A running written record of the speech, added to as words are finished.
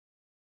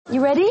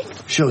You ready?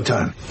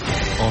 Showtime.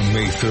 On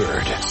May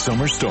 3rd,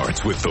 summer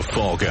starts with The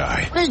Fall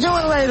Guy. Let's do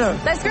it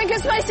later. Let's drink a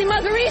spicy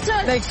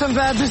margarita. Make some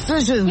bad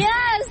decisions.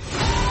 Yes.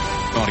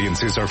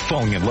 Audiences are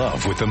falling in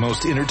love with the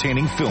most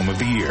entertaining film of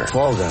the year.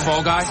 Fall Guy.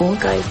 Fall Guy. Fall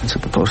Guy. That's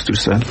what the poster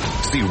said.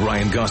 See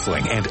Ryan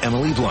Gosling and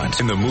Emily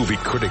Blunt in the movie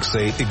critics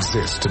say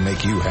exists to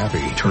make you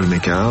happy. Trying to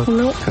make it out?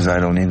 Nope. Because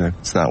I don't either.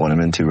 It's not what I'm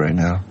into right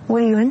now.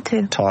 What are you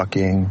into?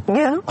 Talking.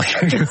 Yeah.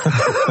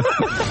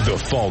 The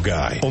Fall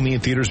Guy. Only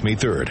in theaters May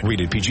 3rd.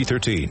 Rated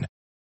PG-13.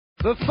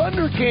 The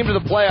Thunder came to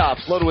the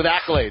playoffs loaded with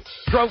accolades,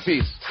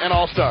 trophies, and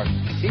all-stars.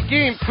 In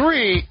Game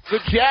 3, the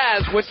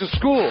Jazz went to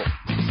school,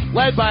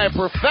 led by a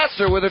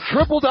professor with a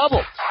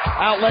triple-double.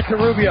 Outlet to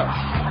Rubio.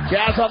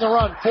 Jazz on the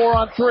run, 4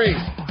 on 3.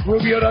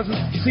 Rubio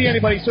doesn't see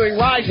anybody, so he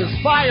rises,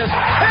 fires,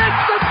 hits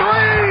the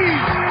three!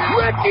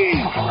 Ricky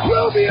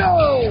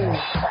Rubio!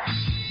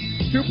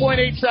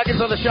 2.8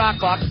 seconds on the shot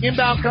clock.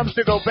 Inbound comes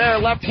to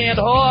Gobert, left-hand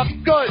hook,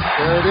 good.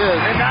 There it is.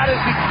 And that is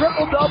the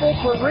triple-double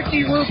for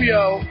Ricky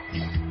Rubio.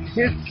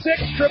 His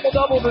 6th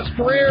triple-double of his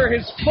career,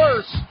 his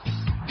first,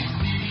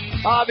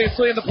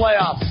 obviously, in the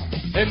playoffs.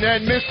 And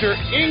then Mr.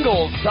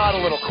 Ingles got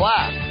a little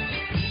clap.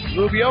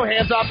 Rubio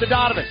hands off to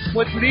Donovan,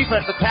 splits the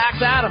defense,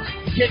 attacks Adams,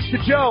 kicks to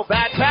Joe,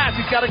 bad pass,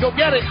 he's got to go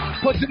get it,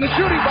 puts in the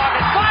shooting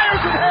bucket,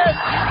 fires and hits!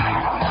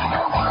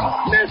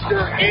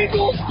 Mr.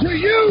 Ingles, to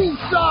you,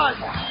 son!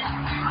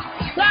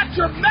 That's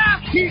your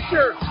math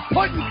teacher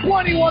putting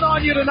 21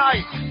 on you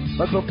tonight.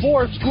 But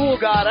before school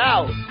got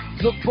out,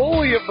 the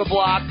bully of the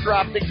block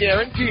dropped a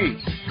guarantee.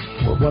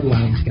 What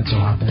allowed him to get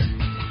so hot there?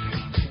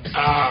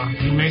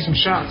 He made some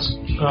shots.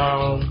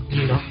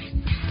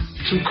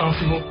 Too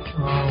comfortable.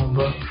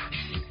 But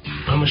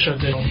I'm going to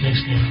shut that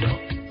next game, though.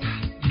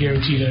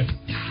 Guarantee that.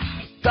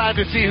 Time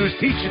to see who's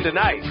teaching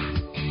tonight.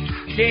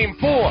 Game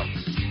 4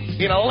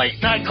 in a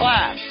late night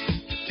class.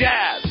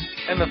 Jazz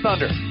and the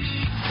Thunder.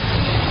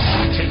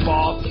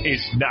 Tip-off is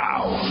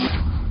now.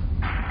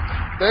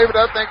 David,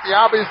 I think the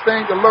obvious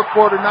thing to look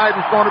for tonight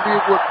is going to be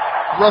with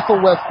Russell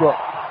Westbrook.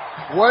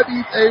 What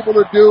he's able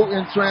to do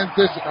in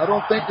transition. I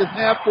don't think his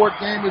half-court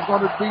game is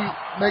going to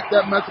make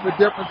that much of a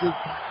difference,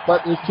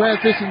 but his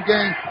transition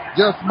game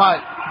just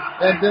might.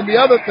 And then the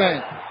other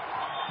thing,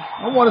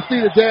 I want to see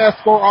the Jazz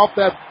score off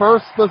that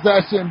first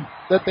possession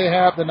that they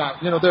have tonight.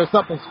 There's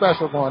something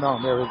special going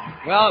on there.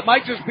 Well, it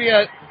might just be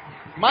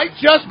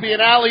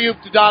an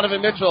alley-oop to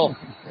Donovan Mitchell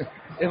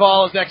if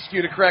all is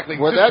executed correctly.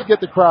 Well, that'd get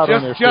the crowd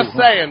on there. Just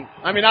saying.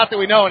 I mean, not that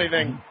we know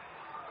anything.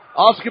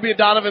 Also could be a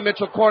Donovan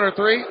Mitchell corner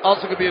 3.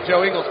 Also could be a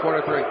Joe Ingles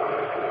corner 3.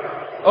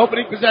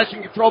 Opening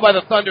possession controlled by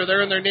the Thunder.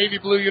 They're in their navy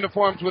blue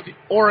uniforms with the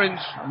orange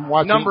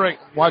numbering.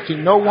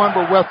 Watching no one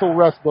but Russell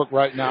Westbrook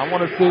right now. I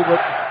want to see what...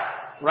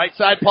 Right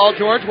side, Paul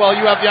George. Well,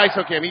 you have the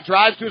ISO cam. He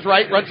drives to his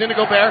right, runs into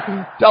Gobert,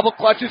 double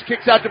clutches,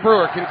 kicks out to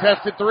Brewer.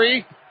 Contested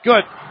 3.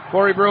 Good.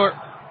 Corey Brewer.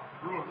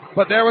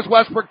 But there was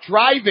Westbrook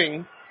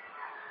driving,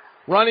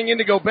 running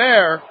into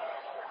Gobert,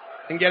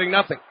 and getting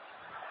nothing.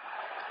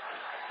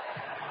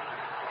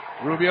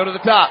 Rubio to the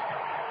top.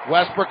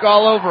 Westbrook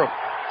all over him.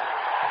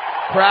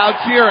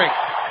 Crowd cheering.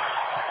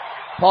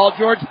 Paul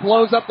George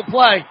blows up the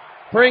play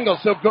for Ingles.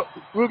 So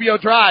Rubio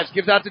drives,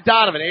 gives out to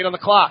Donovan. 8 on the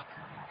clock.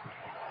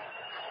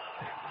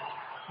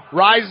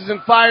 Rises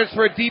and fires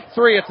for a deep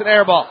 3. It's an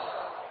air ball.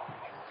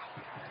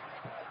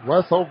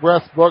 Russell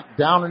Westbrook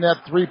down in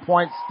that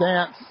three-point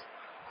stance,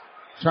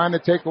 trying to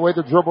take away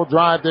the dribble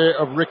drive there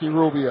of Ricky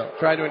Rubio.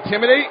 Trying to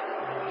intimidate.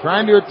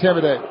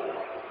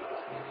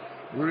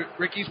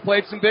 Ricky's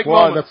played some big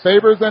moments. The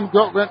Favors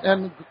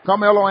and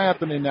Carmelo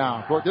Anthony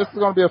now. Boy, this is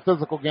going to be a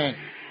physical game.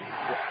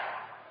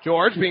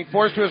 George being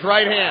forced to his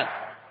right hand.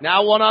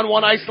 Now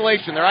one-on-one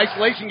isolation. Their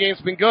isolation game's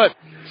been good.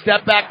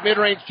 Step back,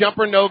 mid-range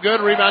jumper, no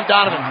good. Rebound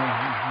Donovan.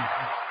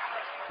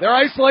 Their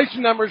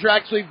isolation numbers are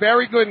actually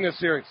very good in this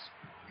series.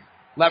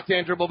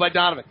 Left-hand dribble by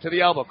Donovan to the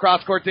elbow.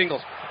 Cross-court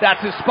Ingles.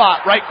 That's his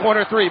spot. Right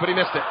corner 3, but he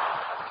missed it.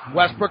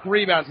 Westbrook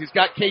rebounds. He's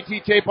got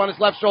KT tape on his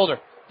left shoulder.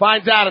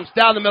 Finds Adams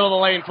down the middle of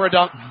the lane for a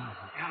dunk.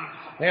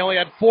 They only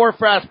had 4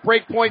 fast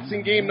break points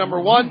in game number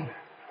 1.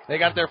 They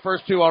got their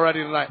first 2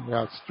 already tonight.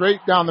 Yeah, straight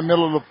down the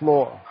middle of the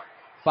floor.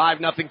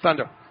 5-0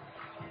 Thunder.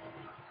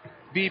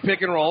 V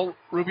pick and roll.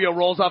 Rubio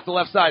rolls off the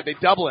left side. They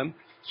double him.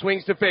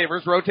 Swings to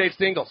Favors. Rotates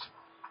to Ingles.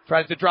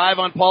 Tries to drive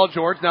on Paul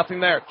George.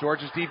 Nothing there.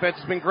 George's defense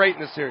has been great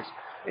in this series.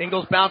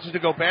 Ingles bounces to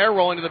Gobert.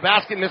 Rolling to the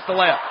basket. Missed the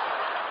layup.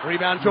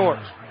 Rebound George.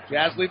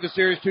 Jazz lead the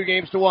series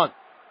 2-1.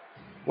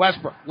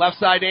 Westbrook. Left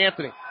side to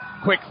Anthony.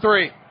 Quick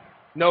 3.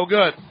 No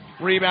good.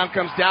 Rebound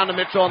comes down to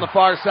Mitchell on the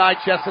far side.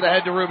 Chested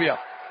ahead to Rubio.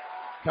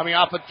 Coming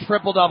off a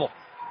triple-double.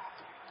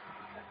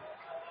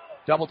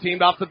 Double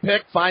teamed off the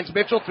pick. Finds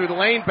Mitchell through the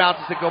lane.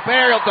 Bounces to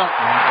Gobert. He'll dunk.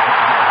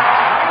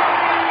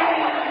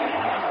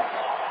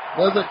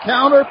 There's a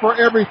counter for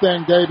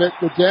everything, David.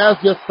 The Jazz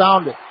just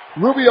found it.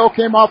 Rubio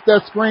came off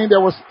that screen.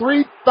 There was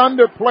 3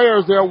 Thunder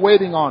players there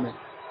waiting on it.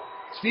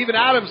 Steven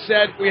Adams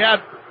said we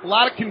had a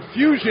lot of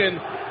confusion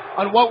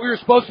on what we were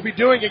supposed to be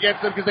doing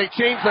against them because they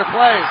changed their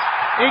plays.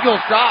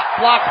 Ingles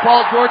blocks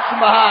Paul George from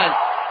behind.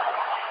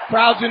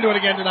 Crowd's into it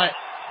again tonight.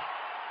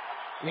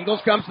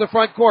 Ingles comes to the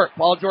front court.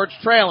 Paul George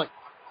trailing.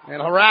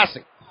 And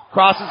harassing.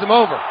 Crosses him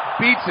over.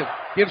 Beats him.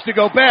 Gives to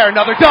Gobert.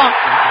 Another dunk.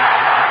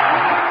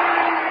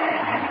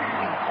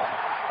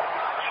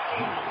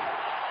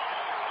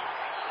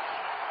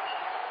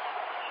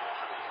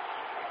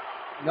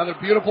 Another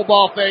beautiful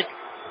ball fake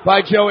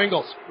by Joe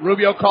Ingles.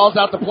 Rubio calls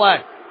out the play.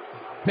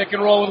 Pick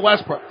and roll with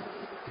Westbrook.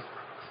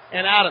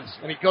 And Adams.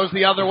 And he goes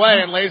the other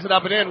way and lays it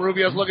up and in.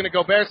 Rubio's looking at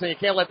Gobert saying you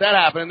can't let that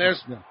happen. And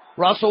there's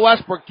Russell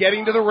Westbrook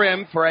getting to the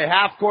rim for a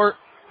half-court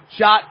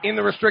shot in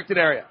the restricted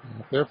area.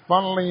 They're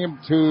funneling him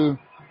to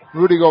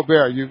Rudy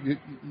Gobert. You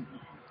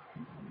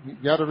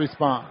got to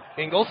respond.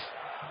 Ingles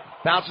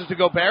bounces to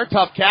Gobert.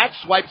 Tough catch.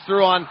 Swipes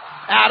through on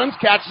Adams.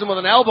 Catches him with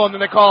an elbow. And then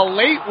they call a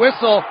late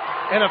whistle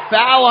and a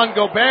foul on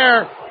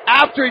Gobert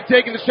after he'd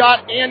taken the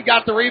shot and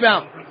got the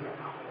rebound.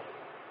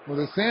 Well,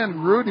 they're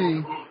saying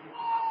Rudy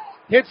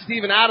hit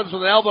Steven Adams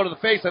with an elbow to the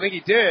face. I think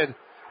he did.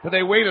 But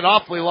they waited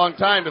awfully long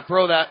time to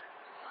throw that.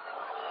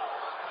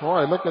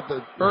 Boy, look at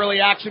the early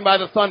action by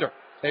the Thunder.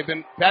 They've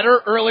been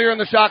better earlier in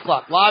the shot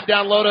clock. Lob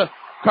down low to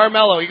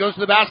Carmelo. He goes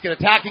to the basket,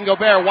 attacking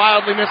Gobert,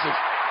 wildly misses.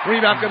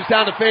 Rebound comes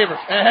down to Favors.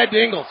 Ahead to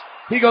Ingles.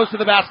 He goes to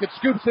the basket,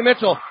 scoops to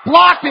Mitchell.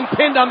 Blocked and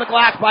pinned on the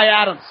glass by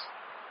Adams.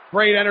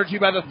 Great energy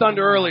by the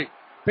Thunder early.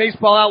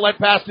 Baseball outlet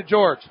pass to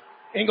George.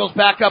 Ingles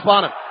back up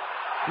on him.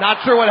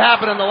 Not sure what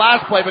happened in the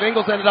last play, but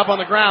Ingles ended up on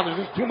the ground.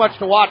 There's just too much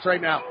to watch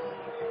right now.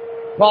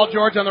 Paul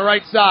George on the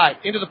right side.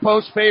 Into the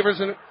post, Favors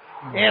and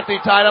Anthony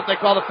tied up. They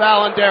call the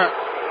foul on Derek.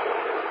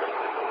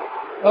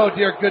 Oh,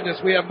 dear goodness,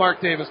 we have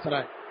Mark Davis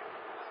tonight.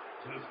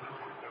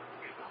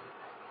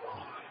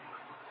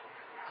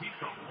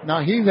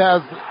 Now he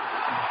has...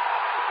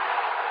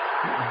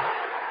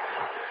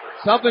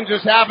 Something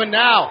just happened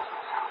now.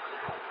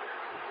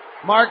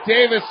 Mark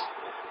Davis,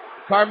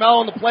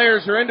 Carmelo and the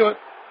players are into it.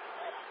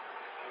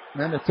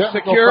 Man, the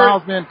technical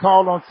foul's being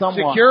called on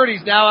someone.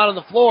 Security's now out on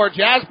the floor.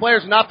 Jazz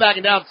players are not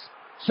backing down.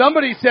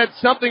 Somebody said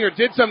something or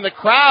did something. The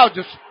crowd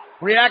just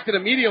reacted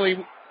immediately.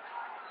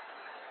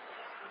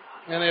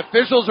 And the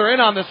officials are in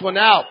on this one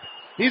now.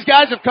 These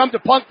guys have come to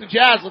punk the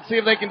Jazz. Let's see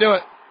if they can do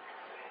it.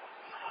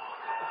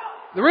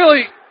 They're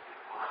really,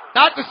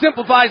 not to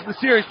simplify the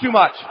series too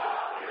much.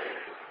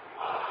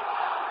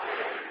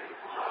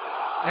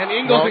 And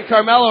Ingles and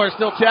Carmelo are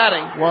still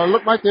chatting. Well, it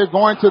looked like they're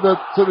going to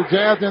the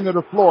Jazz end of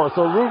the floor.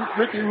 So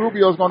Ricky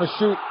Rubio is going to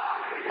shoot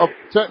a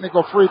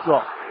technical free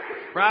throw.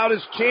 Crowd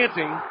is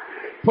chanting,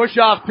 push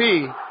off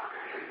P.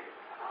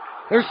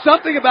 There's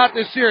something about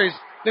this series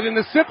that in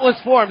the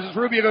simplest forms is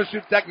Rubio goes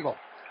shoot technical.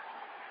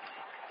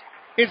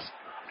 It's,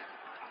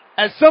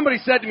 as somebody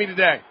said to me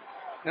today,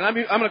 and I'm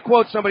going to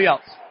quote somebody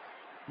else.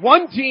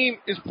 One team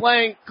is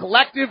playing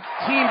collective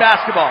team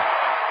basketball.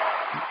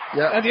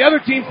 Yeah. And the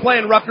other team's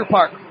playing Rucker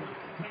Park.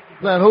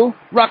 Playing who?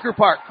 Rucker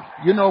Park.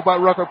 You know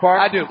about Rucker Park?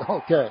 I do.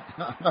 Okay.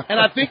 And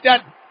I think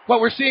that what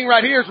we're seeing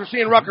right here is we're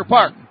seeing Rucker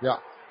Park. Yeah.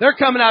 They're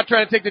coming out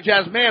trying to take the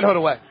Jazz manhood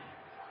away.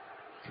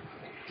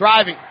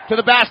 Driving to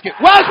the basket.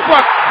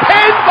 Westbrook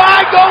pinned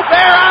by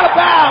Gobert out of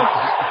bounds.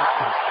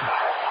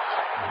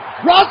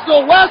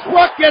 Russell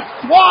Westbrook gets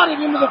swatted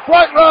into the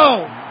front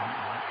row.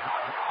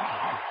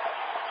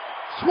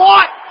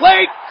 SWAT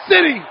Lake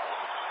City.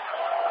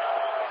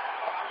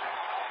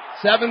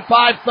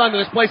 7-5 Thunder.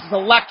 This place is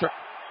electric.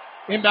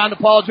 Inbound to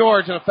Paul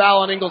George and a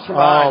foul on Ingles from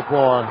behind. Oh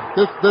boy,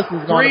 this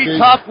is going to be... 3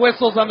 tough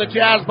whistles on the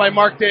Jazz by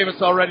Mark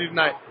Davis already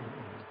tonight.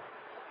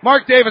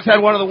 Mark Davis had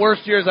one of the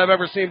worst years I've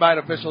ever seen by an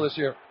official this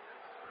year.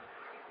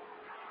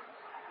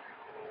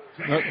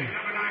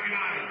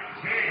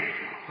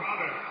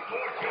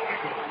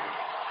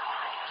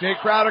 Jay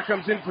Crowder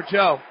comes in for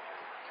Joe.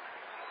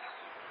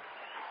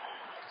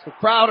 So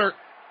Crowder,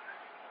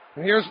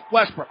 and here's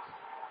Westbrook.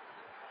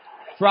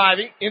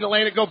 Driving in the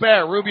lane at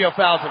Gobert. Rubio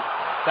fouls him.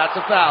 That's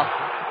a foul.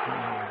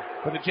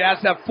 But the Jazz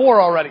have 4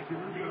 already.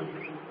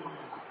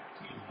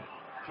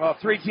 Well,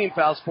 3 team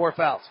fouls, 4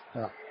 fouls.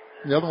 Yeah.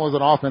 The other one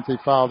was an offensive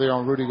foul there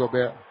on Rudy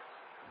Gobert.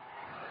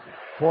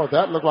 Boy,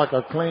 that looked like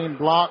a clean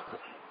block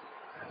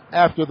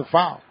after the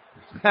foul.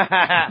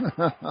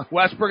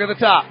 Westbrook at the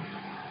top.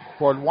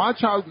 Boy, watch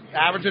how...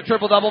 Average a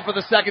triple-double for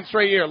the second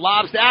straight year.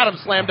 Lobs to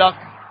Adams, slam dunk.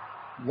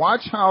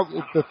 Watch how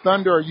the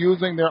Thunder are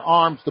using their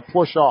arms to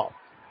push off.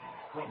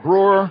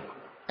 Brewer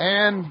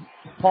and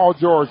Paul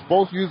George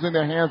both using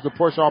their hands to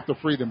push off to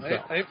free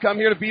themselves. They've come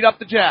here to beat up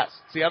the Jazz.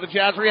 See how the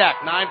Jazz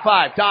react.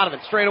 9-5. Donovan,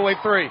 straightaway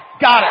 3.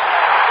 Got it.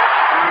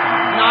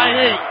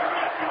 9-8.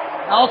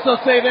 I also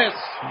say this.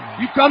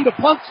 You come to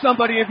punk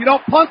somebody. If you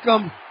don't punk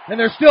them and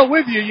they're still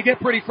with you, you get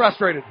pretty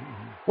frustrated.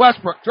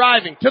 Westbrook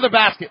driving to the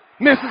basket.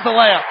 Misses the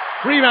layup.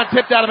 Rebound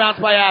tipped out of bounds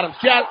by Adams.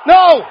 Jazz.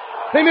 No!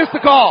 They missed the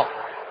call.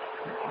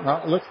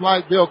 Looks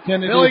like Bill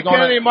Kennedy. Billy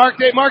Kennedy, Mark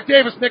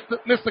Davis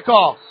missed the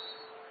call.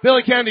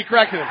 Billy Kennedy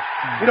corrected him.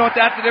 You know what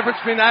the difference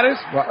between that is?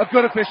 What? A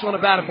good official and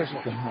a bad official.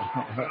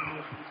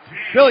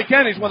 Billy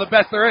Kennedy's one of the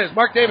best there is.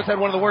 Mark Davis had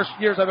one of the worst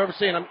years I've ever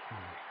seen.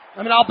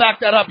 I'll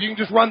back that up. You can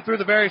just run through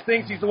the various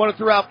things. He's the one who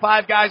threw out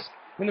 5 guys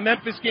in the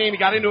Memphis game. He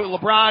got into it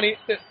with LeBron.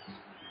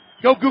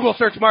 Go Google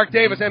search Mark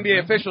Davis,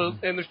 NBA official,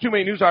 and there's too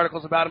many news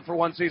articles about him for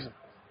one season.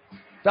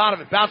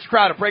 Donovan, bounce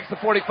Crowder, breaks the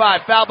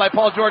 45, fouled by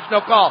Paul George,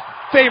 no call.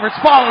 Favors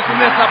follows from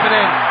this up and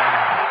in.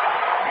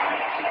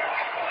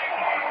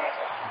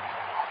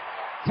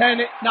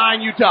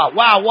 10-9 Utah.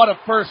 Wow, what a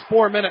first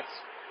 4 minutes.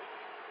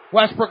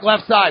 Westbrook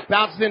left side,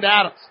 bounces into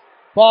Adams.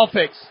 Ball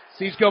fakes,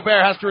 sees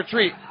Gobert, has to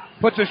retreat.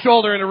 Puts a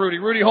shoulder into Rudy.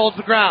 Rudy holds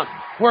the ground,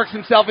 works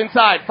himself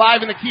inside.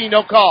 5 in the key,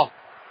 no call.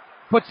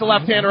 Puts the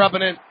left-hander up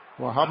and in.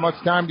 Well, how much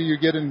time do you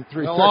get in the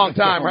 3 seconds? A long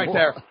time right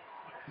there.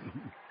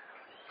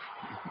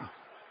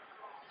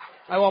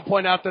 I won't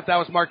point out that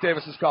was Mark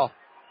Davis's call.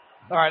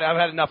 All right, I've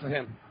had enough of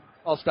him.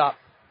 I'll stop.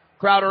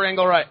 Crowder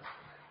angle right.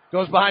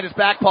 Goes behind his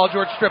back. Paul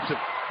George strips it.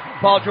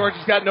 Paul George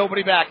has got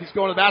nobody back. He's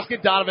going to the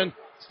basket. Donovan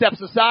steps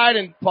aside,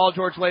 and Paul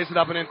George lays it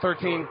up and in.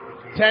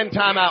 13-10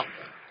 timeout.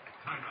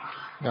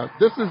 Now,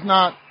 this is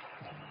not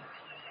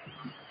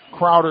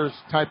Crowder's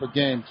type of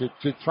game to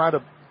try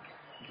to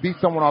beat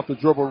someone off the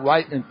dribble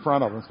right in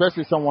front of him,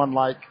 especially someone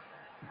like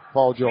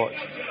Paul George.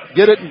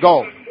 Get it and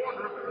go.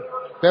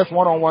 Best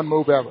one-on-one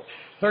move ever.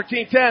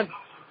 13-10.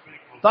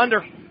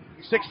 Thunder.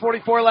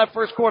 6:44 left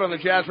first quarter on the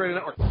Jazz Radio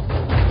Network.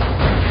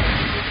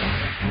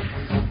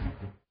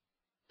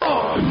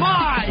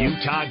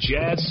 Utah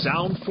Jazz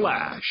Sound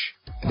Flash.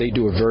 They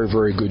do a very,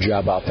 very good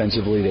job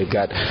offensively. They've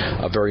got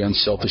a very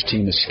unselfish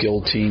team, a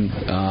skilled team.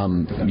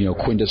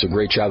 Quinn does a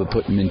great job of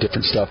putting them in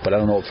different stuff, but I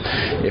don't know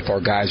if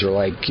our guys are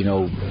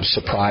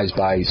surprised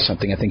by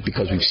something. I think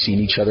because we've seen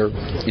each other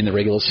in the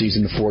regular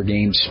season, the 4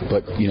 games,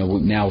 but,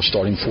 now we're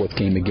starting 4th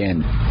game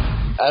again.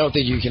 I don't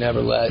think you can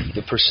ever let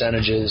the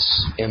percentages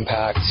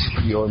impact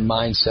your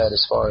mindset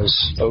as far as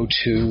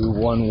 0-2,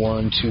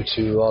 1-1,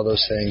 2-2, all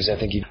those things. I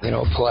think you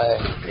play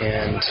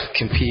and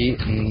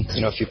compete, and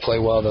if you play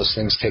well, those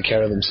things take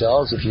care of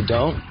themselves. If you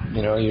don't,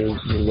 you're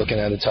looking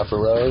at a tougher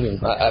road.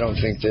 And I don't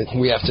think that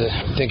we have to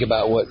think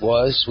about what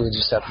was. We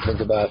just have to think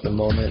about the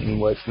moment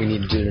and what we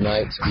need to do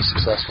tonight to be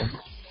successful.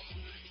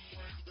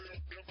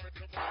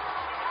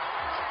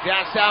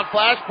 Jazz Sound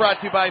Flash brought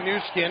to you by New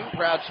Skin,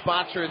 proud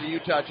sponsor of the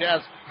Utah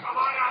Jazz.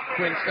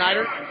 Quinn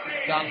Snyder,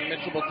 Donovan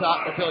Mitchell will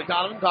talk, or Billy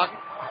Donovan talking.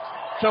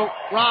 So,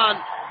 Ron,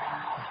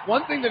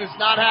 one thing that has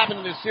not happened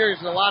in this series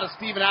is a lot of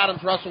Steven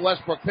Adams, Russell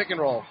Westbrook pick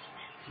and roll.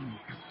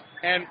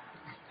 And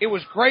it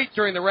was great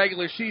during the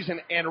regular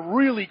season and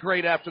really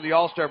great after the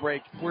All-Star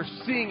break. We're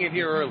seeing it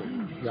here early.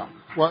 Yeah.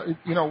 Well,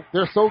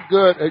 they're so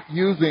good at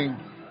using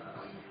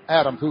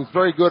Adams, who's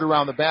very good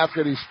around the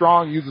basket. He's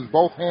strong, uses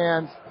both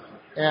hands.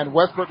 And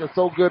Westbrook is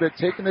so good at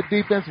taking the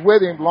defense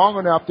with him long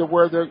enough to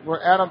where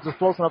Adams is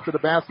close enough to the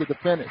basket to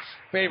finish.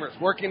 Favors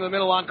working in the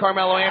middle on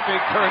Carmelo Anthony,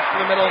 turns to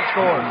the middle and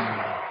scores.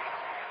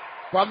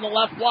 From the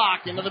left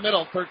block into the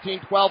middle,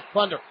 13-12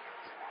 Thunder.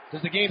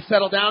 Does the game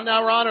settle down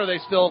now, Ron, or are they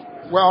still?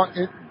 Well,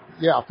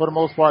 for the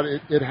most part,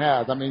 it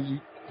has. I mean,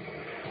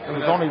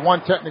 there's only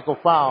one technical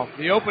foul.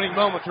 The opening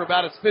moments were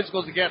about as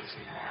physical as it gets.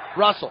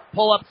 Russell,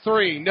 pull up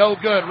 3, no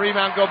good.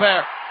 Rebound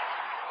Gobert.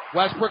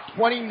 Westbrook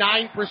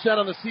 29%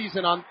 on the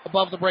season on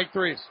above the break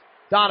threes.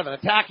 Donovan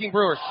attacking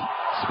Brewers.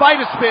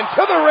 Spider spin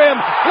to the rim,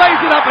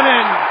 lays it up and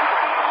in.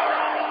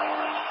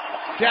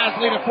 Jazz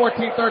lead at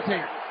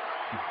 14-13.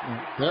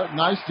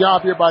 Nice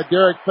job here by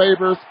Derek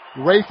Favors,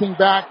 racing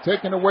back,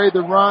 taking away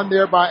the run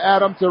there by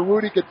Adams so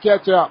Rudy could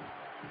catch up.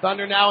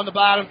 Thunder now in the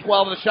bottom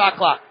 12 of the shot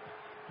clock.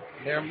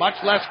 They're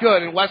much less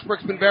good, and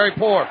Westbrook's been very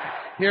poor.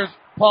 Here's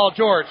Paul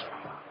George.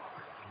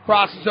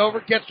 Crosses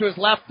over, gets to his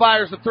left,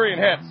 fires the 3 and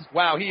hits.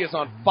 Wow, he is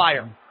on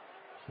fire.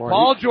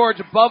 Paul George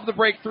above the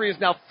break 3 is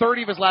now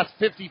 30 of his last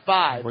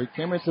 55. Well, he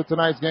came into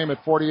tonight's game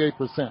at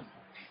 48%.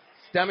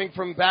 Stemming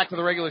from back to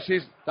the regular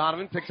season.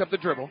 Donovan picks up the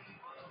dribble.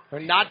 They're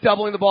not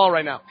doubling the ball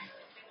right now.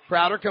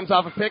 Crowder comes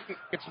off a pick,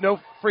 gets no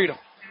freedom.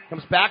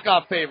 Comes back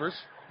off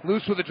Favors,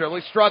 loose with the dribble,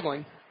 he's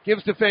struggling,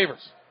 gives to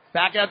Favors.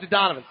 Back out to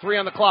Donovan, 3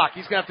 on the clock,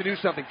 he's going to have to do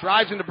something.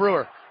 Drives into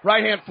Brewer,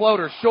 right hand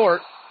floater,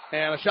 short,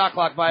 and a shot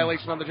clock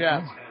violation on the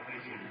Jazz.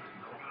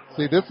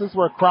 See, this is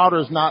where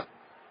Crowder's not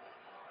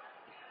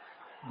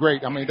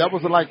great. I mean, that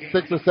was like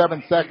 6 or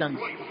 7 seconds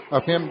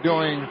of him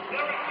doing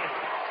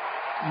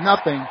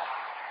nothing.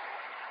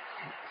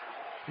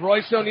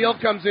 Royce O'Neal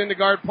comes in to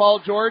guard Paul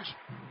George.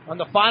 On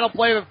the final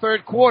play of the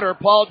third quarter,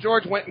 Paul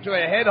George went into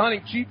a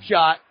head-hunting cheap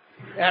shot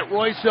at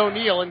Royce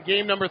O'Neal in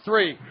game number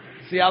 3.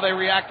 See how they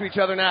react to each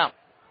other now.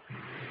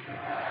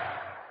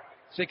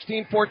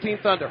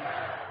 16-14 Thunder.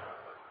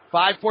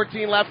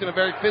 5:14 left in a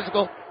very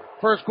physical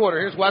first quarter.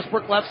 Here's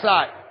Westbrook left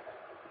side.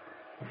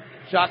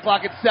 Shot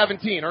clock at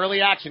 17.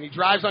 Early action. He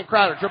drives on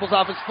Crowder. Dribbles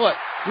off his foot.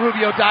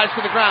 Rubio dives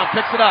to the ground.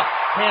 Picks it up.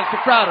 Hands to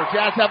Crowder.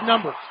 Jazz have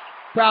numbers.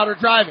 Crowder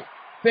driving.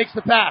 Fakes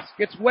the pass.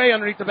 Gets way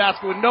underneath the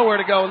basket with nowhere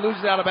to go and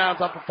loses out of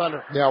bounds off the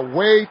Thunder. Yeah,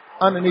 way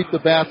underneath the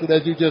basket,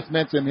 as you just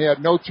mentioned. He had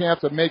no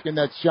chance of making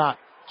that shot.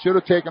 Should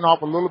have taken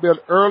off a little bit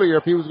earlier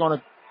if he was going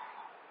to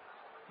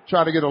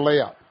try to get a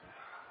layup.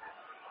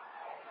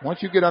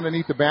 Once you get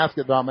underneath the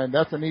basket, though, man,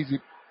 that's an easy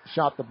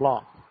shot to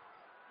block.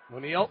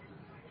 O'Neal.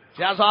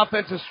 Jazz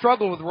offense has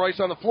struggled with Royce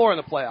on the floor in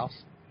the playoffs.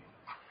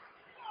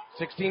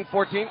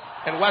 16-14,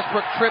 and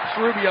Westbrook trips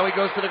Rubio. He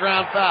goes to the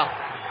ground, foul.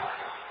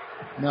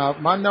 Now,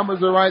 if my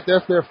numbers are right,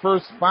 that's their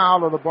first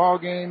foul of the ball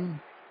game.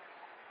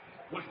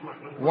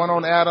 One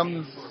on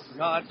Adams.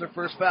 No, that's their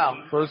first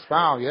foul. First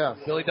foul, yes.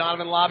 Billy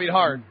Donovan lobbied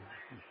hard.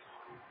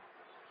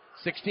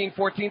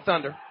 16-14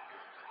 Thunder.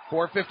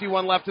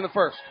 4:51 left in the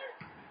first.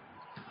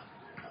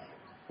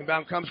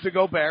 Inbound comes to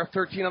Gobert.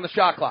 13 on the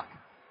shot clock.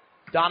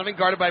 Donovan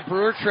guarded by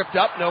Brewer, tripped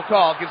up, no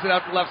call. Gives it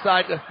out to the left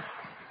side to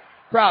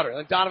Crowder.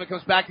 Then Donovan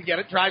comes back to get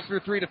it, drives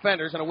through 3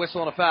 defenders, and a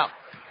whistle and a foul.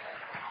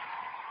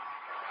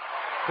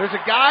 There's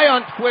a guy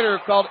on Twitter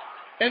called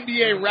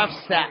NBA Ref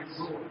Stats.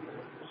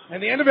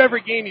 At the end of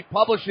every game, he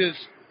publishes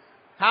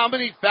how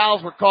many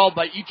fouls were called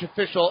by each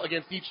official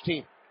against each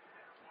team.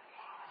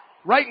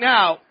 Right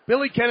now,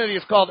 Billy Kennedy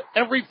has called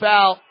every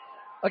foul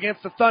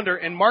against the Thunder,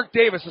 and Mark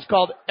Davis has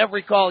called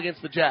every call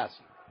against the Jazz.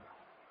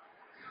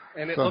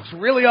 And it looks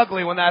really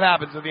ugly when that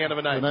happens at the end of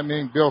a night. And that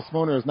means Bill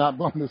Spooner is not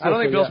blowing this whistle. I don't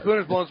think Bill yet.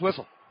 Spooner's blowing his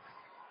whistle.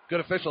 Good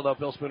official, though,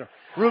 Bill Spooner.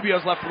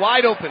 Rubio's left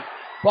wide open.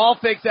 Ball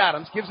fakes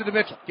Adams, gives it to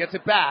Mitchell, gets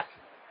it back.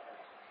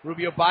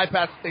 Rubio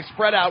bypasses. They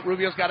spread out.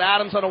 Rubio's got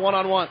Adams on a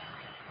one-on-one.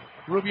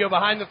 Rubio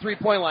behind the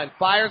three-point line.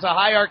 Fires a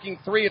high-arcing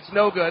three. It's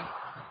no good.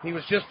 He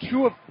was just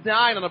 2 of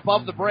 9 on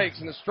above the breaks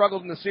and has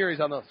struggled in the series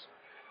on those.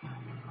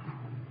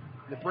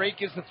 The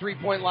break is the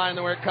three-point line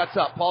where it cuts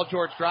up. Paul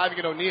George driving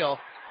at O'Neal.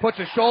 Puts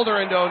a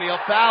shoulder into O'Neal.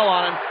 Foul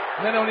on him.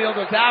 And then O'Neal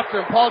goes after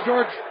him. Paul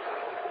George,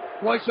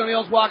 Royce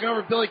O'Neal's walking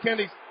over. Billy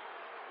Kennedy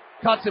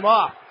cuts him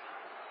off.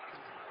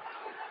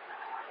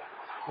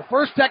 The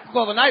first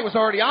technical of the night was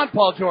already on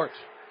Paul George.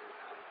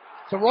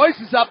 So Royce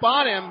is up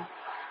on him,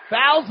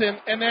 fouls him,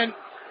 and then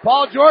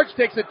Paul George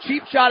takes a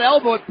cheap shot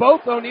elbow at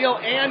both O'Neal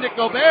and at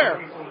Gobert.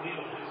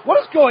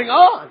 What is going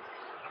on?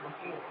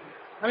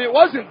 I mean, it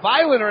wasn't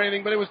violent or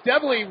anything, but it was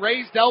definitely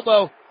raised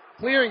elbow,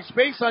 clearing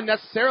space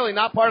unnecessarily,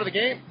 not part of the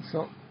game.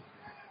 So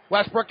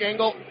Westbrook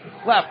angle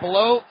left,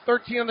 below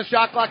 13 on the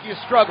shot clock. He has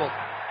struggled.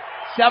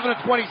 7 of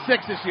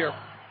 26 this year.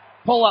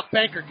 Pull up,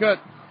 banker, good.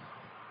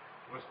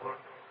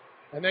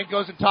 And then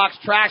goes and talks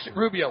trash at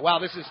Rubio. Wow,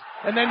 this is,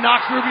 and then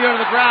knocks Rubio to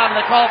the ground,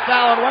 and they call a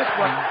foul on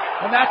Westbrook.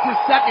 And that's his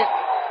second.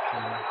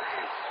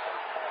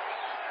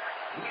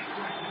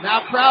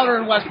 Now Crowder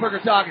and Westbrook are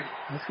talking.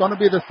 it's going to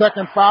be the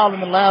second foul in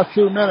the last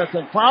 2 minutes.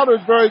 And Crowder's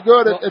very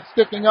good at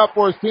sticking up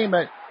for his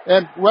teammate.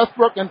 And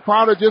Westbrook and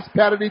Crowder just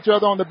patted each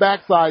other on the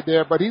backside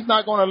there, but he's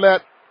not going to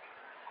let.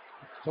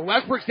 So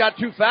Westbrook's got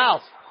 2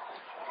 fouls.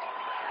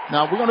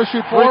 Now we're going to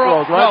shoot free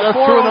throws, right? That's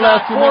 2 in the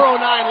last 2 minutes.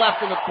 4:09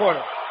 left in the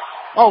quarter.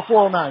 Oh,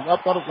 4:09.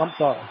 I'm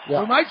sorry.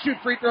 Yeah. We might shoot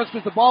free throws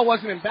because the ball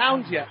wasn't in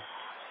bounds yet.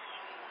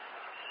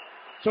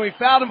 So he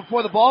fouled him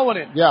before the ball went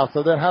in. Yeah,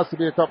 so there has to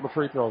be a couple of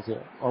free throws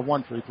here, or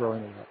 1 free throw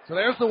anyway. So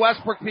there's the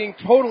Westbrook being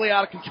totally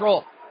out of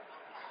control.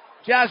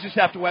 Jazz just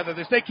have to weather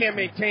this. They can't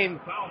maintain.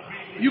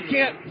 You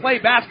can't play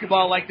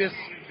basketball like this.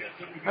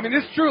 I mean,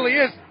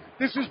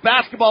 this is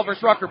basketball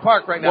versus Rucker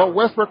Park right now. Well,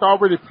 Westbrook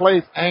already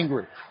plays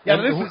angry. Yeah,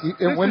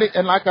 and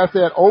and like I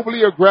said,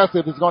 overly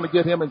aggressive is going to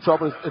get him in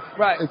trouble.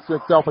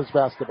 It's selfish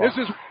basketball. This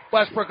is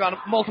Westbrook on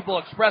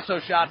multiple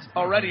espresso shots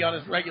already on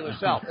his regular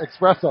self.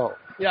 Espresso.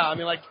 Yeah, I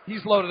mean, like,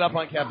 he's loaded up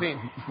on caffeine.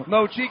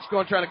 Mo Cheeks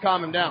going trying to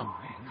calm him down.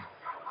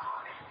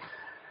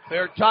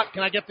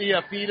 Can I get the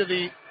feed of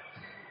the...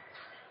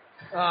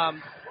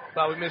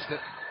 we missed it.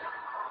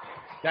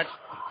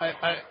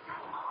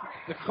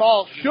 The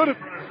call should have...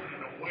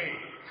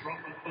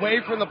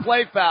 Waved from the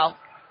play foul.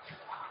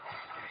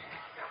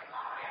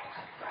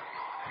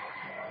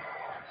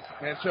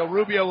 And so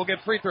Rubio will get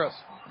free throws.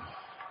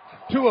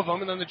 2 of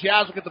them, and then the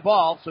Jazz will get the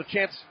ball. So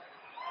chance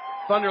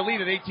Thunder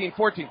lead at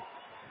 18-14.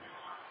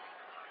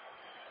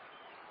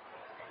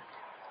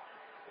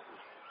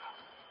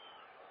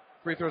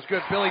 Free throw's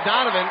good. Billy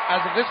Donovan,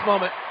 as of this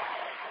moment.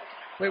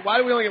 Wait, why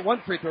do we only get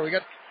 1 free throw? We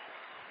got...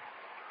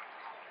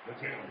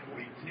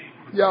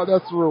 Yeah,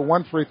 that's rule.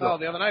 1 free throw. Oh,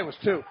 the other night was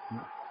 2.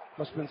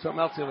 Must have been something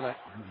else the other night.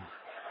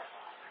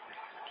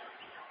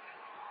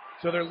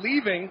 So they're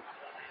leaving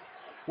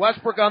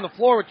Westbrook on the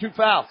floor with 2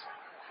 fouls.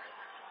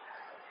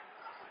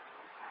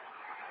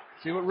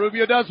 See what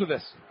Rubio does with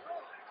this.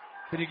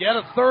 Can you get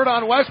a third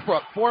on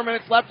Westbrook? 4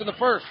 minutes left in the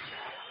first.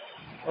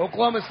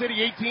 Oklahoma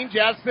City 18,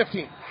 Jazz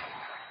 15.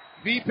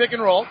 V pick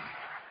and roll.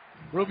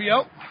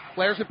 Rubio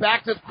flares it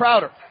back to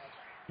Crowder.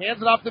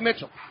 Hands it off to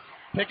Mitchell.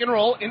 Pick and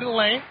roll into the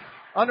lane.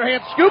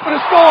 Underhand scoop and a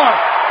score.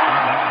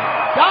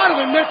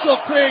 Donovan Mitchell,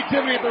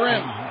 creativity at the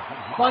rim.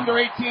 Thunder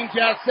 18,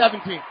 Jazz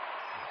 17.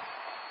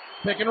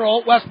 Pick and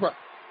roll, Westbrook.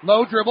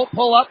 Low dribble,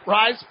 pull up,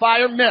 rise,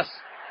 fire, miss.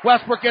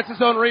 Westbrook gets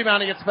his own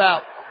rebound and gets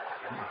fouled.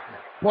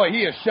 Boy,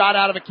 he is shot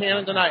out of a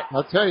cannon tonight.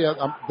 I'll tell you,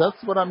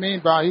 that's what I mean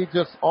by he's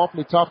just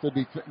awfully tough to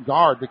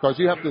guard because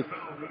you have to,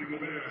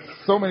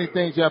 so many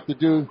things you have to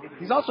do.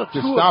 He's also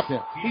to stop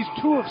him. He's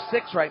 2 of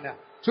 6 right now.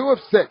 2 of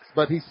 6,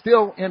 but he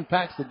still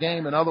impacts the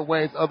game in other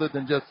ways other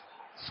than just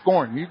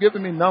scoring. You're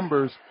giving me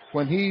numbers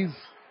when he's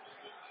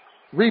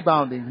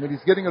rebounding, when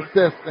he's getting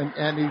assists,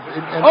 and he's...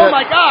 oh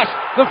my gosh!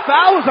 The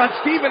foul was on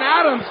Steven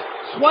Adams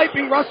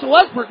swiping Russell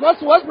Westbrook.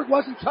 Russell Westbrook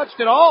wasn't touched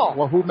at all.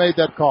 Well, who made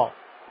that call?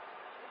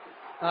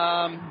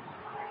 And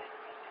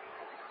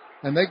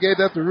they gave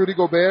that to Rudy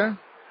Gobert?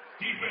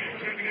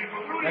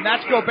 And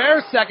that's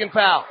Gobert's second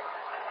foul.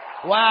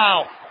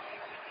 Wow.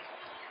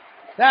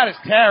 That is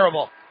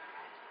terrible.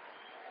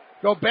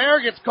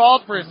 Gobert gets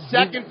called for his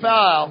second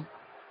foul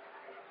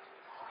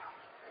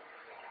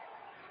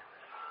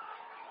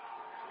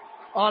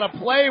on a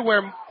play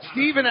where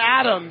Steven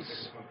Adams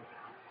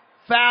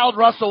fouled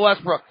Russell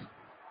Westbrook.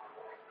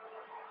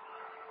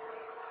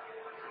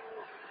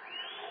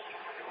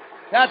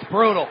 That's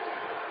brutal.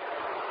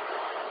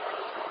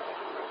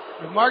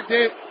 And Mark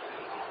Davis.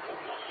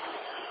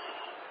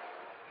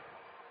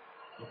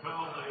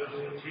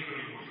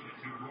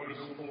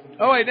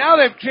 Oh wait, now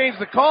they've changed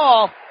the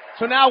call.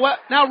 So now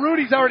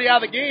Rudy's already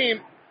out of the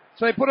game.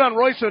 So they put it on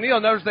Royce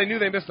O'Neal. Notice they knew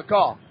they missed the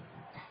call.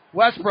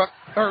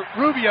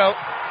 Rubio,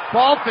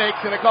 ball fakes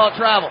and they call it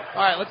travel.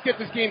 All right, let's get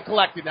this game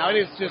collected now. It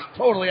is just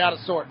totally out of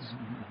sorts.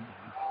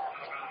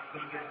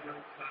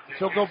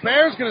 So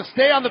Gobert's going to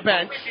stay on the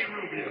bench.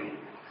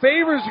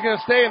 Favors are going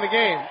to stay in the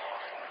game.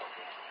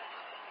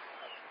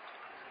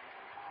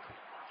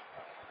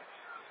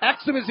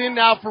 Exum is in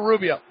now for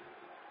Rubio.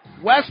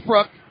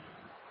 Westbrook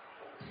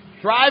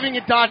driving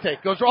at Dante.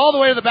 Goes all the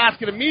way to the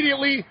basket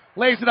immediately,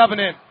 lays it up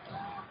and in.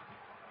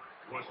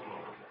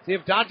 See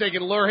if Dante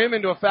can lure him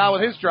into a foul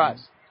with his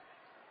drives.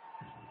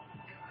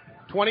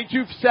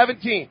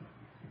 22-17.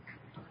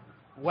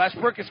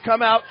 Westbrook has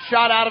come out,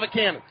 shot out of a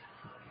cannon.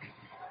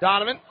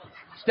 Donovan,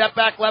 step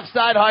back left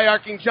side, high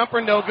arcing jumper,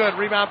 no good.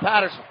 Rebound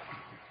Patterson.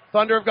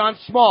 Thunder have gone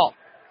small.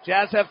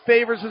 Jazz have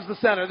Favors as the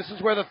center. This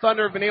is where the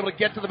Thunder have been able to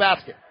get to the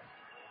basket.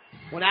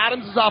 When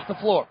Adams is off the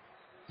floor.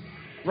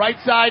 Right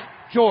side,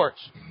 George.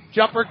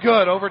 Jumper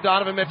good over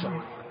Donovan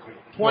Mitchell.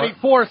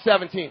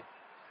 24-17.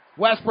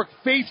 Westbrook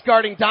face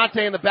guarding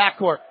Dante in the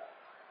backcourt.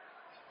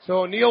 So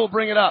O'Neal will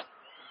bring it up.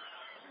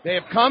 They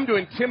have come to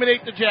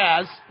intimidate the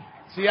Jazz.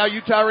 See how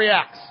Utah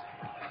reacts.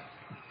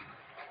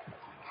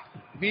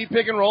 V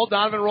pick and roll.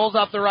 Donovan rolls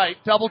off the right.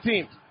 Double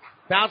teamed.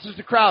 Bounces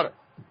to Crowder.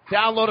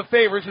 Down low to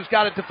Favors, who's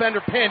got a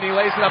defender pinned. He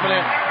lays it up and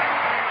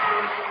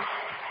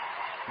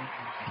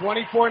in.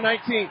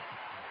 24-19.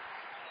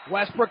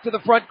 Westbrook to the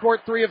front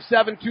court, 3 of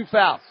 7, 2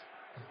 fouls.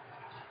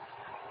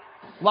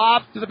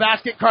 Lob to the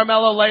basket,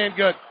 Carmelo laying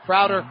good.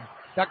 Crowder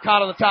got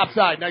caught on the top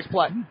side. Nice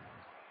play.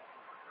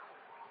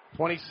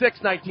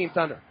 26-19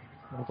 Thunder.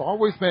 It's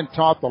always been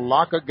taught to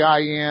lock a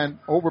guy in,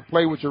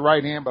 overplay with your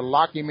right hand, but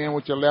lock him in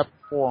with your left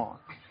forearm.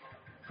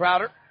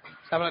 Crowder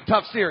having a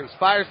tough series.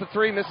 Fires the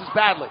 3, misses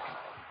badly.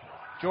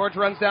 George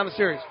runs down the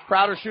series.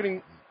 Crowder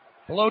shooting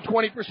below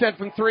 20%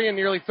 from 3 and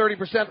nearly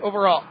 30%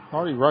 overall.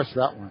 Thought he rushed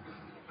that one.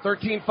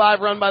 13-5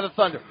 run by the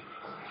Thunder.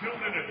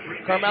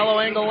 Carmelo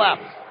angle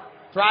left.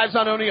 Drives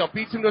on O'Neal.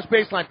 Beats him to his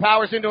baseline.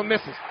 Powers into him.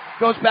 Misses.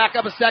 Goes back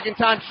up a second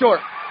time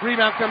short.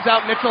 Rebound comes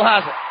out. Mitchell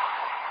has it.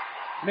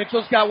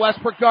 Mitchell's got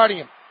Westbrook guarding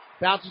him.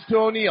 Bounces to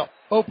O'Neal.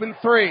 Open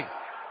 3.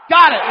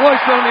 Got it.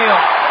 Royce O'Neal.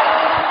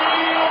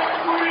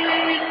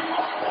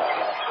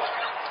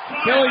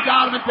 Billy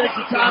Donovan takes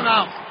a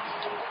timeout.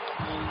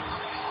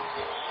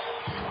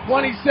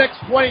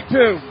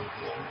 26-22.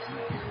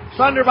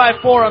 Thunder by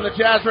 4 on the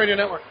Jazz Radio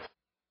Network.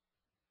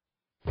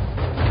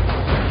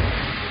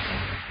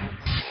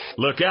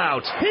 Look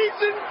out.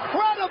 He's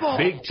incredible.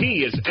 Big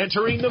T is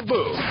entering the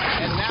booth.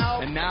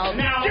 And now,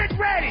 get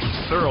ready.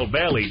 Thurl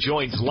Bailey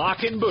joins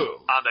Lock and Boo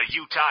on the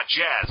Utah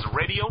Jazz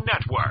Radio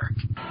Network.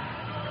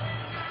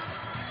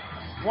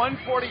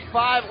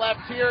 1:45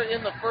 left here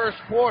in the first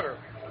quarter.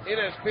 It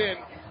has been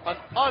an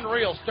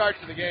unreal start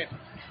to the game.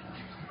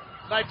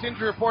 Tonight's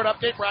injury report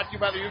update brought to you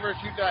by the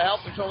University of Utah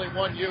Health. There's only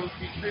one U.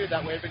 Be treated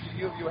that way. Visit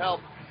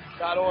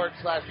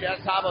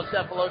uvuhealth.org/Jazz. Tabo,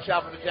 Seth Below,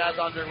 shout for the Jazz.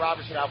 Andre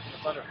Robertson out for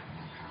the Thunder.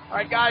 All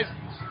right, guys.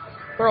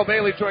 Thurl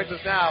Bailey joins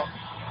us now.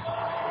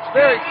 It's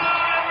very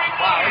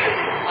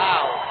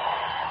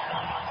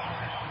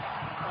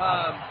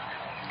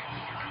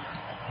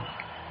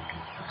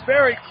it's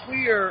very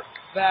clear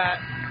that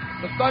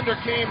the Thunder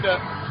came to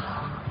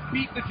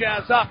beat the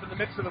Jazz up in the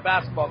midst of a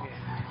basketball game.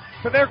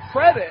 To their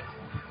credit,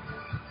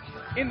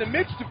 in the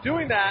midst of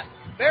doing that,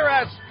 they're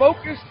as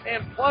focused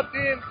and plugged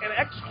in and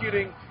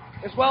executing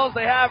as well as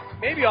they have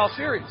maybe all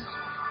series.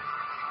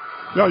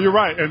 No, you're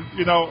right. And,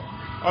 you know,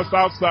 us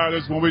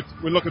outsiders, when we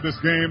look at this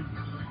game,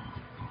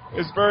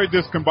 it's very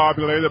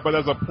discombobulated, but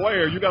as a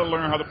player, you got to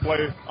learn how to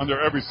play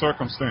under every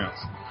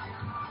circumstance.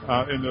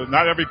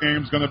 Not every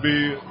game's going to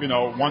be, you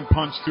know, 1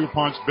 punch, 2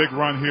 punch, big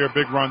run here,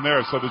 big run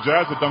there. So the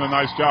Jazz have done a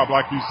nice job,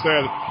 like you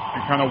said,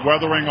 in kind of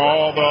weathering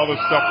all the other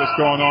stuff that's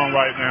going on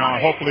right now,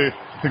 and hopefully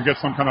can get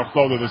some kind of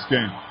flow to this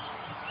game.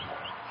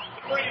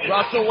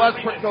 Russell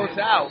Westbrook goes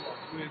out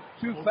with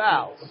 2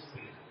 fouls.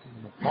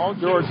 Paul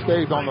George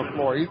stays on the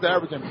floor. He's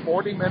averaging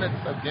 40 minutes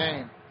a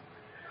game.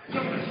 He's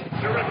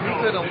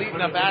an elite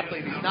enough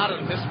athlete. He's not in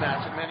a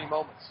mismatch in many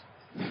moments.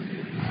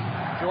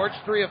 George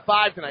 3 of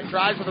 5 tonight.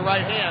 Drives with the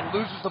right hand.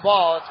 Loses the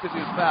ball. That's because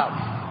he was fouled.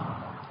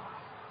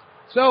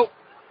 So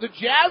the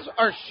Jazz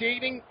are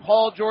shading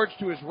Paul George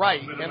to his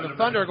right, and the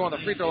Thunder are going to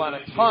the free throw line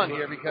a ton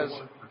here because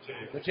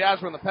the Jazz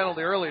were in the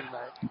penalty early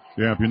tonight.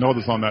 Yeah, if you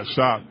notice on that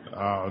shot,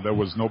 there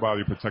was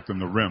nobody protecting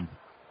the rim.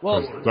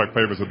 Well, Doug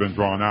Favors have been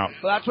drawn out.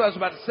 Well, that's what I was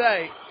about to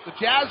say. The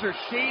Jazz are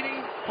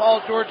shading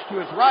Paul George to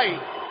his right,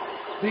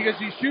 because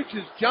he shoots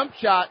his jump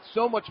shot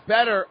so much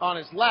better on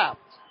his left.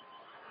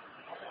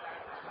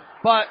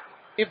 But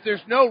if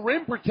there's no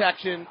rim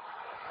protection,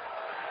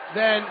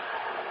 then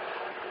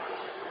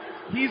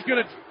he's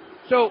going to...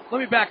 So let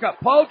me back up.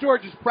 Paul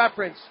George's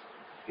preference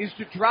is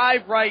to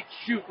drive right,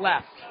 shoot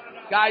left.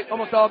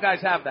 Almost all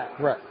guys have that.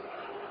 Correct.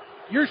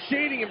 You're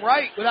shading him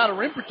right without a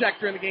rim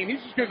protector in the game.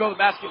 He's just going to go to the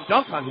basket and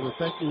dunk on you. You would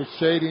think he was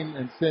shading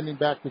and sending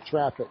back the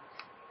traffic.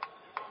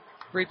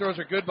 Free throws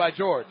are good by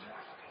George.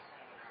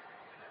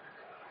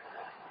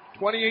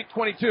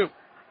 28-22.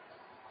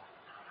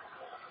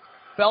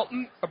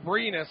 Felton,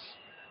 Abrinas,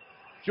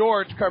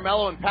 George,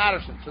 Carmelo, and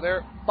Patterson. So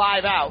they're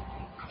 5 out.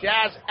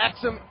 Jazz,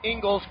 Exum,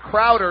 Ingles,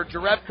 Crowder,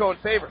 Jerebko, and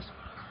Favors.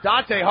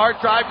 Dante, hard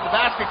drive to the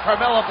basket.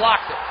 Carmelo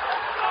blocks it.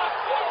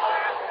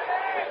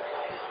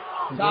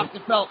 Top to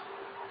Felton.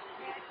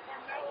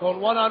 Going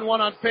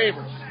one-on-one on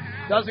Favors.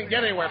 Doesn't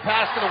get anywhere.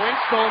 Pass to the wing,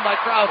 stolen by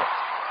Crowder.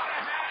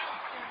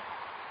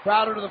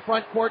 Crowder to the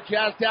front court.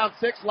 Jazz down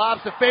 6.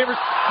 Lobs to Favors.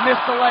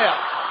 Missed the layup.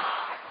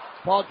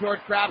 Paul George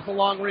grabs the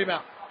long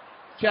rebound.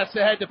 Chest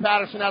ahead to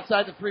Patterson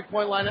outside the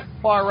three-point line at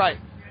far right.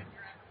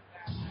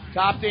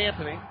 Top to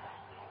Anthony.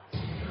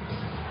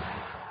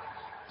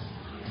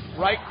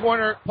 Right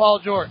corner, Paul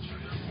George.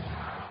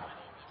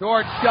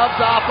 George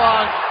shoves off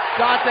on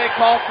Dante,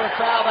 called for a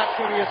foul. That's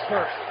going to be his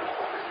first.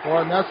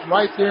 Well, and that's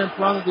right there in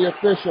front of the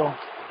official.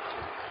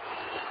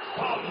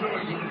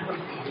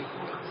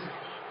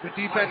 Good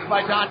defense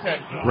by Dante.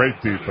 Great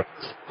defense.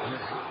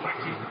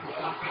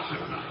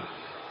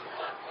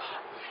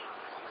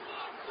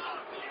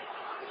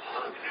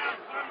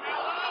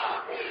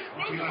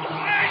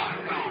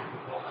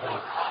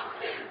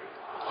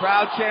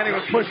 Crowd chanting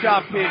with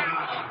push-off P.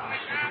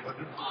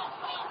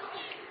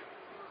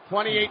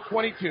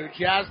 28-22.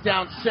 Jazz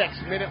down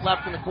 6. Minute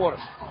left in the quarter.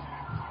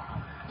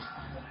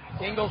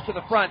 Ingles to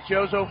the front.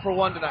 Joe's 0 for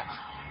 1 tonight.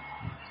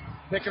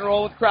 Pick and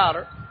roll with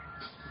Crowder.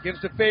 Gives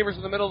to Favors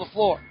in the middle of the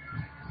floor.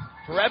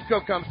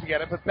 Jerebko comes to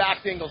get it, but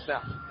back to Ingles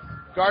now.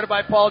 Guarded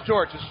by Paul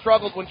George. Has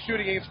struggled when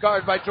shooting against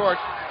guarded by George.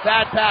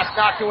 Bad pass,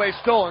 knocked away,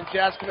 stolen.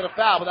 Jazz commit a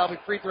foul, but that'll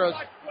be free throws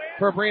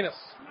for Abrinas.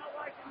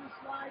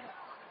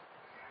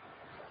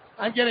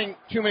 I'm getting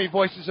too many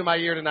voices in my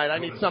ear tonight. I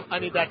need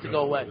that to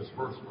go away.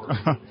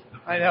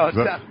 I know.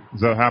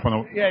 Does that happen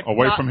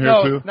away from here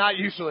no, too? Not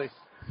usually.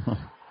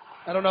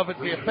 I don't know if it's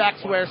the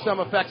effects where some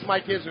effects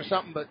mic is or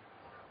something, but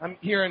I'm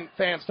hearing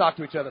fans talk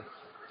to each other.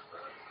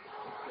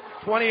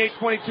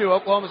 28-22,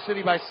 Oklahoma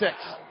City by 6.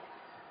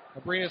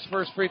 Abrinas'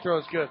 first free throw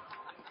is good.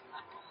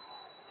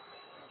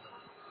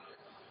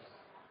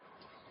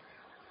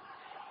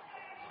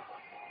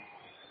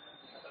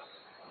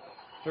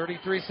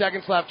 .33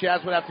 seconds left.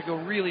 Jazz would have to go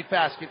really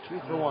fast, get 2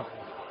 for 1.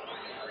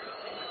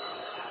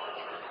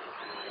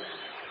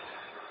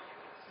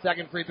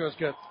 Second free throw is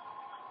good.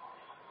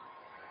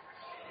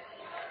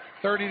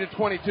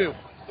 30-22.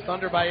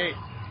 Thunder by 8.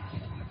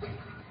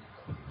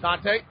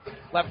 Dante,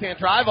 left-hand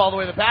drive all the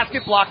way to the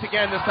basket. Blocked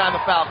again, this time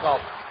a foul call.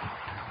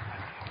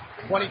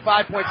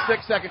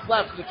 25.6 seconds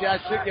left, so the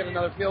Jazz should get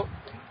another field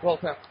goal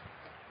attempt.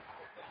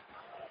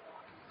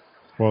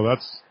 Well,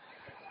 that's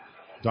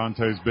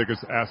Dante's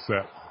biggest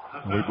asset.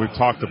 We've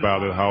talked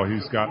about it, how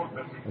he's got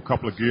a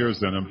couple of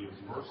gears in him.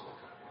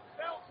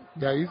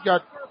 Yeah, he's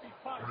got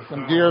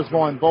some gears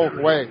going both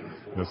ways.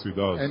 Yes, he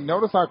does. And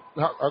notice how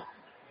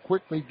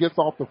quickly he gets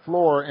off the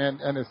floor,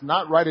 and it's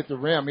not right at the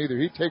rim either.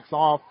 He takes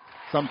off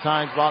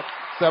sometimes about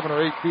 7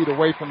 or 8 feet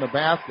away from the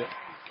basket.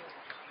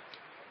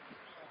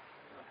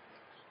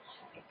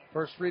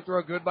 First free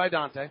throw good by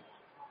Dante.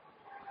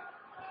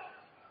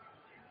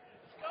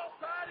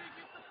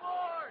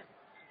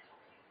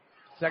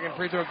 Second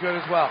free throw good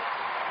as well.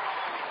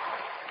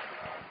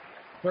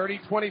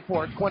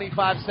 30-24,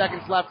 25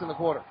 seconds left in the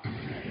quarter.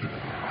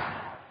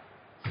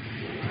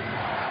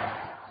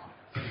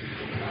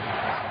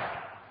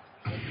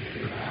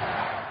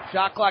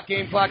 Shot clock,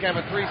 game clock, have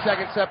a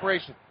 3-second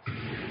separation.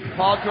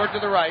 Paul George to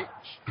the right.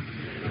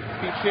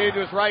 He's shaded to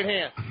his right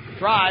hand.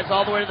 Drives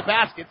all the way to the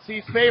basket.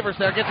 Sees Favors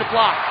there, gets it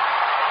blocked.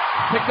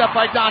 Picked up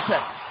by Dante.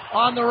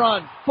 On the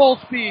run, full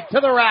speed, to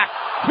the rack.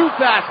 Too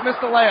fast,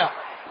 missed the layup.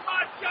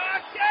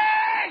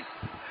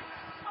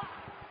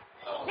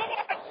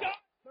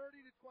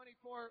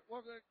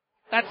 30-24.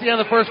 That's the end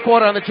of the first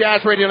quarter on the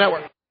Jazz Radio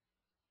Network.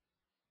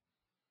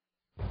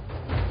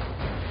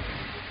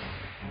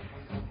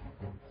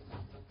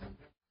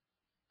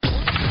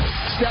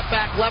 Step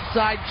back, left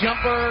side,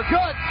 jumper,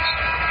 good.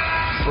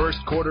 First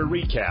quarter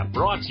recap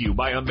brought to you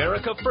by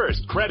America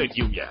First Credit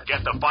Union.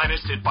 Get the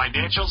finest in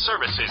financial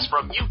services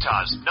from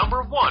Utah's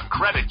 #1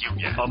 credit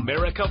union,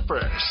 America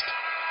First.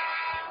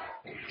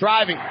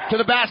 Driving to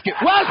the basket.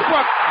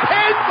 Westbrook,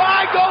 pinned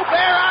by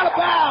Gobert, out of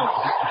bounds.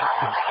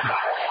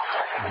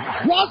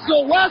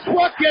 Russell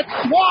Westbrook gets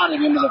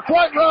swatted into the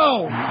front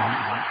row.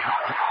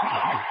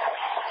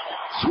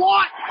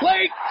 SWAT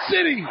Lake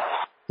City.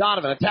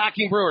 Donovan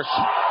attacking Brewers.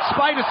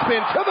 Spider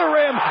spin to the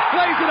rim.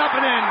 Lays it up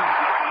and in.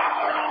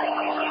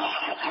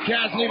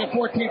 Jazz lead at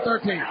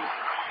 14-13.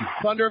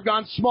 Thunder have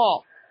gone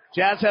small.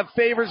 Jazz have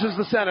Favors as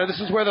the center. This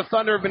is where the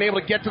Thunder have been able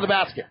to get to the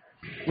basket.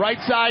 Right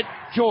side,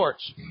 George.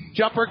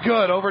 Jumper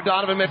good over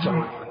Donovan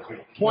Mitchell.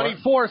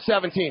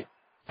 24-17.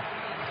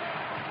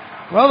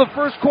 Well, the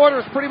first quarter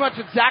is pretty much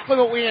exactly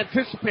what we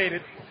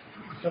anticipated.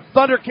 The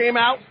Thunder came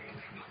out,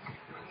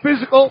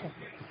 physical,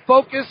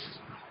 focused,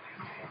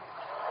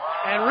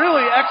 and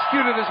really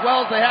executed as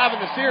well as they have in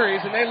the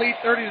series, and they lead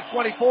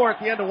 30-24 at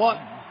the end of one.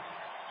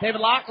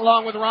 David Locke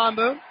along with Ron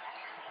Boone.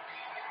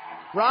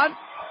 Ron,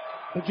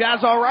 the Jazz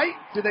all right?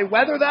 Did they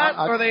weather that?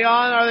 Are they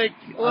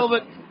a little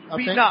bit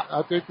beaten up?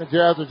 I think the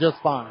Jazz are just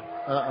fine.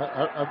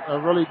 I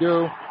really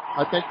do.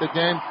 I think the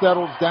game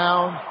settles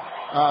down.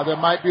 There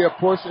might be a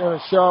push and a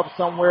shove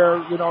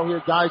somewhere,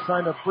 here guys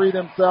trying to free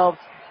themselves,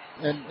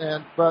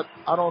 but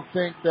I don't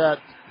think that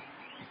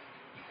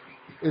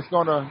it's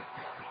going to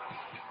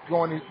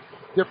go any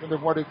different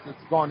than what it's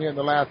gone here in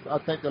the last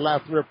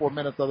 3 or 4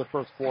 minutes of the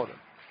first quarter.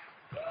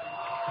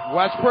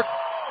 Westbrook,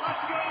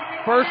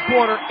 first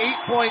quarter, 8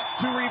 points,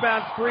 2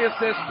 rebounds, 3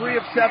 assists, 3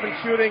 of 7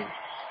 shooting,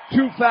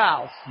 2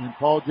 fouls. And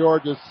Paul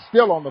George is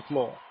still on the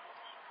floor.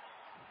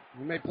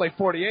 He may play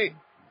 48.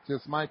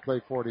 Just might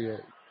play 48.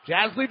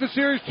 Jazz lead the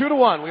series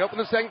 2-1. We open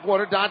the second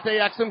quarter. Dante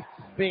Exum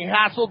being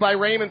hassled by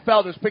Raymond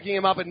Felton, picking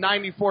him up at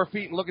 94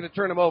 feet and looking to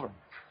turn him over.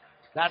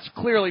 That's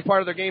clearly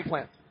part of their game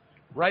plan.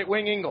 Right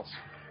wing Ingles.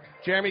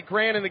 Jeremy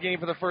Grant in the game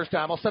for the first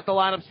time. I'll set the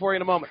lineups for you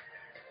in a moment.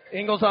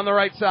 Ingles on the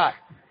right side.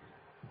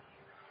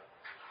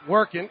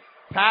 Working.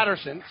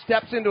 Patterson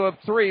steps into a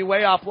 3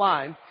 way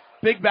offline.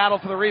 Big battle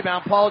for the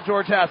rebound. Paul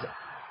George has it.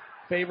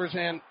 Favors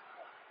and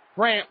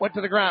Grant went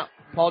to the ground.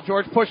 Paul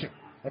George pushing.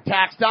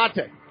 Attacks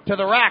Dante. To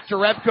the rack.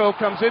 Jerebko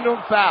comes into him.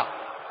 Foul.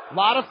 A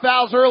lot of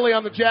fouls early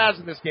on the Jazz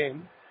in this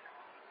game.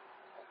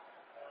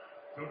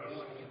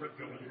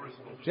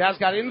 Jazz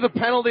got into the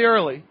penalty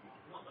early.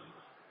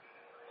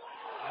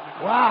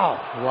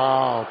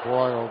 Wow.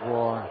 Boy, oh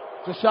boy.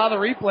 Just saw the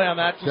replay on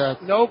that.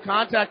 Just no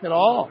contact at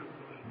all.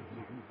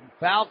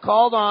 Foul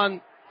called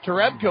on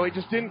Jerebko. He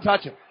just didn't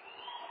touch him.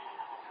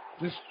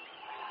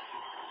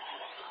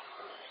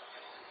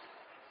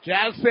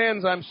 Jazz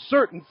fans, I'm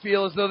certain,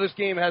 feel as though this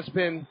game has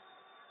been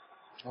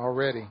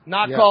already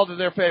not called in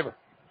their favor.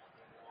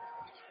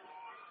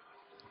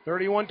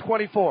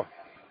 31-24.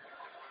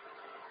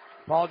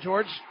 Paul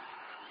George,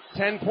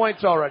 10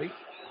 points already.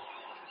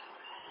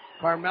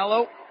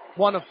 Carmelo,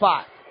 1 of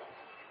 5.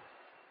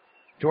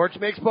 George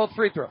makes both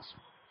free throws.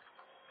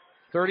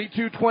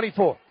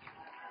 32-24.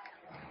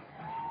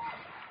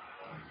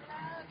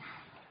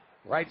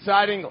 Right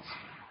side Ingles.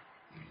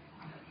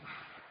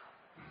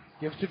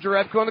 Gives to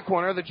Jerebko in the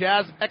corner. The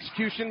Jazz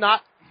execution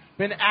not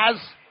been as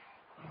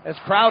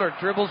Crowder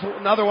dribbles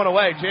another one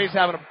away. Jay's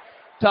having a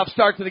tough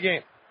start to the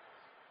game.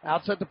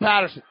 Outside to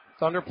Patterson.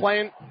 Thunder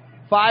playing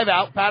 5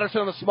 out.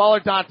 Patterson on the smaller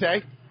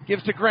Dante.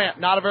 Gives to Grant.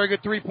 Not a very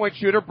good three-point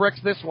shooter.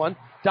 Bricks this one.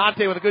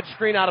 Dante with a good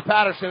screen out of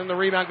Patterson, and the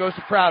rebound goes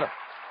to Crowder.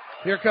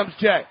 Here comes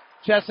Jay.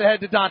 Chest ahead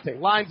to Dante.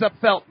 Lines up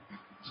Felton.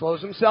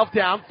 Slows himself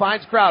down.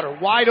 Finds Crowder.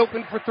 Wide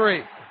open for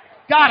 3.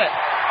 Got it.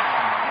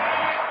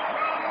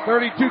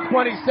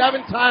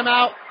 32-27.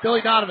 Timeout.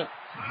 Billy Donovan.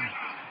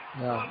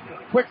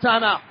 Quick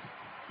timeout.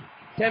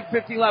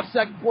 10:50 left,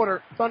 second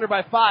quarter. Thunder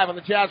by 5 on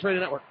the Jazz Radio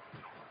Network.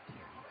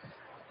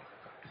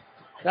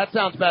 That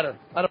sounds better.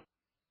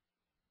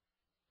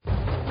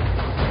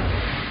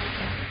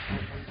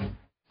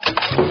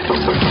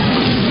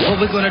 What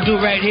we're going to do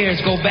right here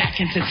is go back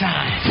into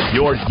time.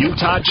 Your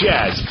Utah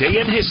Jazz Day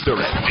in History.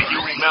 Do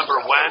you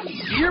remember when?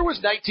 The year was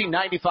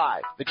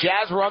 1995. The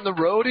Jazz were on the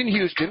road in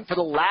Houston for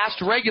the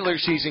last regular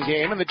season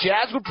game, and the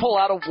Jazz would pull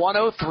out a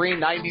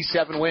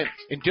 103-97 win.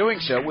 In doing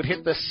so, would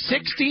hit the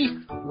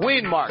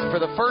 60-win mark for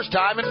the first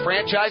time in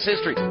franchise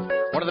history.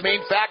 One of the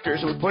main factors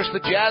that would push the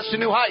Jazz to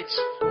new heights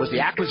was the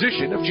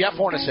acquisition of Jeff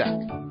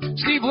Hornacek.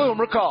 Steve Bloom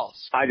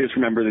recalls. I just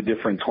remember the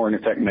difference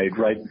Hornacek made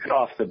right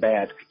off the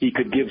bat. He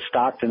could give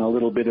Stockton a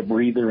little bit of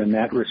breather in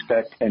that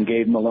respect and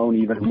gave Malone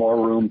even more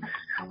room.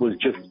 Was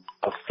just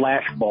a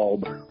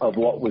flashbulb of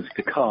what was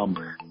to come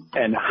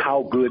and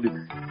how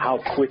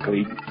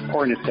quickly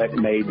Hornacek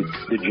made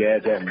the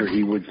Jazz after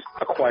he was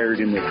acquired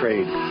in the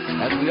trade.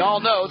 As we all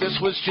know, this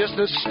was just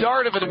the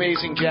start of an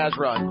amazing Jazz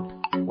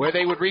run, where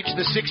they would reach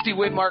the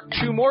 60-win mark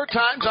 2 more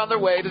times on their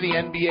way to the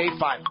NBA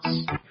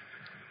Finals.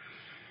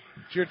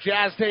 It's your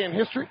Jazz Day in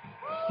History.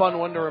 Fun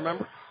one to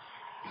remember.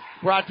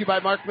 Brought to you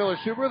by Mark Miller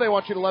Subaru. They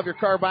want you to love your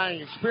car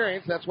buying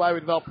experience. That's why we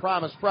developed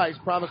Promise Price.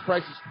 Promise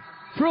Price is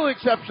truly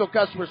exceptional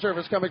customer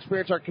service. Come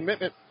experience our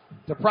commitment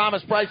to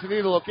Promise Price at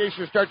either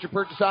location or start your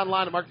purchase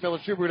online at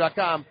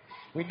markmillersubaru.com.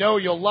 We know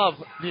you'll love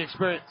the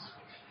experience.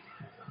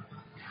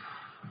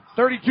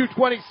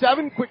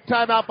 32-27. Quick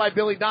timeout by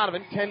Billy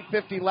Donovan.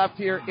 10:50 left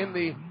here in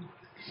the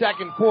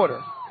second quarter.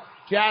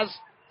 Jazz,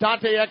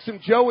 Dante Exum,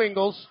 Joe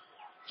Ingles,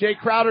 Jay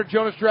Crowder,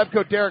 Jonas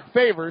Jerebko, Derek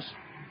Favors.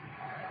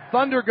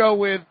 Thunder go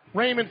with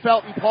Raymond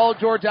Felton, Paul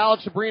George,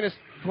 Alex Sabrinas,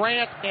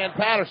 Grant, and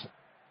Patterson.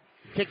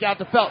 Kick out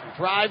to Felton.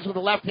 Drives with the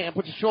left hand.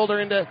 Puts his shoulder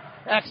into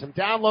Exum.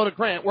 Down low to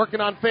Grant.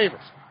 Working on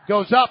Favors.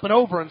 Goes up and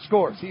over and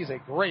scores. He's a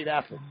great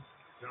athlete.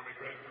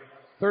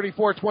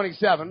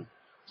 34-27.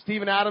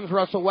 Steven Adams,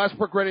 Russell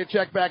Westbrook ready to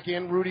check back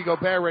in. Rudy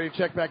Gobert ready to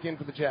check back in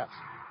for the Jazz.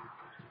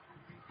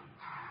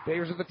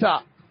 Favors at the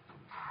top.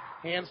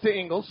 Hands to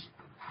Ingles.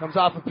 Comes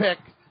off a pick.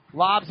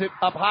 Lobs it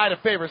up high to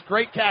Favors.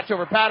 Great catch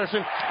over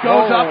Patterson.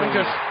 Goes up and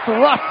just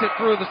thrusts it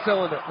through the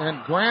cylinder.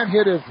 And Grant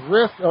hit his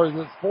wrist or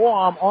his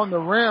forearm on the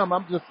rim.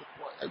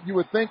 You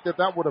would think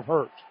that would have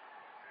hurt.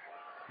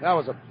 That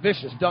was a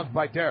vicious dunk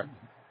by Derek.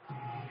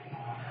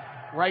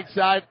 Right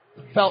side,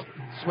 Felt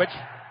switch.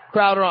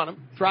 Crowder on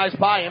him. Drives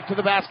by him to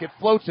the basket.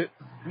 Floats it.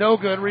 No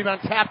good.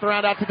 Rebound tapped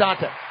around out to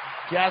Dante.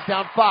 Jazz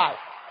down 5.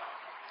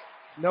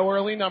 No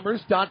early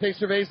numbers. Dante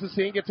surveys the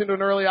scene, gets into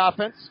an early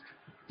offense.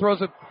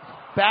 Throws a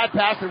bad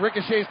pass that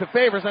ricochets to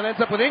Favors and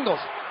ends up with Ingles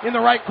in the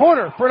right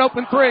corner for an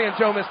open 3, and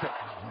Joe missed it.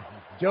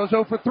 Joe's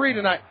 0 for 3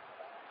 tonight.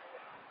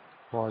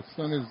 Well, as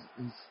soon as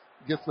he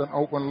gets an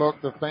open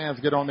look, the fans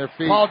get on their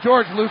feet. Paul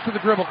George loose to the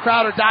dribble.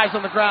 Crowder dives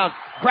on the ground.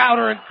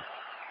 Crowder and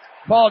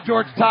Paul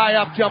George tie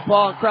up, jump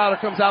ball, and Crowder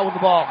comes out with the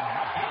ball.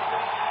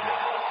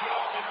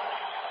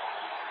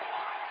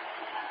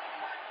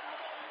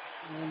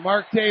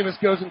 Mark Davis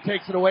goes and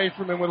takes it away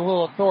from him with a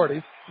little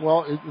authority.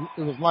 Well,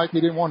 it was like he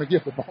didn't want to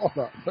give the ball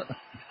up.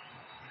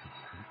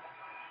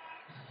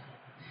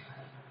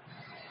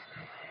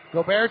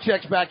 Gobert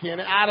checks back in.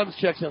 Adams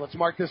checks in. Let's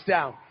mark this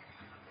down.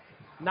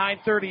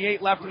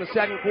 9:38 left in the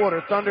second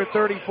quarter. Thunder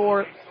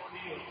 34,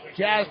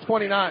 Jazz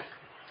 29.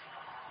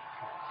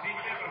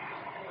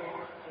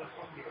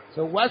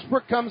 So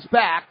Westbrook comes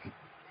back.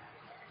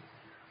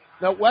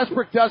 No,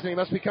 Westbrook doesn't. He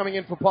must be coming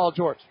in for Paul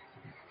George.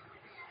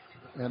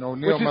 And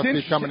O'Neal must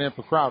be coming in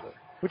for Crowder.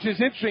 Which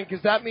is interesting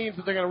because that means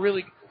that they're going to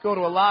really go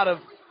to a lot of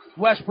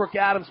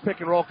Westbrook-Adams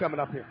pick and roll coming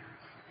up here.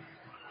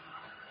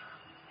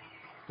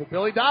 So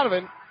Billy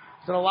Donovan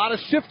has done a lot of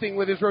shifting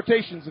with his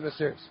rotations in this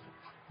series.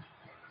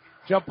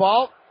 Jump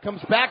ball comes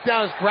back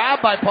down, is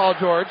grabbed by Paul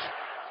George,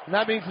 and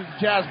that means it's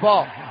a Jazz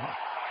ball.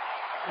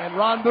 And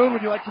Ron Boone,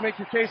 would you like to make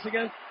your case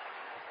again?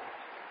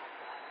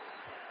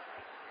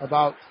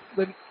 About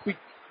we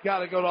got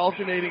to go to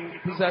alternating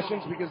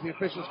possessions because the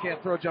officials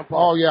can't throw jump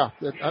balls. Oh yeah,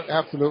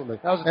 absolutely.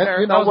 That was a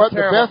and you know what?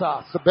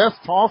 Toss. The best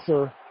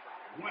tosser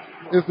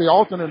is the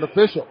alternate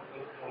official.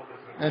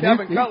 And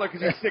Kevin Cutler,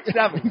 because he's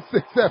 6'7". He's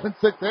 6'7",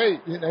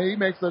 6'8". You know, he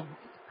makes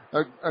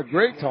a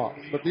great toss.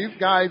 But these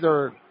guys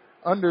are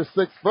under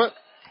 6 foot.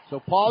 So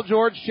Paul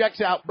George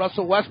checks out.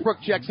 Russell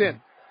Westbrook checks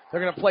in.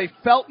 They're going to play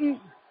Felton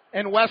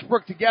and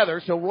Westbrook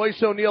together. So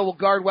Royce O'Neal will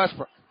guard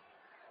Westbrook.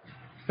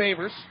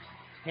 Favors.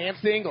 Hands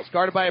to Ingles.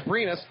 Guarded by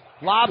Abrinas.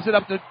 Lobs it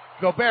up to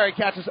Gobert.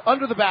 He catches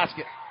under the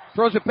basket.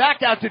 Throws it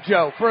back out to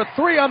Joe for a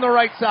 3 on the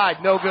right side.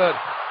 No good.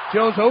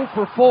 Joe's 0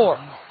 for 4.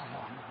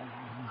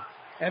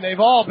 And they've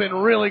all been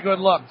really good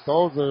looks.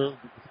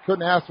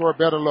 Couldn't ask for a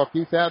better look.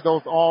 He's had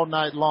those all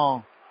night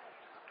long.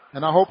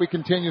 And I hope he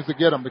continues to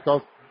get them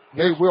because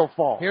they will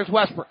fall. Here's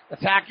Westbrook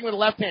attacking with the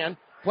left hand.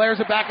 Flares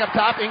it back up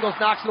top. Ingles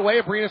knocks it away.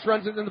 Abrinas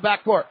runs it in the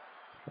back court.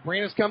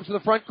 Abrinas comes to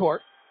the front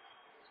court.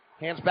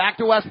 Hands back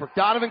to Westbrook.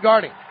 Donovan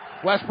guarding.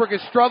 Westbrook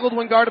has struggled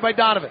when guarded by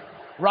Donovan.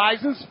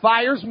 Rises,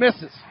 fires,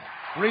 misses.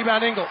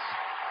 Rebound Ingles.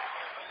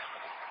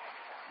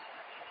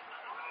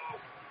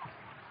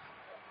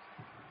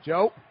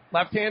 Joe,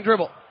 left hand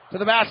dribble to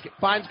the basket.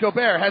 Finds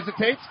Gobert,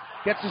 hesitates,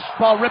 gets his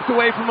ball ripped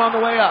away from him on the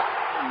way up.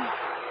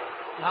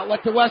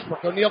 Outlet to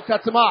Westbrook. O'Neal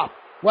cuts him off.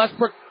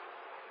 Westbrook.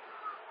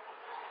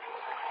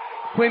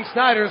 Quinn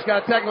Snyder's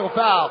got a technical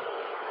foul.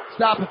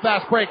 Stop a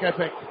fast break, I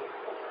think.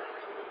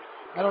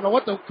 I don't know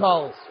what the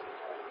call is.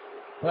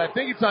 But I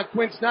think it's on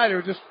Quinn Snyder,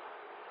 who just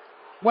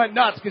went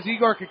nuts because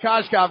Igor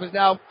Kokoshkov is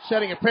now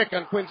setting a pick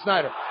on Quinn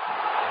Snyder.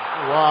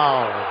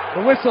 Wow.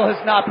 The whistle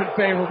has not been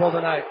favorable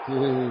tonight.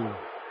 Dude.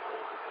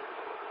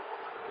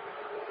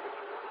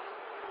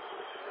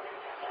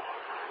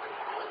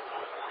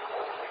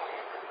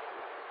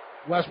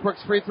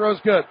 Westbrook's free throw's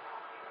good.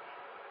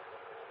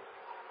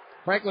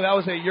 Frankly, that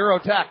was a Euro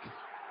tech.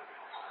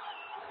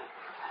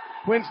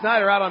 Quinn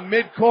Snyder out on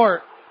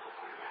mid-court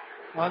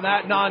on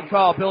that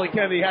non-call. Billy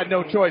Kennedy had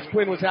no choice.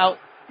 Quinn was out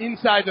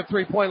inside the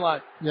three-point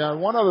line. Yeah,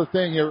 one other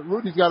thing here.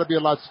 Rudy's got to be a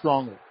lot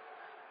stronger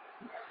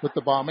with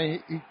the ball. I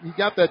mean, he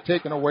got that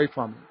taken away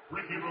from him.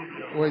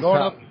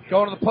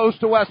 Going to the post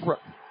to Westbrook.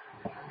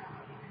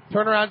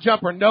 Turnaround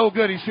jumper, no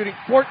good. He's shooting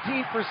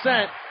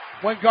 14%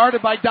 when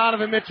guarded by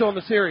Donovan Mitchell in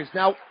the series.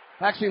 Now,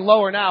 actually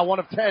lower now, 1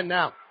 of 10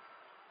 now.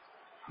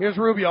 Here's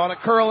Rubio on a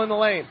curl in the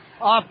lane.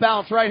 Off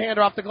balance,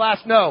 right-hander off the glass,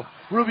 no.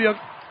 Rubio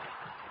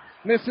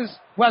misses.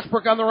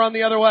 Westbrook on the run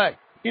the other way.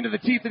 Into the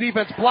teeth of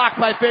defense, blocked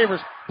by Favors.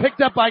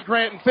 Picked up by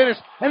Grant and finished.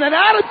 And then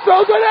Adams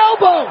throws an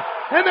elbow!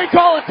 And they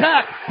call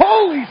attack.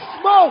 Holy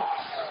smokes!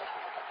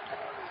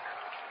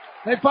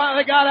 They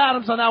finally got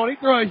Adams on that one. He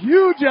threw a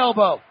huge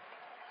elbow.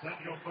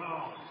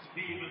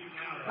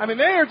 I mean,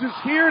 they are just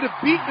here to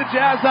beat the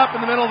Jazz up in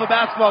the middle of a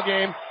basketball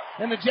game.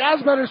 And the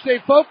Jazz better stay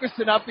focused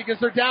enough because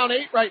they're down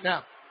 8 right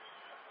now.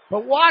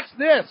 But watch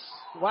this.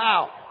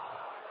 Wow.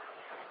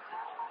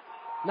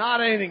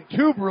 Not anything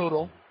too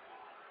brutal,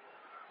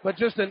 but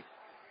just and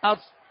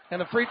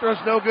the free throw's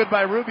no good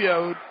by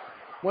Rubio,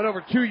 who went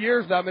over 2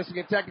 years now missing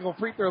a technical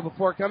free throw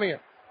before coming in.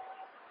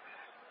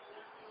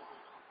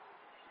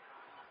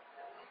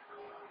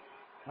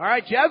 All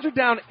right, Jazz are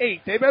down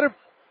 8. They better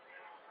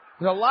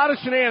There's a lot of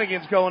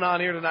shenanigans going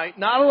on here tonight.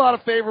 Not a lot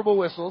of favorable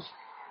whistles.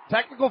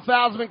 Technical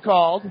fouls have been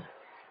called.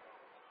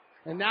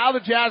 And now the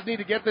Jazz need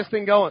to get this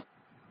thing going.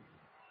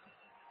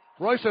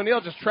 Royce O'Neal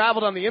just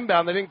traveled on the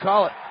inbound. They didn't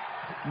call it.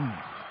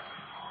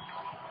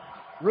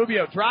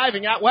 Rubio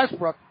driving at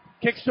Westbrook.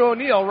 Kicks to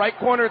O'Neal. Right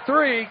corner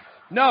three.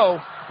 No.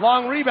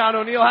 Long rebound.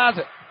 O'Neal has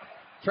it.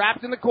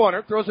 Trapped in the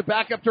corner. Throws it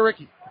back up to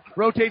Ricky.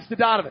 Rotates to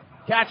Donovan.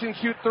 Catch and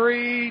shoot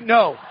three.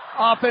 No.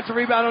 Offensive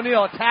rebound.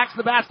 O'Neal attacks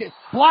the basket.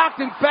 Blocked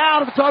and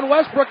fouled. If it's on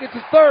Westbrook, it's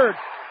his third.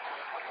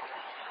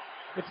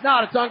 It's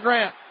not. It's on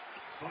Grant.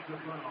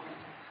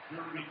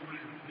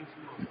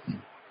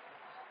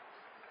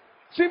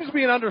 Seems to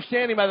be an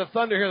understanding by the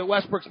Thunder here that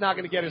Westbrook's not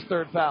going to get his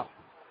third foul.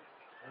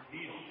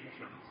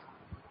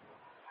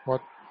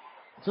 Well,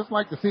 just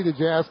like to see the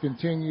Jazz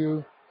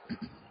continue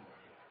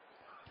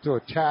to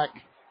attack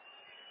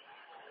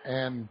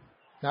and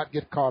not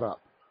get caught up.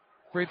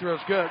 Free throw's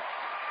good.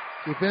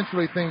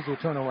 Eventually things will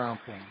turn around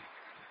for him.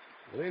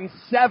 Within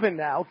 7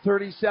 now,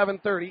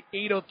 37-30,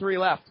 8:03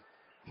 left.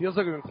 Feels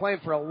like we've been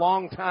playing for a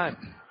long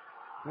time.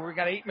 We've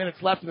got 8 minutes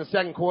left in the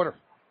second quarter.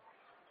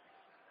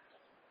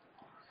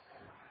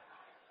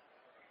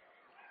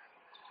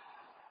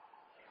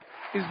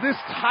 Is this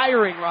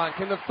tiring, Ron?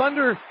 Can the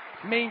Thunder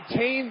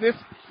maintain this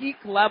peak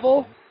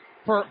level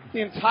for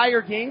the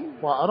entire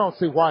game? Well, I don't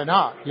see why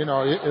not. You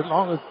know, as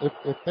long as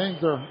if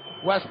things are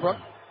Westbrook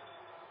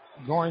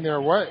going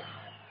their way.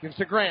 Gives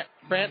to Grant.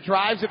 Grant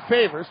drives, it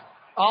favors.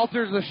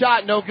 Alters the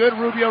shot, no good.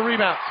 Rubio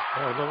rebounds.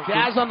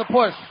 Jazz on the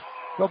push.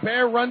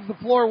 Gobert runs the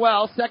floor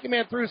well. Second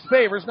man through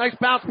favors. Nice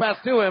bounce pass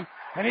to him,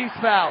 and he's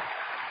fouled.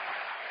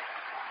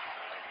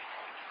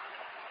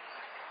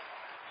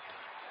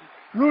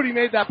 Rudy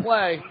made that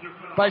play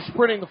by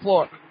sprinting the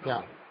floor.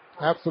 Yeah,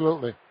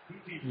 absolutely.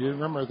 You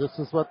remember, this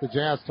is what the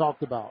Jazz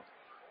talked about.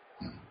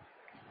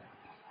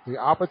 The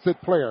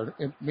opposite player,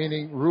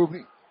 meaning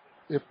Rudy.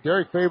 If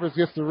Derek Favors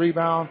gets the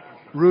rebound,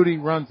 Rudy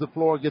runs the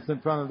floor, gets in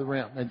front of the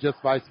rim, and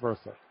just vice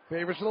versa.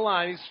 Favors to the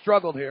line. He's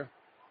struggled here.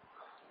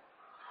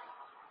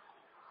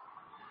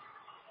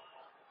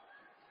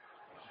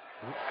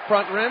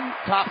 Front rim,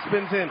 top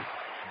spins in.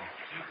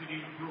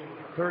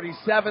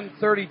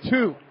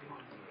 37-32.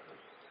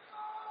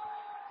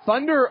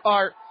 Thunder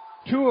are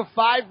 2 of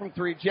 5 from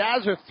 3.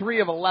 Jazz are 3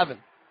 of 11.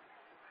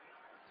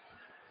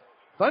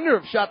 Thunder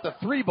have shot the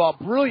 3 ball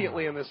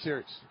brilliantly in this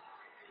series.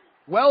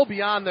 Well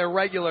beyond their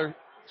regular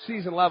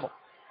season level.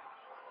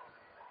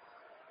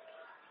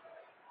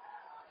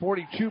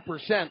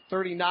 42%,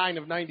 39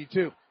 of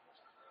 92.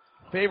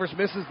 Favors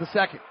misses the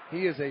second.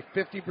 He is a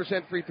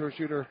 50% free throw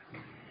shooter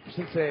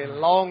since a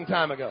long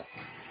time ago.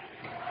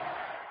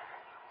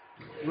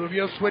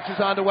 Rubio switches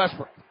on to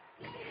Westbrook.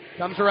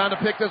 Comes around to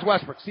pick as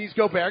Westbrook. Sees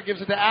Gobert,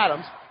 gives it to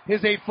Adams.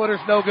 His 8-footer's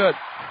no good.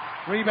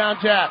 Rebound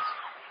Jazz.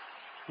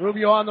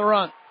 Rubio on the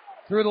run.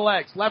 Through the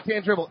legs.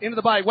 Left-hand dribble. Into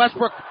the body.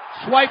 Westbrook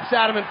swipes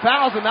at him and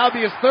fouls him. That'll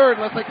be his third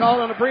unless they call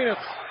it on Abrines.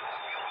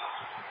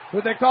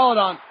 Who'd they call it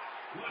on?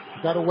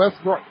 Got a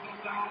Westbrook.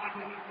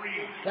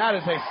 That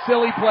is a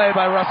silly play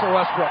by Russell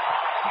Westbrook.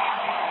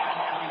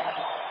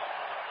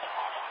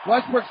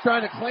 Westbrook's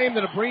trying to claim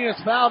that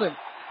Abrines fouled him.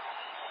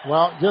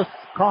 Well, just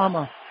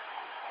karma.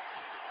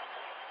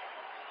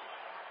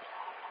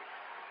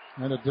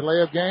 And a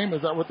delay of game,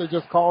 is that what they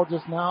just called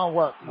just now?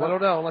 What? I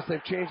don't know, unless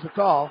they've changed the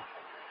call.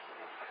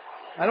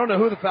 I don't know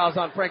who the foul's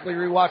on, frankly,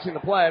 rewatching the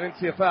play. I didn't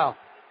see a foul.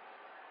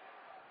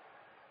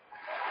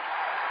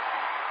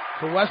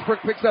 So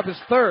Westbrook picks up his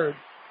third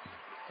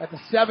at the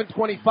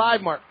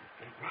 7:25 mark.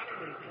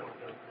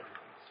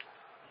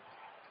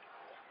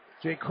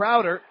 Jay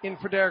Crowder in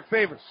for Derek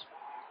Favors.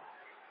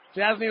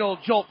 Jazz need a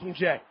little jolt from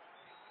Jay.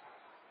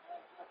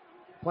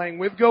 Playing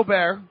with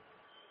Gobert.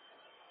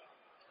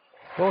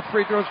 Both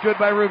free throws good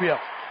by Rubio.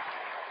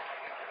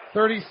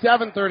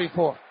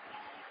 37-34.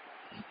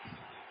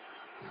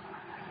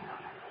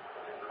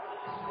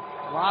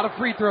 A lot of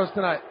free throws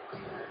tonight.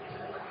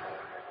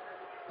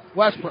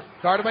 Westbrook,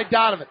 guarded by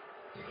Donovan.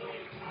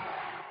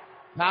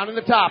 Pounding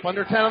the top,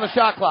 under 10 on the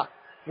shot clock.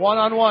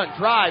 One-on-one,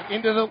 drive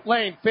into the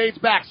lane, fades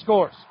back,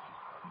 scores.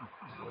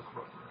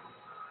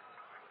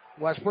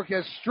 Westbrook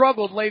has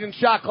struggled late in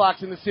shot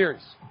clocks in the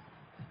series.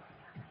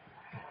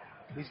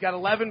 He's got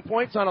 11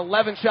 points on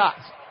 11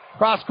 shots.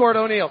 Cross court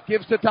O'Neal,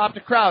 gives to top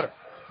to Crowder.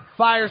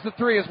 Fires the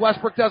three as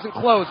Westbrook doesn't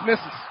close,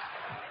 misses.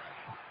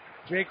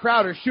 Jay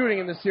Crowder shooting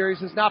in this series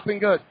has not been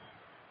good.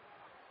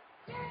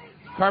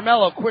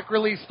 Carmelo, quick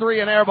release three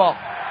and air ball.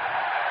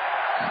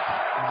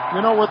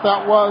 You know what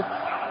that was?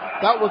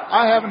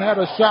 I haven't had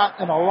a shot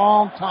in a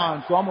long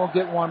time, so I'm going to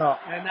get one up.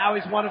 And now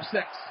he's 1 of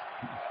 6.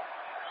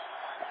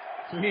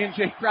 So he and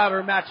Jay Crowder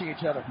are matching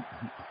each other.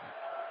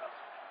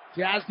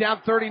 Jazz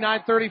down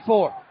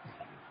 39-34.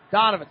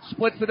 Donovan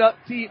splits it up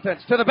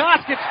defense to the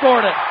basket,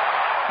 scored it.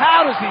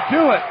 How does he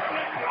do it?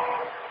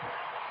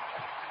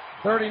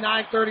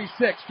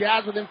 39-36.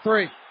 Jazz within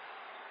 3.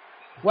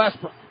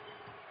 Westbrook.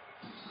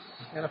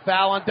 And a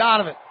foul on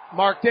Donovan.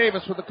 Mark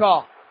Davis with the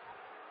call.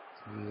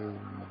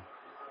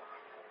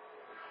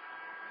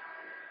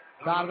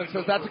 Donovan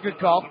says that's a good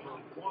call.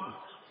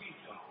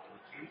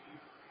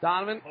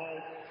 Donovan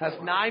has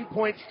 9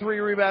 points, 3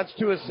 rebounds,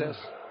 2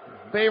 assists.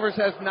 Favors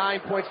has 9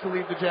 points to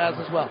lead the Jazz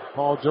as well.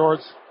 Paul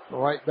George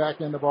right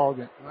back in the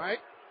ballgame. All right.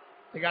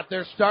 They got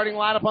their starting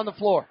lineup on the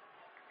floor.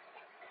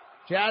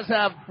 Jazz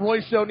have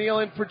Royce O'Neal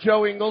in for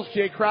Joe Ingles,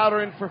 Jay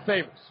Crowder in for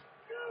Favors.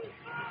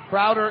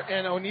 Crowder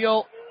and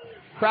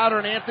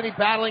Anthony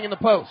battling in the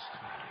post.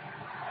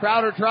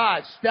 Crowder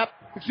drives,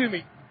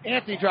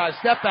 Anthony drives,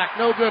 step back,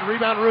 no good,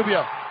 rebound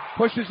Rubio.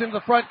 Pushes into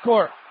the front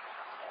court.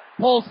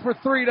 Pulls for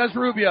 3, does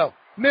Rubio.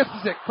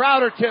 Misses it,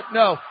 Crowder tip,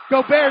 no.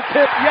 Gobert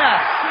tip,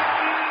 yes.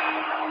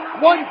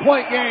 1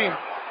 point game.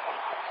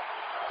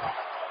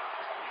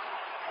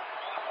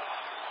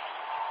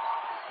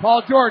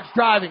 Paul George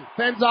driving,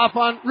 fends off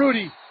on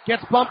Rudy.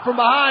 Gets bumped from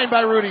behind by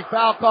Rudy.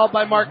 Foul called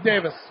by Mark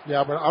Davis.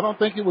 Yeah, but I don't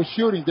think he was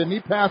shooting. Didn't he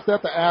pass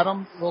that to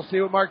Adams? We'll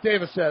see what Mark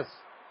Davis says.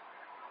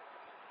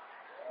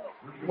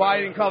 Why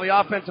he didn't call the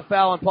offensive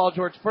foul on Paul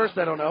George first,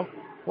 I don't know.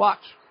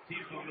 Watch.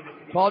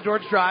 Paul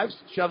George drives,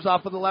 shoves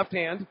off with the left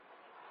hand.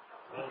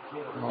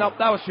 Nope,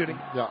 that was shooting.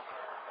 Yeah.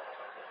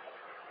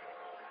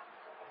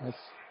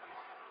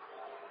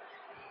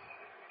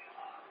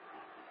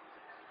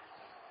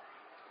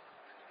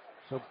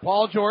 So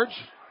Paul George.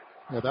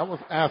 Yeah, that was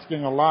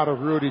asking a lot of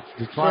Rudy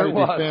to try to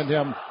defend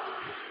him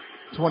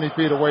 20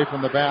 feet away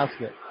from the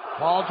basket.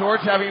 Paul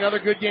George having another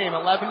good game.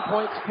 11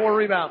 points, 4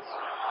 rebounds.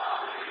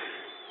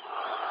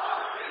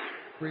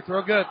 Free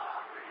throw good.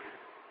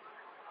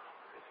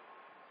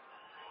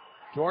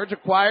 George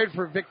acquired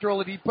for Victor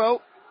Oladipo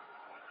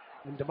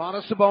and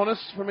Domantas Sabonis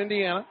from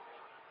Indiana.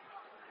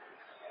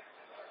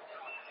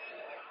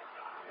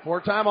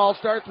 4-time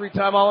All-Star,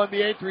 3-time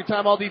All-NBA,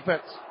 3-time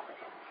All-Defense.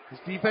 His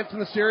defense in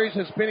the series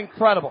has been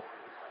incredible.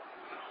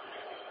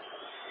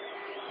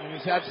 And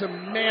he's had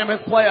some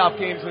mammoth playoff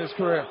games in his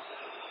career.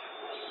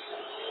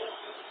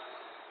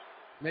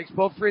 Makes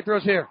both free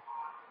throws here.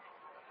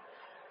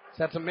 He's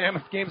had some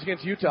mammoth games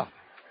against Utah.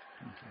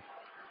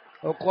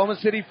 Oklahoma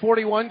City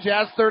 41,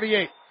 Jazz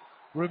 38.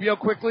 Rubio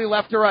quickly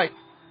left to right.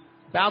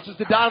 Bounces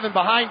to Donovan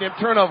behind him.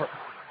 Turnover.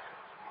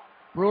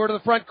 Brewer to the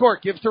front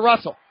court. Gives to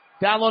Russell.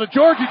 Down low to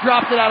George. He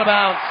dropped it out of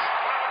bounds.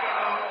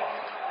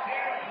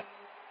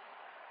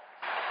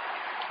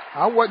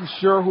 I wasn't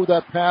sure who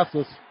that pass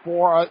was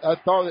for. I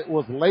thought it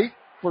was late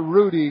for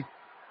Rudy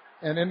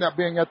and ended up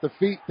being at the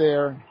feet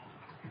there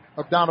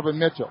of Donovan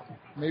Mitchell.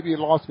 Maybe he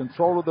lost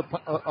control of the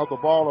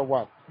ball or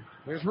what.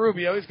 There's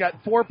Rubio. He's got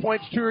 4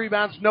 points, 2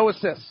 rebounds, no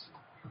assists.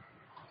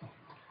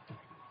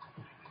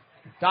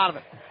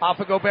 Donovan off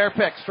a Gobert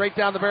pick. Straight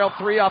down the barrel,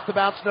 3 off the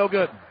bounce, no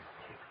good.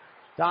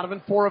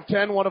 Donovan 4 of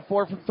 10, 1 of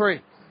 4 from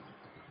 3.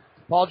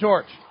 Paul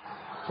George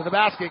to the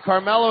basket.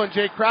 Carmelo and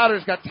Jay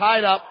Crowder's got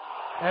tied up.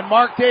 And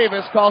Mark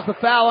Davis calls the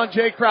foul on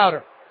Jay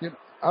Crowder.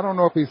 I don't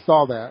know if he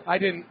saw that. I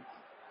didn't.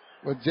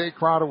 But Jay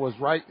Crowder was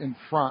right in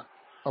front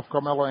of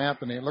Carmelo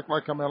Anthony. It looked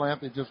like Carmelo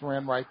Anthony just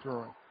ran right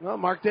through him. Well,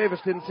 Mark Davis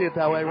didn't see it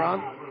that way,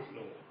 Ron.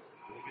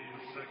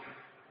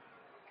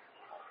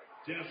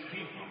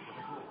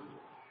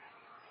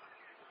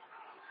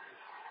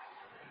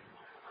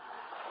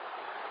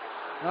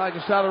 I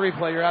just saw the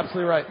replay. You're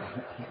absolutely right.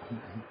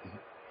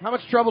 How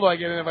much trouble do I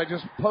get in if I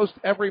just post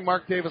every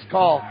Mark Davis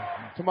call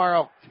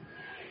tomorrow?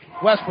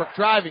 Westbrook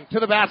driving to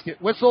the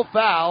basket. Whistle,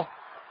 foul.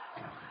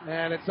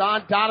 And it's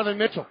on Donovan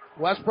Mitchell.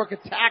 Westbrook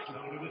attacking.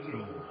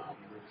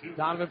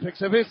 Donovan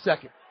picks up his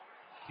second.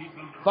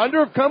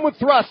 Thunder have come with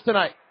thrust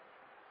tonight.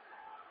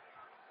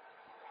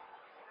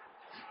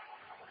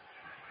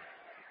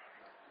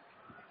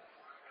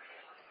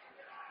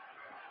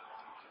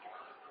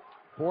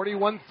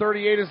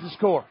 (41-38) is the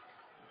score.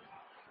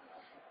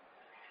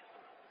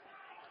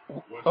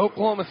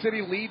 Oklahoma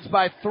City leads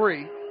by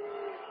 3.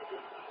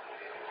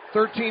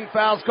 13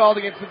 fouls called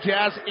against the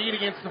Jazz, 8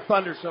 against the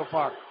Thunder so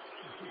far.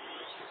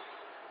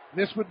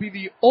 This would be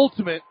the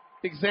ultimate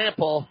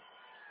example.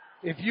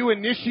 If you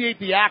initiate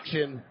the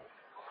action,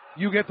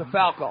 you get the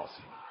foul calls.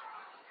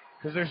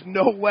 Because there's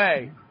no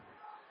way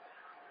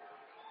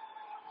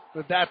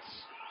that that's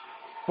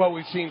what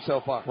we've seen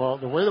so far. Well,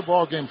 the way the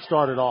ball game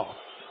started off.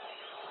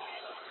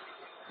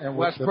 And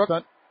Westbrook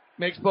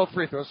makes both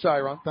free throws.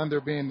 Sorry, Ron.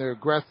 Thunder being the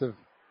aggressive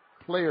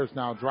players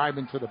now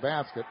driving to the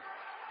basket.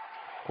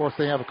 Of course,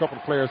 they have a couple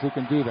of players who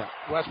can do that.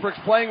 Westbrook's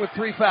playing with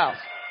 3 fouls.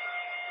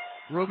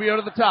 Rubio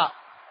to the top.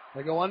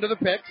 They go under the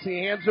picks.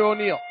 He hands to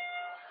O'Neal.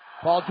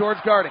 Paul George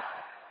guarding.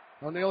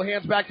 O'Neal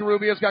hands back to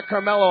Rubio. He's got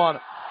Carmelo on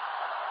him.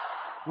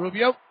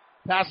 Rubio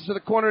passes to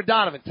the corner to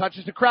Donovan.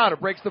 Touches to Crowder.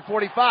 Breaks the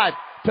 45.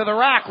 To the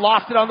rack.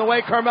 Lost it on the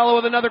way. Carmelo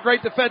with another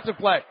great defensive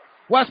play.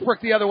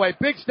 Westbrook the other way.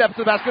 Big step to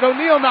the basket.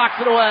 O'Neal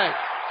knocks it away.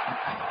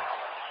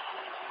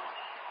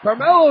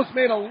 Carmelo's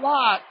made a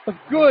lot of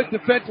good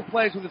defensive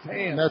plays with his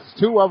hands. And that's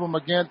 2 of them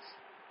against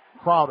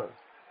Crowder.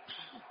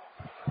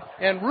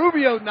 And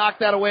Rubio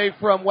knocked that away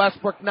from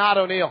Westbrook, not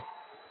O'Neal.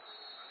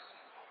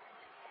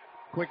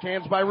 Quick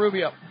hands by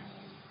Rubio.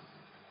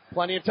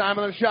 Plenty of time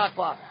on the shot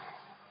clock.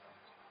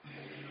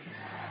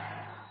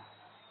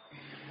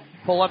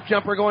 Pull-up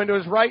jumper going to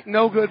his right.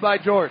 No good by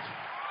George.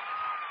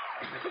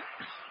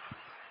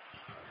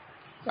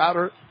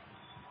 Crowder.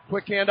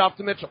 Quick hand off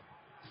to Mitchell.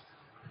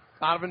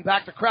 Donovan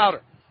back to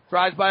Crowder.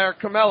 Drives by our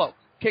Carmelo.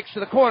 Kicks to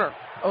the corner.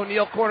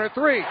 O'Neal corner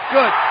three.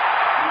 Good.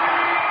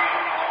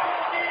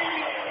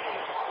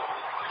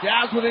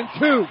 Jazz within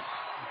 2.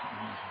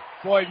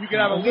 Boy, you can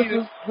have a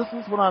lead. This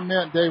is what I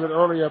meant, David,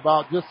 earlier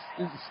about just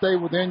stay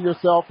within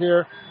yourself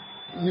here.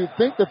 You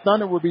think the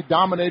Thunder would be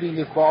dominating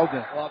this ball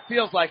game. Well, it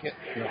feels like it.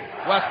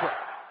 Yeah. Westbrook.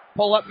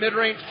 Pull up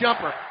mid-range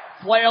jumper.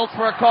 Flails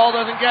for a call,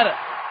 doesn't get it.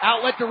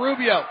 Outlet to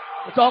Rubio.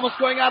 It's almost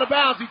going out of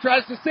bounds. He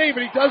tries to save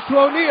it. He does to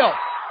O'Neal.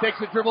 Takes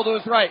a dribble to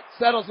his right.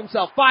 Settles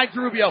himself. Finds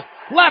Rubio.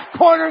 Left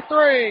corner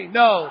 3.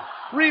 No.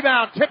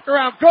 Rebound. Tipped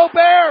around.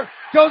 Gobert.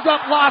 Goes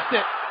up. Lost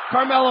it.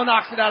 Carmelo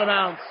knocks it out of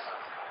bounds.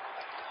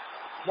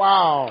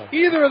 Wow.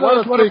 Either of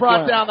those would have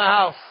brought down the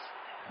house.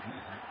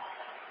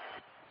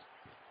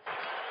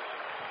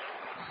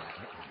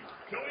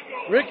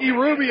 Ricky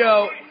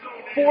Rubio,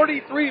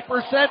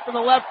 43% from the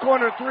left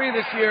corner 3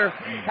 this year.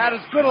 Had as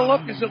good a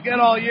look as he'll get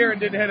all year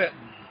and didn't hit it.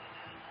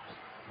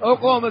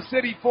 Oklahoma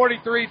City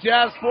 43,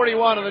 Jazz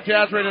 41 on the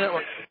Jazz Radio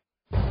Network.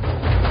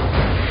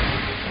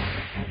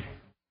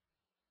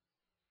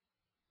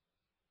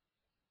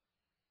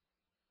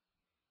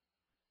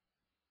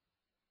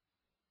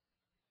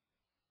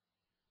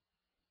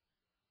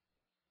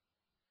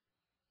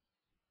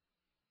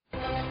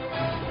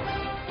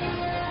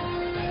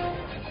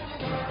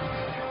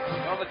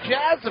 The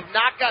Jazz have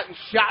not gotten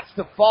shots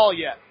to fall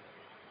yet.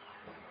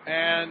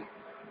 And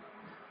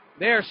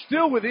they're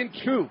still within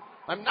 2.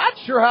 I'm not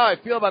sure how I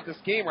feel about this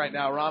game right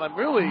now, Ron.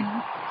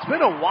 It's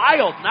been a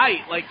wild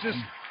night. Like, just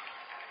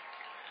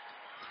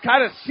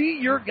kind of see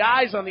your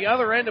guys on the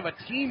other end of a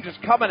team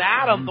just coming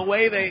at them the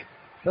way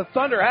the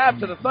Thunder have,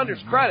 to the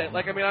Thunder's credit.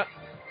 Like, I mean, I'm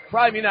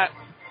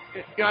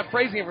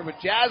phrasing it from a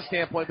Jazz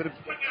standpoint, but if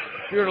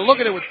you were to look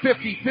at it with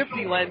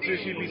 50-50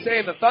 lenses, you'd be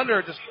saying the Thunder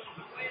are just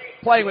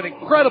playing with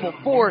incredible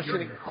force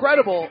and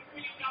incredible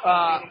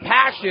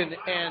passion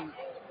and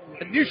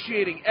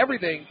initiating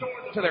everything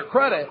to their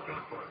credit.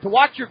 To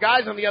watch your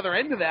guys on the other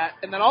end of that,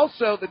 and then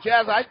also the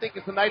Jazz, I think,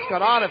 as the night's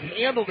gone on, have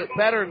handled it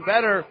better and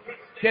better,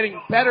 getting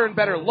better and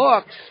better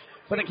looks,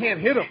 but they can't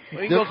hit them.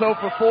 Eagles 0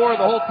 for 4. The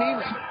whole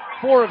team's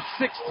 4 of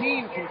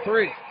 16 from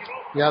 3.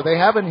 Yeah, they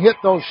haven't hit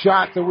those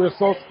shots that we're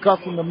so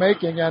accustomed to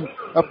making, and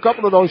a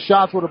couple of those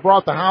shots would have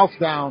brought the house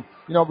down,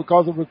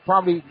 because it was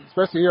probably,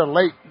 especially here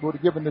late, would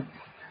have given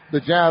the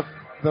Jazz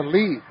the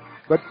lead.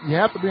 But you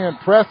have to be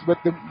impressed with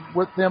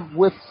them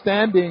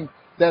withstanding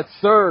that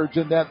surge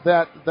and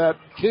that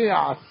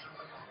chaos,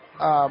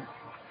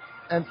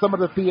 and some of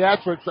the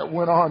theatrics that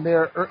went on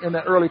there in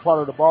the early part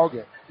of the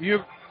ballgame. You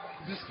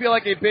just feel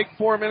like a big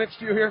 4 minutes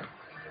to you here?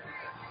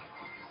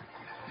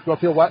 Do I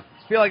feel what?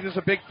 Feel like there's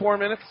a big 4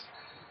 minutes?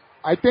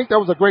 I think that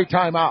was a great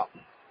timeout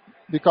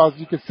because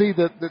you could see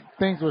that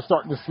things were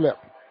starting to slip.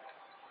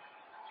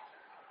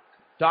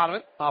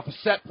 Donovan off a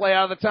set play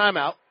out of the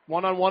timeout.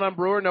 1-on-1 on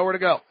Brewer, nowhere to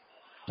go.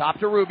 Top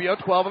to Rubio,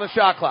 12 on the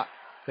shot clock.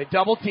 They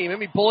double team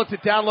him. He bullets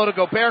it down low to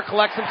Gobert,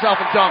 collects himself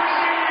and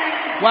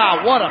dunks.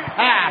 Wow, what a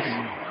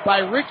pass by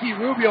Ricky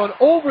Rubio. An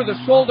over the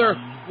shoulder,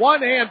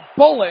 one hand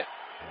bullet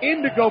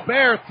into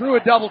Gobert through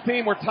a double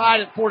team. We're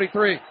tied at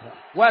 43.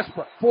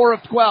 Westbrook, 4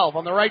 of 12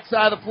 on the right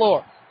side of the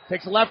floor.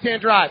 Takes a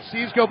left-hand drive,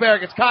 sees Gobert,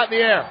 gets caught in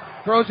the air,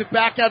 throws it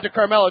back out to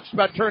Carmelo. Just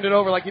about turned it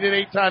over like he did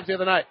 8 times the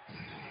other night.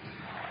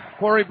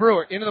 Corey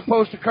Brewer into the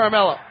post to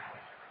Carmelo.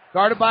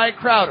 Guarded by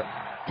Crowder.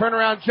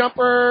 Turnaround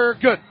jumper,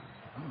 good.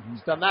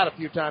 He's done that a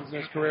few times in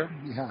his career.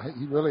 Yeah,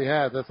 he really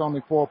has. That's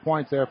only 4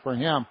 points there for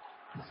him.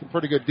 It's a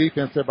pretty good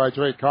defense there by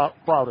Drake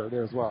Crowder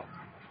there as well.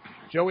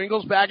 Joe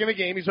Ingles back in the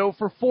game. He's 0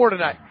 for 4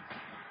 tonight.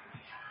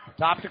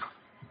 Top to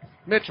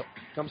Mitchell.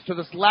 Comes to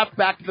this left,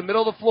 back to the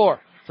middle of the floor.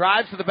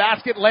 Drives to the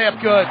basket,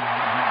 layup good.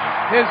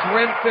 His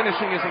rim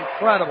finishing is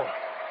incredible.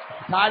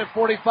 Tied at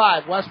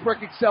 45.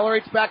 Westbrook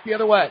accelerates back the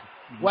other way.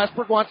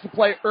 Westbrook wants to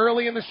play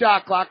early in the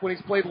shot clock. When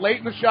he's played late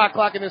in the shot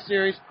clock in this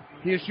series,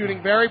 he is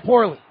shooting very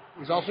poorly.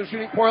 He's also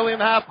shooting poorly in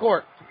the half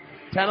court.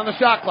 10 on the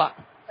shot clock.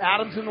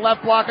 Adams in the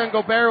left block on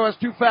Gobert, who has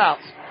 2 fouls.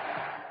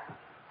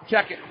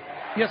 Check it.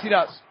 Yes, he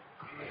does.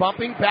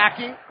 Bumping,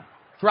 backing,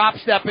 drop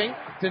stepping,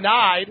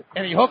 denied,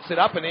 and he hooks it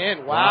up and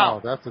in.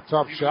 Wow. That's a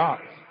tough shot.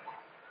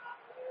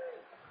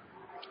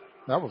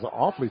 That was an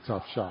awfully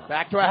tough shot.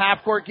 Back to a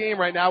half court game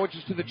right now, which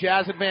is to the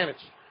Jazz advantage.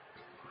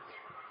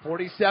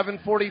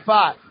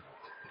 47-45.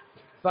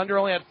 Thunder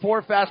only had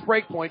 4 fast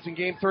break points in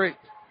game 3.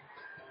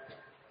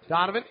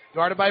 Donovan,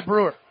 guarded by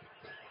Brewer.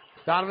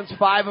 Donovan's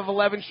 5 of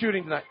 11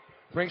 shooting tonight.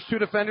 Brings 2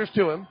 defenders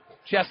to him.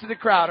 Chested to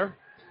Crowder.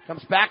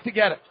 Comes back to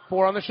get it.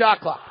 4 on the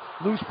shot clock.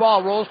 Loose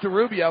ball rolls to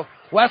Rubio.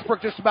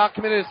 Westbrook just about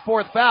committed his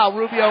 4th foul.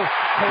 Rubio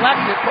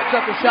collects it, puts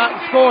up the shot,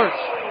 and scores.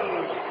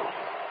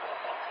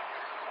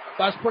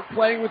 Westbrook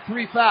playing with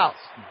 3 fouls.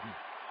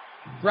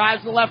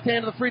 Drives the left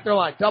hand to the free throw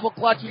line. Double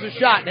clutches a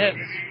shot and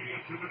hits.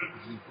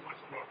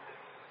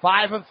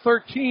 5 of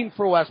 13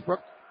 for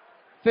Westbrook.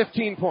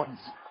 15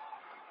 points.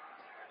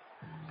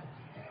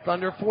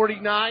 Thunder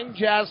 49,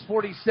 Jazz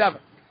 47.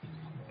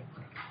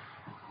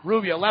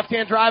 Rubio,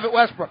 left-hand drive at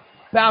Westbrook.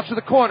 Bounce to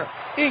the corner.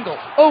 Ingles,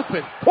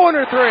 open.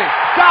 Corner 3.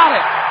 Got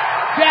it.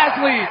 Jazz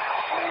lead.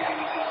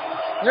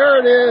 There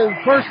it is.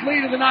 First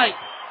lead of the night.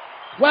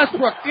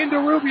 Westbrook into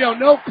Rubio.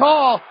 No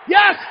call.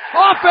 Yes!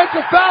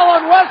 Offensive foul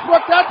on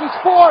Westbrook. That's his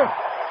fourth.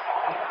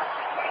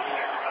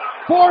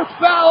 Fourth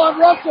foul on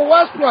Russell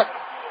Westbrook.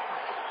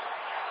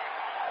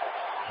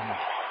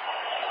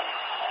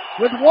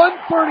 With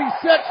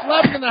 1:36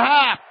 left in the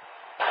half.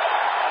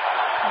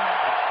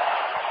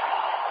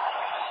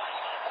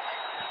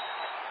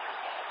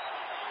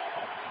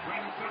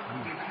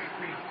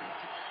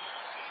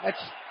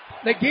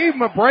 They gave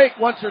him a break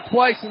once or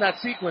twice in that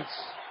sequence.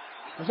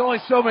 There's only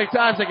so many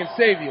times they can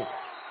save you.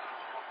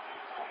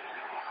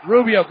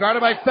 Rubio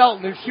guarded by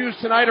Felton, whose shoes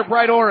tonight are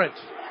bright orange.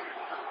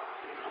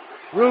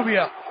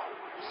 Rubio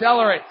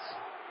accelerates.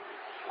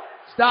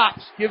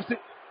 Stops. Gives to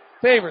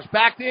Favors.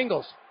 Back to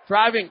Ingles.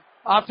 Driving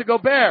off to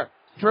Gobert.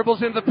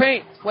 Dribbles into the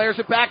paint. Flares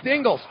it back to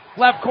Ingles.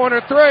 Left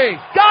corner three.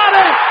 Got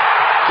it!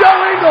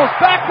 Joe Ingles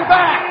back to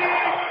back.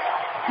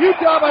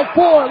 Utah by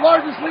 4.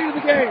 Largest lead of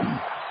the game.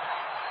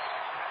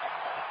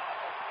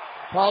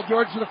 Paul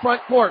George to the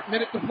front court.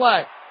 Minute to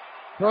play.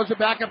 Throws it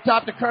back up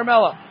top to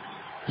Carmelo.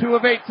 2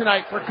 of 8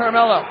 tonight for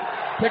Carmelo.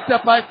 Picked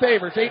up by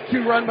Favors.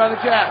 8-2 run by the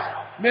Jazz.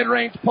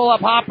 Mid-range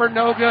pull-up Hopper,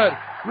 no good.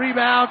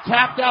 Rebound,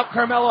 tapped out,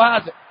 Carmelo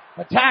has it.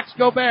 Attacks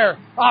Gobert.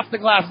 Off the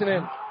glass and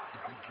in.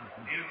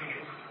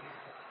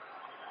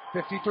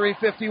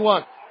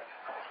 53-51.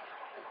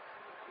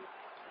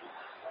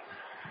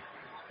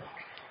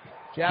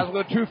 Jazz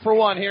will go 2 for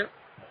 1 here.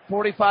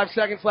 45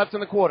 seconds left in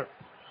the quarter.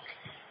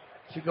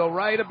 Should go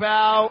right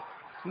about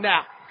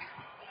now.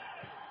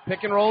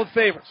 Pick and roll with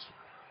Favors.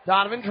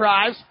 Donovan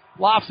drives,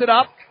 lofts it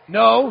up.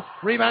 No.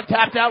 Rebound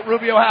tapped out.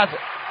 Rubio has it.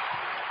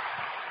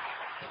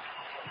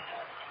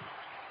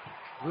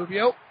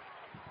 Rubio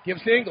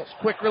gives to Ingles.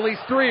 Quick release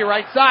 3,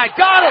 right side.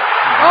 Got it!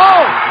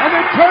 Oh! And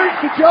then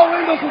turns to Joe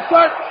Ingles and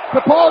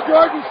to Paul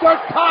George and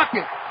starts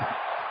talking.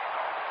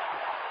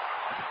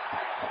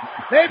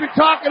 They've been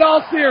talking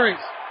all series.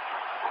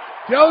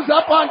 Joe's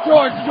up on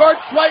George. George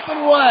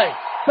swiping away.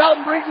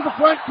 Felton brings to the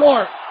front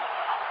court.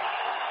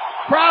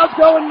 Crowd's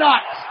going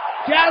nuts.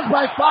 Jazz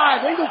by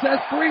 5. Ingles has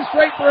 3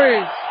 straight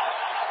threes.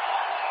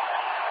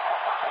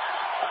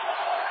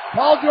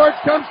 Paul George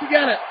comes to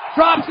get it.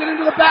 Drops it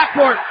into the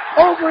backcourt.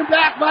 Over and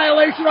back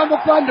violation on the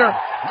Thunder.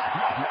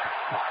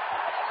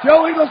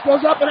 Joe Ingles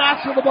goes up and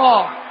asks for the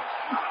ball.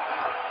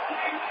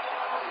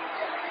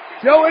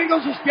 Joe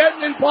Ingles is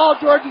getting in Paul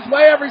George's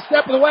way every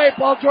step of the way.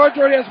 Paul George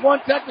already has 1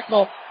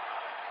 technical.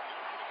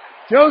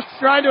 Joe's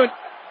trying to...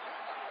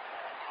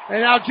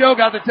 And now Joe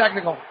got the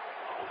technical.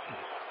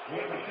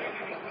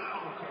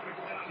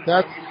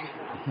 That's...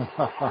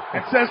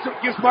 It says,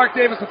 gives Mark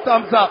Davis a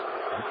thumbs up.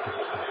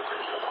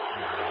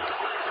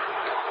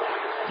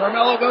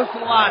 Carmelo goes to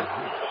the line.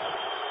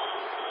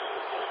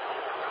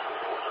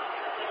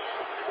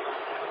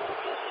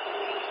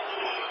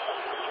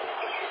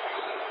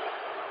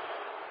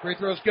 Free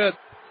throw's good.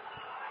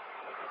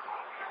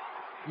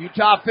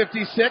 Utah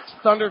 56,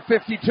 Thunder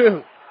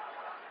 52.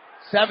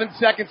 7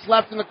 seconds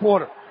left in the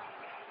quarter.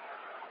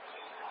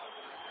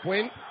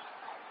 Quinn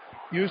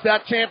used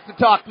that chance to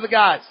talk to the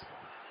guys.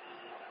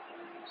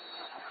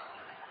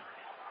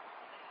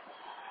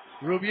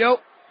 Rubio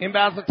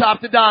inbounds the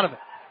top to Donovan.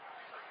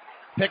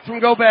 Pick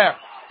from Gobert.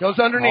 Goes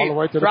underneath.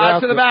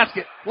 Drives to the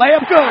basket.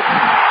 Layup good.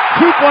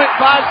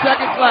 2.5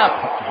 seconds left.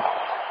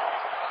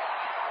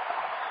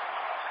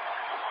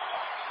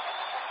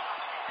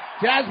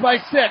 Jazz by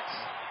 6.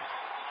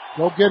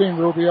 Go get him,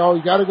 Rubio.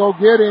 You gotta go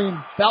get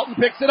him. Felton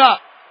picks it up.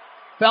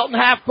 Felton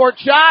half-court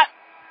shot.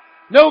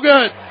 No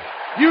good.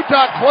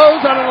 Utah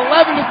close on an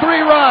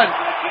 11-3 run.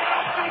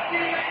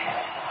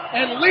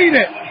 And lead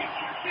it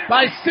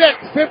by 6,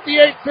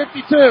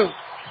 58-52.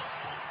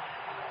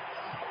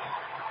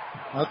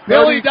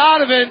 Billy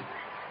Donovan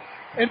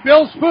and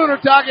Bill Spooner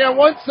talking on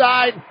one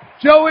side.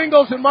 Joe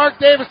Ingles and Mark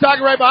Davis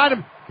talking right behind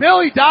him.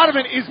 Billy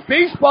Donovan is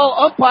baseball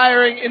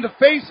umpiring in the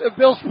face of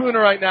Bill Spooner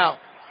right now.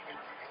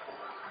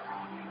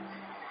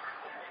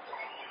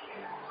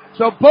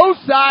 So both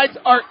sides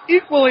are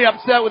equally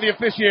upset with the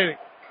officiating.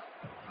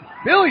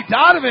 Billy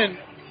Donovan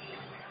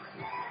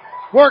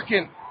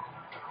working.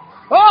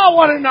 Oh,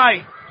 what a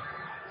night.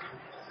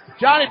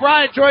 Johnny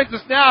Bryant joins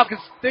us now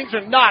because things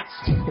are nuts.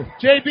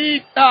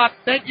 JB,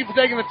 thank you for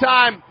taking the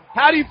time.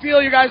 How do you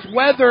feel you guys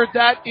weathered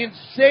that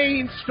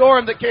insane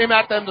storm that came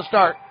at them to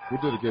start? We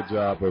did a good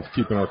job of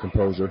keeping our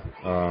composure.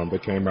 They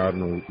came out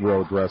and were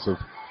real aggressive.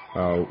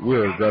 We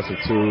were aggressive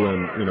too,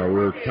 and we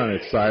were kind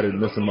of excited,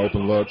 missing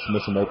open looks,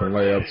 missing open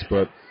layups,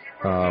 but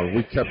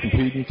we kept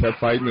competing, kept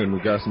fighting, and we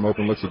got some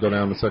open looks to go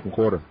down in the second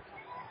quarter.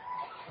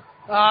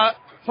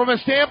 From a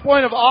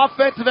standpoint of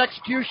offensive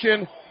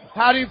execution,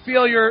 how do you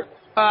feel you're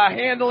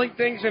handling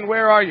things, and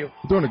where are you?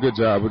 We're doing a good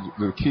job.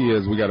 The key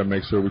is we got to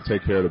make sure we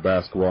take care of the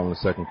basketball in the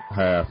second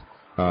half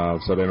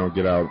so they don't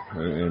get out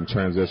and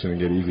transition and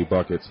get easy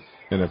buckets.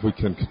 And if we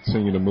can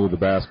continue to move the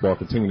basketball,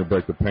 continue to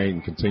break the paint,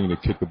 and continue to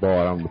kick the ball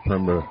out on the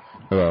perimeter,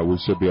 we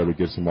should be able to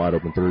get some wide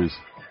open threes.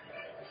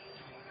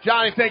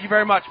 Johnny, thank you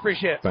very much.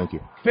 Appreciate it. Thank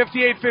you.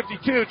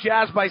 58-52,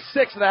 Jazz by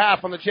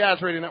 6.5 on the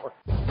Jazz Radio Network.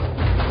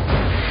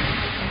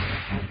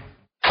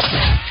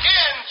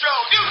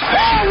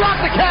 Oh,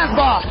 rock the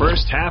Casbah!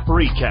 First half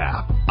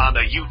recap on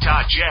the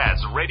Utah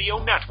Jazz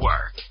Radio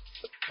Network.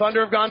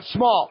 Thunder have gone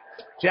small.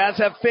 Jazz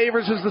have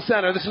Favors as the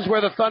center. This is where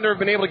the Thunder have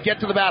been able to get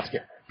to the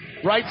basket.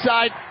 Right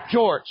side,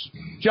 George.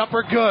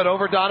 Jumper good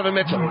over Donovan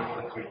Mitchell.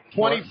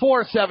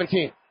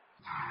 24-17.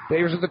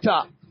 Favors at the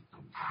top.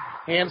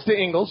 Hands to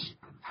Ingles.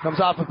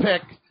 Comes off a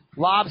pick.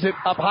 Lobs it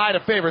up high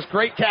to Favors.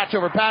 Great catch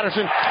over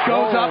Patterson.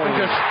 Goes up and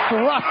just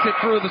thrusts it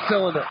through the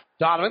cylinder.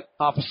 Donovan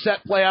off a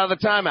set play out of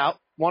the timeout.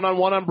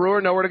 One-on-one on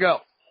Brewer. Nowhere to go.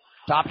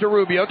 Top to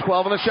Rubio.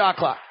 12 on the shot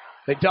clock.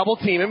 They double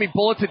team him. He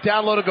bullets it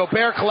down low to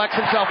Gobert. Collects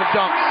himself and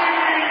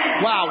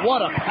dunks. Wow,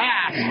 what a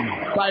pass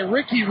by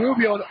Ricky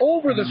Rubio. An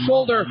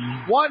over-the-shoulder,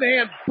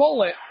 one-hand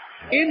bullet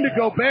into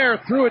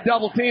Gobert through a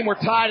double team. We're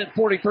tied at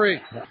 43.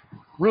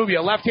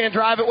 Rubio, left-hand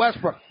drive at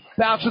Westbrook.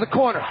 Bounce to the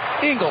corner.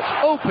 Ingles,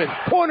 open.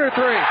 Corner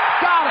three.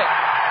 Got it.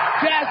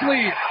 Jazz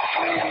lead.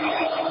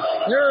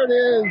 There it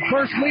is.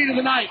 First lead of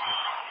the night.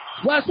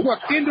 Westbrook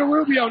into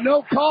Rubio.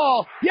 No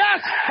call.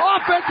 Yes!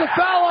 Offensive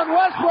foul on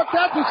Westbrook.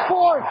 That's his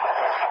fourth.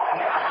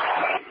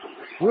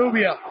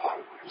 Rubio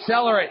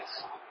accelerates.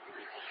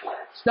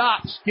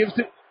 Stops. Gives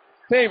to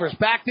Favors.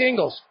 Back to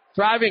Ingles.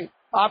 Driving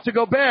off to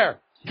Gobert.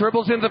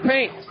 Dribbles into the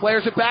paint.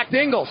 Flares it back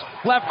to Ingles.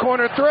 Left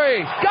corner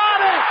three.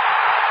 Got it!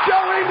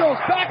 Joe Ingles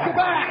back to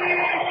back.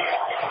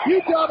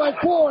 Utah by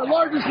 4.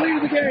 Largest lead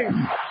of the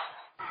game.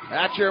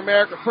 That's your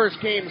America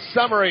First game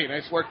summary.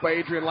 Nice work by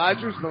Adrian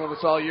Lizers. Known with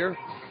us all year.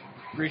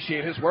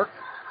 Appreciate his work.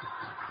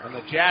 And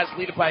the Jazz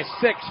lead it by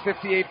 6,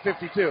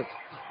 58-52. All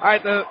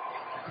right,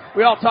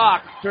 we all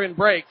talk during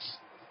breaks.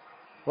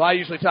 Well, I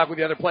usually talk with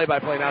the other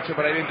play-by-play announcer,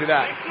 but I didn't do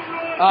that.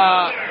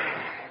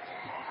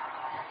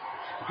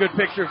 Good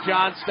picture of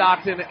John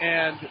Stockton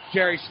and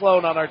Jerry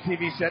Sloan on our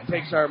TV set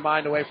takes our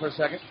mind away for a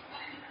second.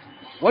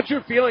 What's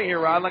your feeling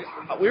here, Ron? Like,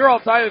 we were all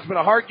tired. It's been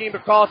a hard game to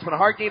call. It's been a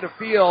hard game to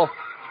feel.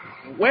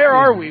 Where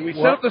are we? We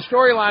set up the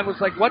storyline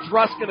was like, what's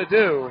Russ going to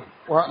do?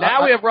 Well,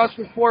 now we have Russ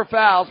with 4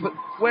 fouls, but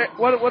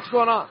what's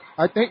going on?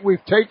 I think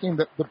we've taken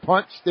the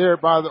punch there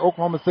by the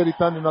Oklahoma City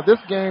Thunder. Now, this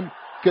game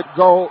could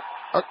go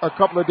a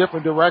couple of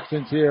different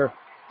directions here,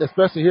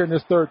 especially here in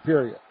this third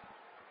period.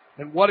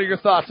 And what are your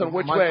thoughts on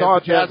which way?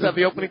 The Jazz have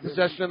the opening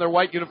possession in their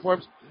white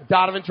uniforms.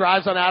 Donovan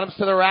drives on Adams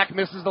to the rack,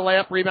 misses the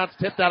layup, rebounds,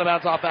 tipped out of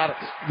bounds off Adams.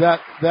 That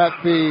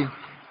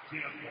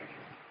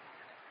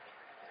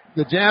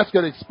the Jazz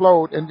could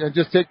explode and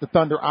just take the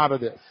Thunder out of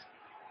this.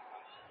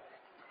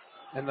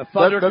 And the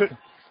Thunder does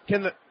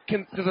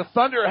the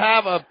Thunder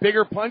have a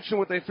bigger punch than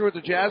what they threw at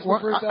the Jazz?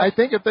 I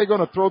think if they're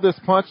going to throw this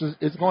punch,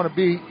 it's going to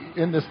be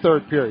in this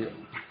third period.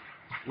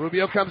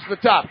 Rubio comes to the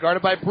top,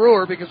 guarded by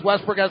Brewer because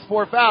Westbrook has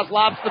 4 fouls,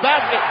 lobs to the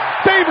basket.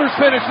 Favors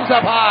finishes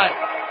up high.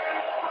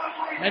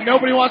 And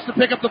nobody wants to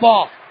pick up the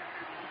ball.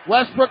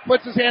 Westbrook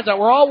puts his hands out.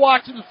 We're all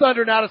watching the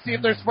Thunder now to see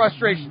if there's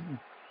frustration.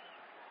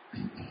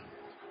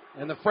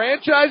 And the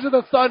franchise of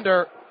the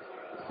Thunder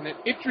in an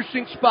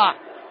interesting spot.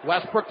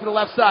 Westbrook to the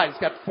left side. He's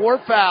got 4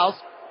 fouls,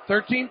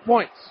 13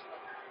 points.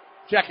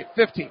 Check it,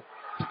 15.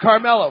 To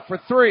Carmelo for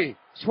 3.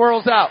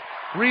 Swirls out.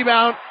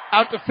 Rebound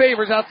out to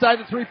Favors outside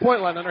the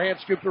 3-point line. Underhand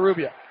scoop to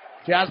Rubio.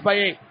 Jazz by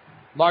 8.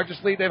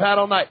 Largest lead they've had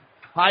all night.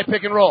 High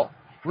pick and roll.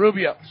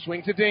 Rubio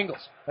swings to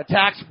Ingles.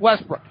 Attacks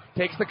Westbrook.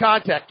 Takes the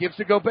contact. Gives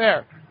to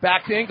Gobert.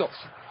 Back to Ingles.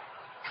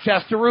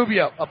 Chest to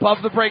Rubio.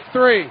 Above the break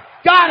 3.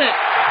 Got it!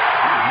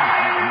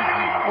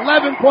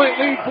 11-point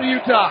lead for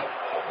Utah.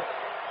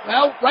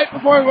 Well, right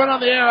before we went on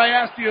the air, I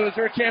asked you, is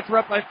there a chance we're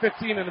up by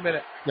 15 in a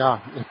minute? Yeah,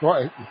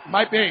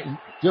 might be.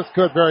 Just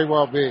could very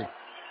well be.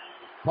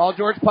 Paul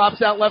George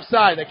pops out left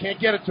side. They can't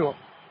get it to him.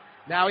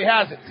 Now he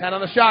has it. 10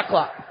 on the shot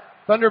clock.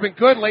 Thunder have been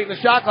good late in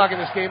the shot clock in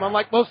this game,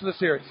 unlike most of the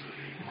series.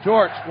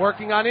 George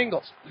working on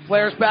Ingles.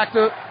 Flares back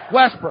to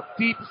Westbrook.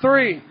 Deep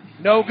 3.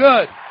 No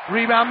good.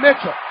 Rebound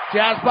Mitchell.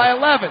 Jazz by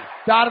 11.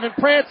 Donovan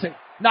prancing.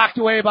 Knocked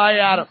away by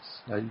Adams.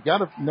 Now you got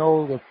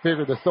to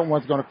figure that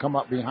someone's going to come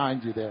up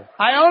behind you there.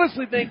 I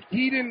honestly think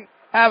he didn't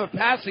have a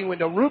passing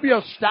window.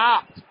 Rubio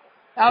stopped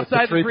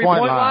outside the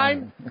three-point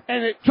line,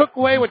 and it took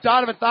away what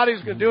Donovan thought he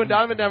was going to do, and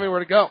Donovan didn't have anywhere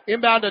to go.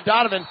 Inbound to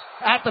Donovan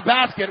at the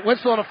basket,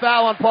 whistle and a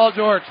foul on Paul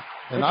George.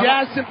 The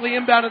Jazz simply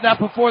inbounded that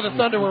before the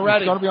Thunder were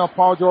ready. It's going to be on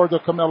Paul George or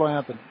Carmelo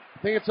Anthony.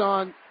 I think it's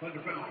on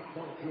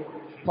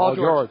Paul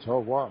George. Oh,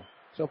 wow.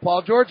 So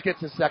Paul George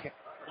gets his second.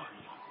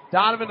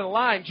 Donovan to the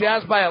line.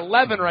 Jazz by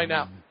 11 right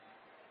now.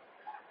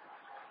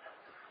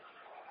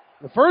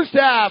 The first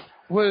half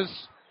was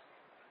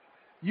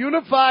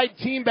unified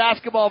team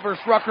basketball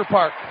versus Rucker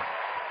Park.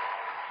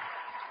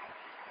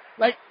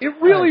 Like, it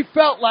really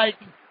felt like...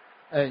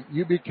 Hey,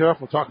 you be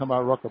careful talking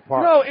about Rucker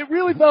Park. No, it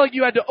really felt like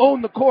you had to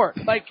own the court.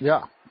 Like,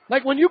 yeah.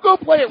 Like when you go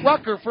play at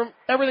Rucker, from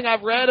everything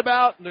I've read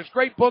about, and there's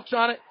great books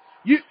on it,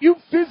 you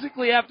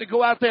physically have to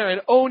go out there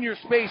and own your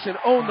space and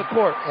own the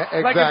court.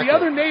 Exactly. Like if the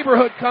other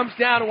neighborhood comes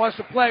down and wants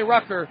to play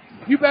Rucker,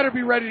 you better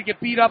be ready to get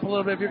beat up a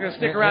little bit if you're going to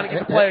stick around and get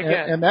to play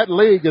again. And that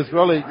league is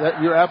really,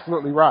 you're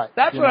absolutely right.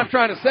 That's what I'm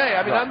trying to say.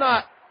 I mean, right. I'm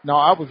not. No,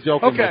 I was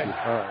joking. Okay. With you.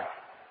 All right.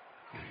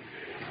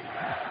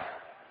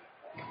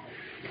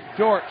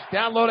 George,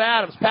 down low to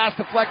Adams. Pass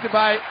deflected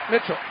by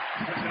Mitchell.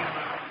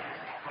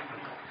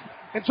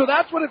 And so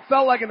that's what it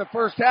felt like in the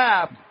first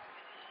half.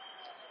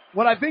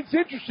 What I think's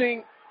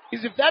interesting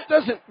is if that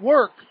doesn't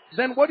work,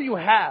 then what do you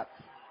have?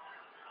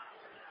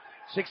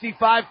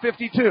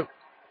 65-52.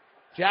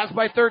 Jazz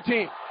by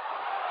 13.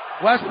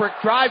 Westbrook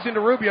drives into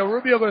Rubio.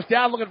 Rubio goes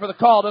down looking for the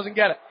call, doesn't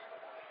get it.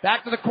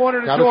 Back to the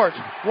corner to George.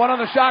 1 on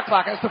the shot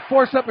clock. Has to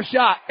force up a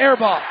shot. Air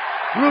ball.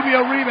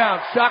 Rubio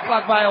rebounds. Shot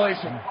clock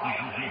violation.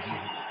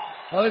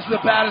 Well, this is the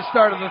baddest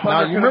start of the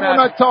Thunder. Now, you remember when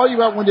I told you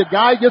about when the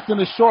guy gets in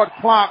the short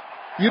clock,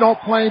 you don't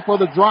play for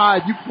the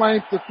drive. You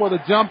play for the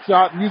jump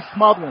shot, and you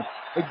smother him.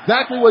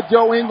 Exactly what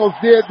Joe Ingles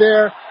did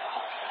there.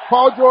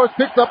 Paul George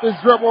picks up his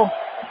dribble.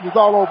 He's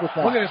all over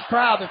for him. Look at this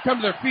crowd. They've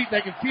come to their feet.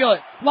 They can feel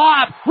it.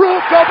 Lob.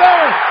 Rudy Gobert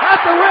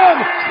at the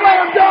rim.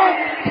 Slam dunk.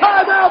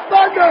 Timeout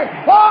Thunder.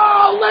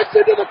 Oh,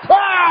 listen to the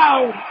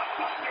crowd.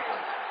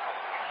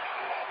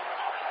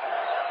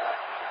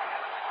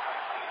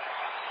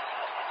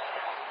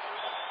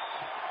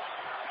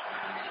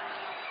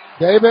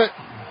 David,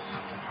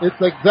 it's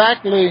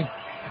exactly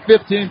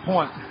 15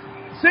 points.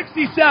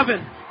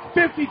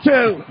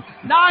 67-52.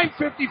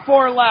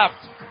 9:54 left.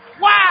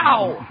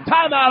 Wow!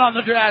 Timeout on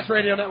the Jazz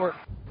Radio Network.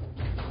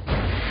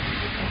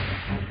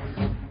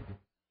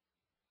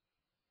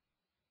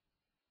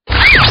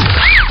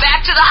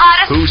 Back to the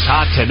hottest. Who's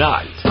hot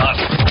tonight?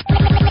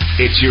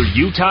 It's your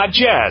Utah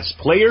Jazz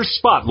Player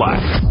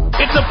Spotlight.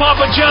 It's a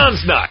Papa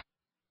John's night.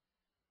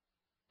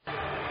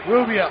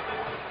 Rubio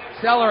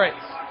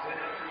accelerates.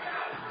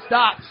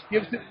 Stops.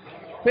 Gives it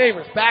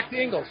favors. Back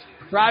to Ingles.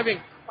 Driving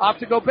off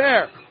to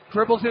Gobert.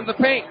 Dribbles into the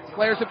paint.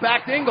 Flares it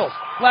back to Ingles.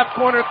 Left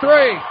corner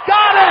 3.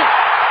 Got it!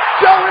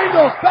 Joe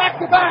Ingles back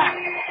to back.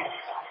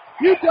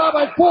 Utah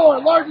by 4.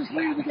 Largest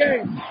lead of the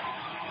game.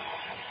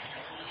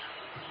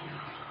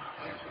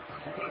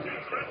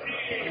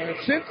 And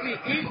since the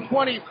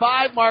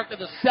 8:25 mark of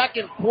the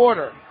second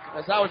quarter,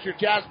 as that was your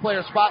Jazz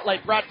Player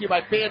Spotlight brought to you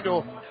by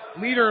FanDuel,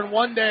 leader in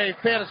one-day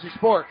fantasy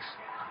sports.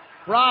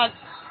 Ron,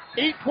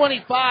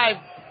 8:25,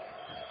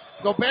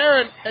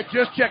 Gobert had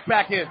just checked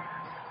back in.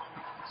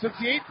 Since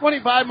the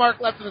 8:25 mark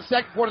left in the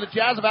second quarter, the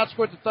Jazz have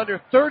outscored the Thunder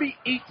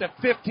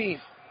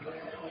 38-15.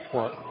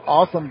 Well,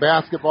 awesome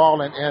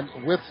basketball and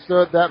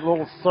withstood that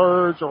little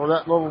surge or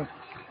that little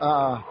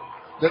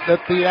the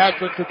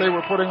theatrics that they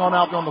were putting on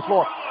out on the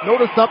floor.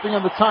 Notice something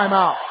in the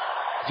timeout.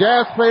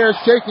 Jazz players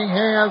shaking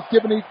hands,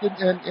 giving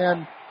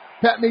and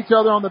patting each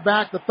other on the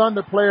back. The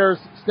Thunder players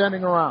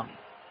standing around.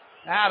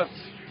 Adams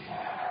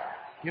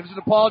gives it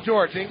to Paul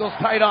George. Ingles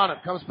tight on him.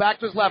 Comes back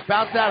to his left.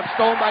 Bounce out.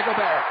 Stolen by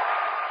Gobert.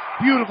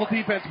 Beautiful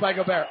defense by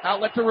Gobert.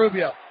 Outlet to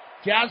Rubio.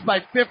 Jazz by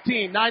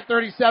 15.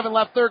 9:37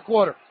 left third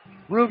quarter.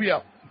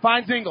 Rubio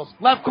finds Ingles.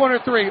 Left corner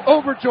 3.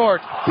 Over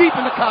George. Deep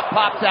in the cup.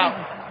 Pops out.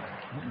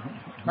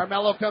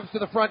 Carmelo comes to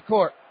the front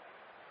court.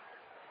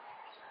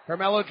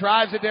 Carmelo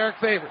drives at Derek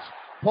Favors.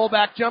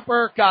 Pullback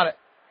jumper. Got it.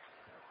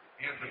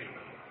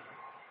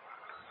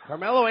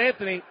 Carmelo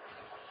Anthony.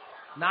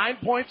 9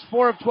 points,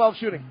 4 of 12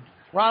 shooting.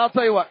 Ron, I'll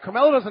tell you what.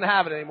 Carmelo doesn't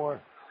have it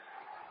anymore.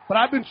 But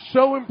I've been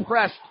so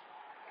impressed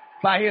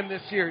by him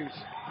this series.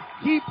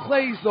 He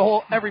plays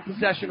every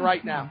possession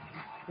right now.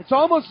 It's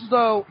almost as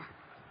though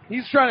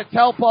he's trying to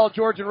tell Paul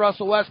George and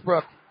Russell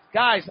Westbrook,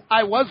 guys,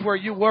 I was where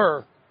you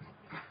were.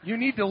 You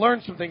need to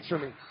learn some things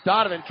from me.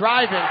 Donovan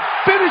driving,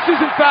 finishes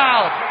and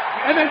fouls,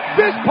 and then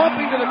fist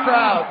pumping to the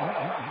crowd.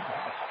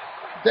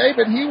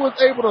 David, he was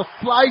able to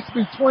slice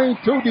between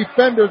 2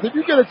 defenders. If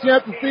you get a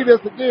chance to see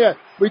this again,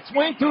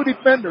 between 2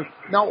 defenders.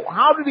 Now,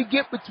 how did he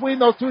get between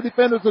those 2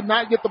 defenders and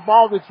not get the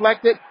ball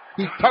deflected?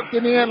 He tucked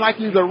it in like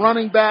he's a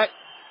running back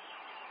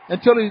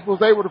until he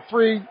was able to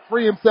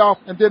free himself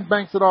and then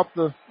banks it off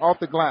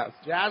the glass.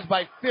 Jazz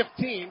by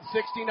 15,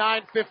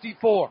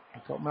 69-54.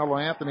 Carmelo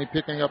Anthony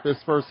picking up his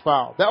first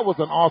foul. That was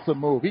an awesome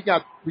move. He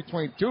got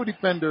between 2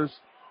 defenders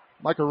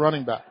like a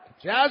running back.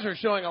 Jazz are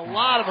showing a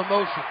lot of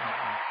emotion.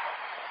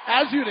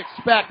 As you'd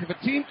expect, if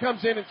a team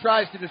comes in and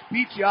tries to just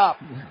beat you up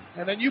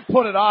and then you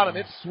put it on them,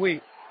 it's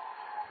sweet.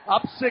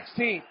 Up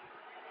 16.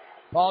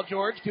 Paul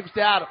George gives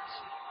to Adams.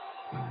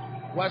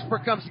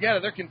 Westbrook comes together.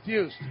 They're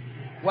confused.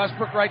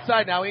 Westbrook right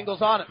side now.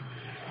 Ingles on it.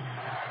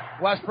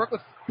 Westbrook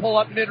with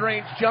pull-up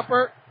mid-range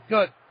jumper.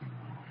 Good.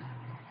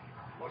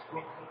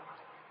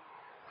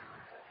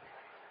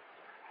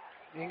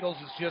 Ingles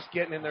is just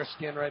getting in their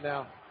skin right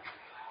now.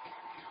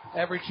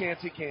 Every chance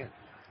he can.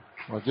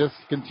 Well, just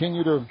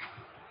continue to...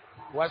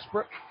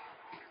 Westbrook.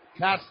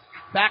 Pass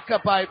back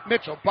up by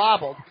Mitchell.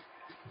 Bobbled.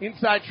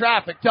 Inside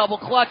traffic. Double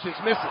clutches.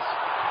 Misses.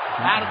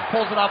 Adams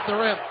pulls it off the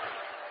rim.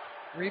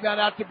 Rebound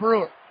out to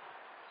Brewer.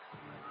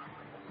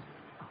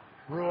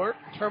 Brewer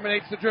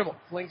terminates the dribble.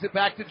 Flings it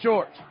back to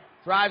George.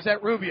 Drives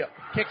at Rubio.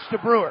 Kicks to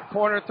Brewer.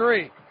 Corner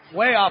 3.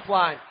 Way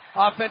offline.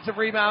 Offensive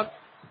rebound.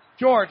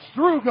 George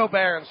through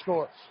Gobert and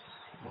scores.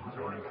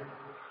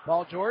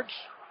 Paul George.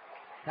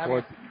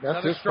 Boy,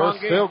 that's his first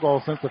field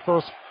goal since the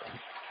first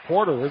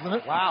quarter, isn't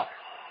it? Wow.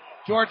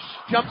 George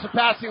jumps the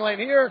passing lane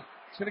here.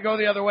 He's going to go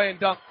the other way and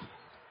dunk.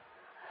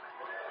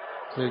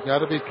 So you got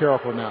to be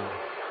careful now.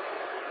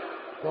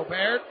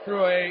 Gobert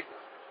threw a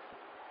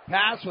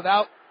pass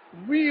without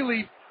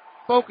really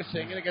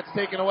focusing, and it gets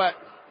taken away.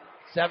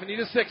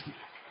 70-60.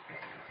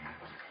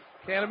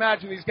 Can't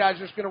imagine these guys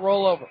are just going to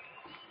roll over.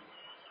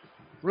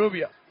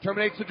 Rubio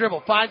terminates the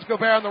dribble. Finds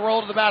Gobert on the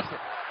roll to the basket.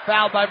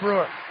 Fouled by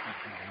Brewer.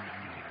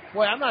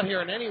 Boy, I'm not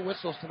hearing any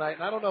whistles tonight,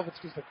 and I don't know if it's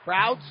because the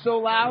crowd's so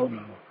loud.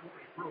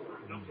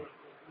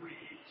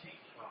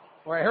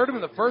 Or I heard him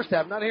in the first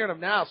half. I'm not hearing him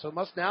now, so it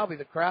must now be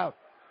the crowd.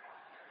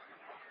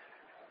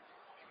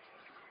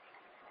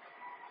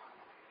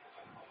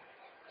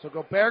 So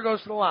Gobert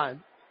goes to the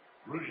line.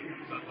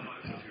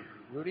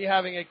 Rudy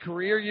having a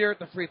career year at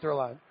the free throw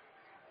line.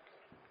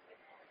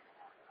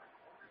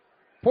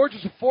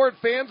 Porches of Ford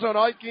Fan Zone.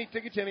 All you can eat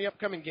tickets to any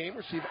upcoming game.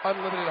 Receive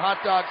unlimited hot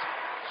dogs,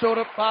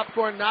 soda,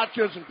 popcorn,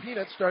 nachos, and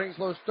peanuts starting as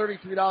low as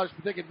 $33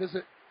 per ticket.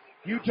 Visit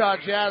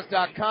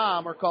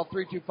UtahJazz.com or call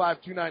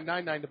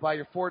 325-2999 to buy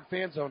your Ford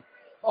Fan Zone.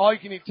 All you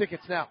can eat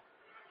tickets now.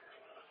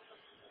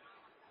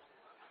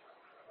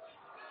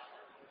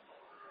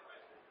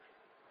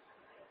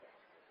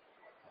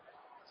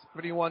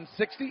 71-60,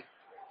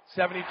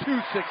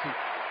 72-60.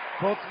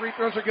 Both free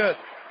throws are good.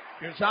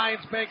 Your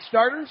Zions Bank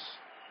starters.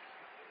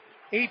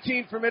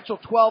 18 for Mitchell,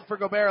 12 for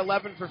Gobert,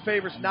 11 for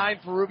Favors, 9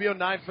 for Rubio,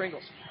 9 for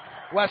Ingles.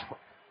 Westbrook,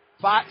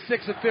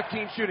 6 of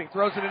 15 shooting,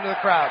 throws it into the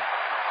crowd.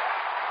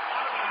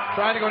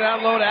 Trying to go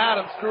down low to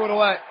Adams, threw it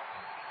away.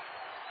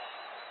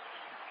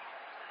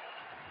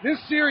 This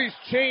series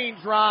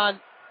changed, Ron,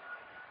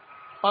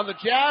 on the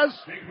Jazz.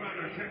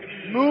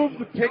 Moved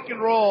the pick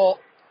and roll.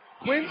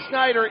 Quinn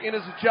Snyder, in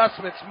his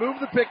adjustments, moved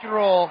the pick and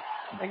roll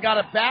and got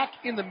it back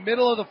in the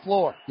middle of the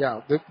floor.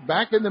 Yeah,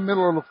 back in the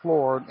middle of the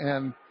floor.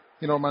 And,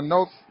 you know, my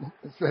notes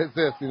says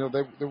this, you know,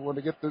 they want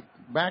to get the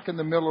back in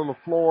the middle of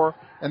the floor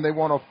and they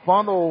want to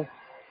funnel.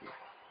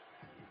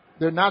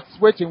 They're not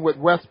switching with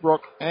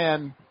Westbrook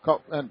and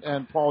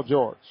Paul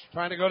George.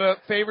 Trying to go to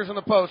Favors in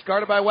the post,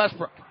 guarded by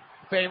Westbrook.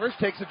 Favors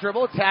takes the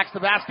dribble, attacks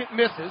the basket,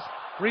 misses.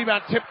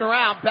 Rebound tipped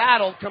around,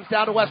 battled, comes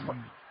down to Westbrook.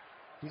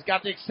 He's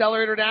got the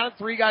accelerator down,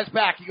 3 guys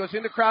back. He goes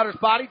into Crowder's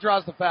body,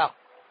 draws the foul.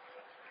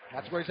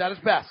 That's where he's at his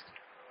best.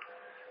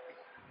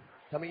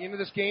 Coming into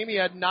this game, he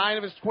had 9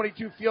 of his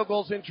 22 field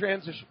goals in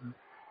transition.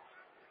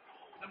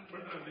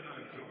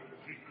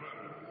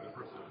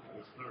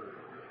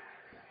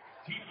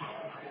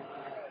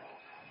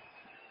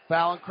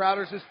 Foul on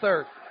Crowder's his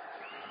third.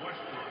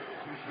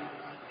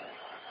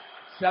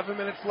 7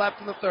 minutes left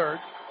in the third.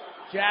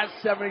 Jazz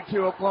 72,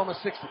 Oklahoma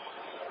 60.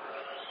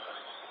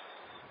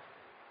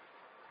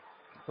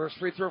 First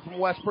free throw from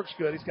Westbrook's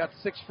good. He's got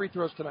 6 free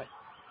throws tonight.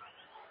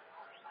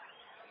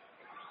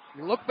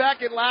 You look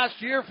back at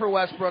last year for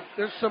Westbrook,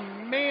 there's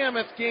some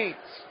mammoth games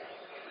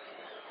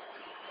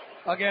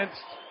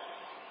against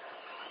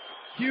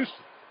Houston.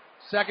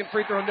 Second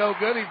free throw no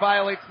good. He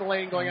violates the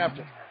lane going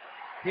after.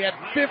 He had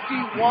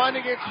 51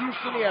 against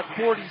Houston. He had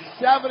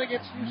 47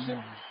 against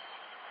Houston.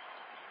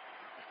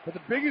 But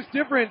the biggest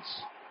difference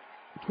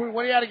between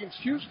what he had against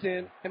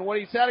Houston and what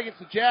he's had against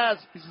the Jazz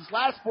is his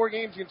last 4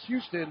 games against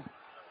Houston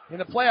in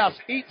the playoffs,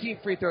 18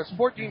 free throws,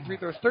 14 free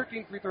throws,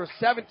 13 free throws,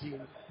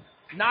 17.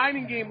 9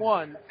 in game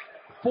 1,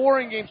 4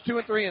 in games 2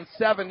 and 3, and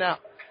 7 now.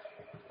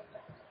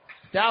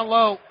 Down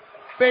low,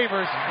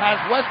 Favors has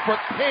Westbrook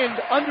pinned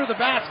under the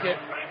basket,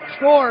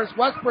 scores.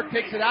 Westbrook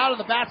takes it out of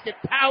the basket,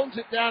 pounds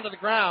it down to the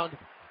ground,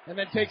 and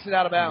then takes it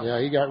out of bounds. Yeah,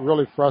 he got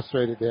really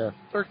frustrated there.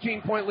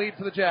 13-point lead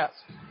for the Jazz.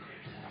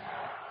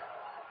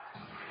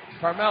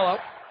 Carmelo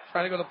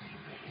trying to go to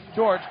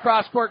George,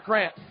 cross-court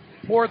Grant.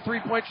 Poor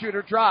three-point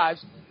shooter,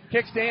 drives,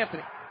 kicks to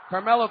Anthony.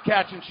 Carmelo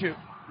catch and shoot.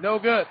 No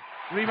good.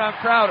 Rebound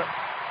Crowder.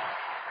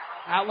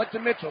 Outlet to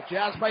Mitchell.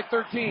 Jazz by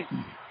 13.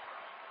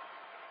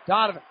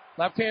 Donovan,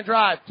 left-hand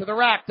drive to the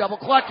rack. Double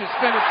clutches,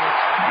 finishes.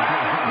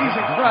 He's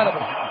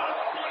incredible.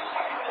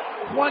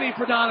 20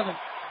 for Donovan.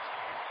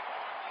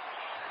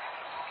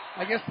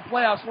 I guess the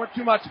playoffs weren't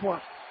too much for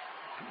him.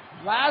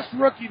 Last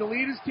rookie to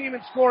lead his team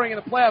in scoring in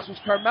the playoffs was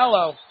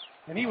Carmelo,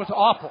 and he was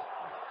awful.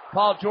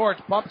 Paul George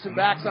bumps and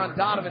backs on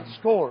Donovan,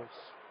 scores.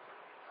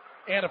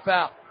 And a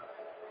foul.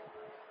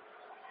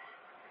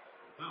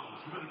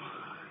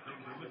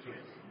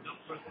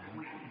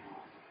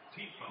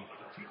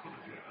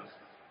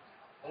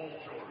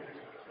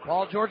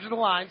 Paul George to the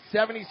line,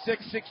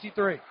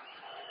 76-63.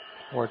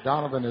 Boy,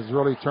 Donovan has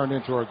really turned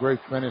into a great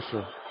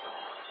finisher.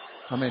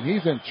 I mean,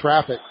 he's in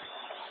traffic.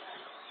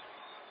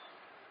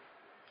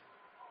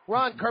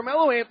 Ron,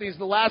 Carmelo Anthony is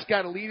the last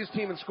guy to lead his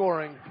team in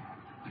scoring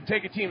to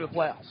take a team to the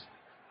playoffs.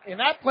 In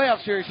that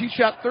playoff series, he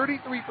shot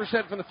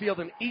 33% from the field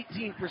and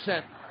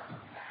 18%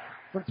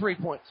 from 3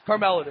 points.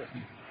 Carmelo did.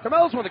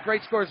 Carmelo's one of the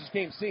great scorers this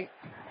game's seen.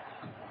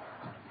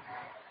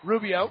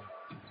 Rubio.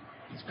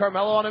 It's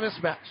Carmelo on a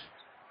mismatch.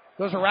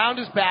 Goes around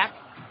his back.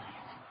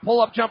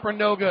 Pull-up jumper,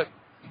 no good.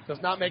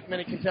 Does not make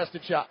many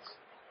contested shots.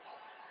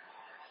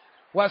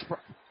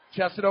 Westbrook.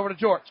 Chests it over to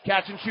George.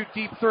 Catch and shoot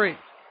deep 3.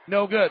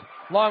 No good.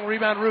 Long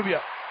rebound,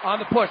 Rubio. On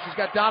the push. He's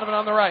got Donovan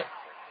on the right.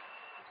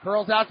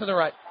 Curls out to the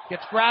right.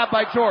 Gets grabbed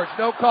by George.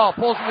 No call.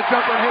 Pulls in the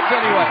jumper and hits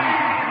anyway.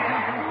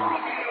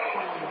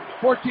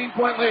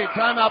 14-point lead.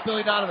 Timeout,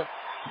 Billy Donovan.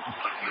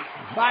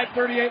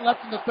 5:38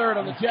 left in the third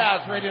on the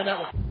Jazz Radio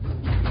Network.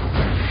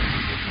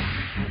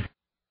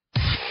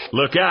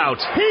 Look out.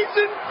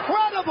 He's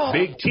incredible.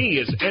 Big T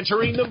is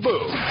entering the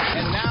booth.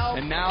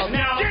 And now,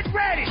 Get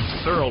ready.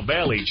 Thurl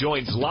Bailey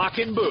joins Lock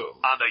and Boo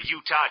on the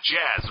Utah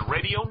Jazz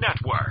Radio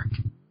Network.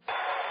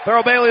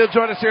 Thurl Bailey will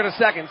join us here in a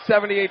second.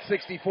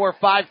 78-64,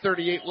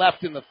 5:38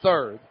 left in the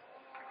third.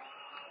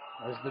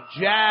 As the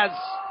Jazz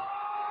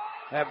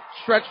have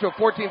stretched to a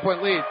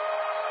 14-point lead.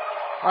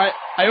 All right,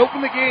 I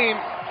opened the game,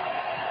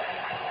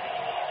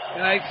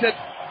 and I said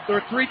there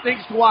were three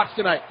things to watch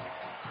tonight.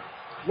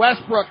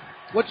 Westbrook,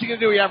 what's he going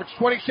to do? He averaged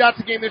 20 shots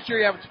a game this year.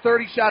 He averaged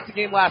 30 shots a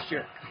game last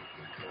year.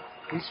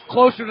 He's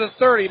closer to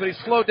 30, but he's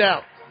slowed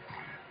down.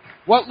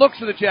 What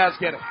looks are the Jazz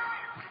getting?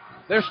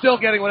 They're still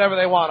getting whatever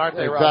they want, aren't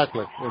they, Rob?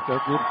 Exactly.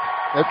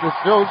 It just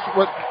shows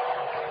what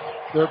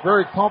they're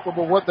very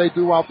comfortable what they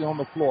do out there on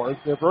the floor.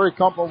 They're very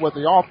comfortable with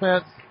the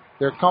offense.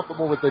 They're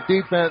comfortable with the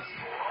defense.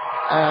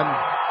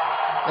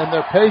 And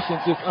their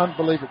patience is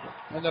unbelievable.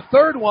 And the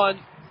third one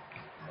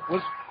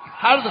was,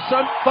 how do the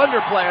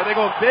Thunder play? Are they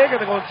going big? Are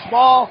they going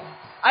small?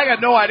 I got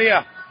no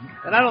idea.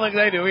 And I don't think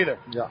they do either.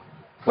 Yeah.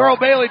 Thurl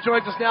Bailey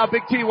joins us now.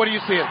 Big T, what are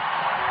you seeing?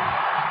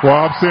 Well,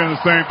 I'm seeing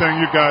the same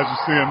thing you guys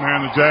are seeing,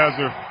 man. The Jazz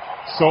are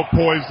so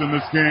poised in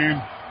this game.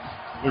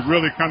 They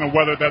really kind of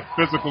weathered that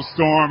physical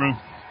storm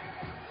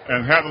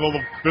and had a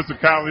little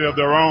physicality of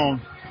their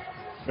own.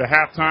 At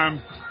halftime,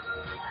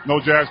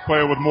 no Jazz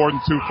player with more than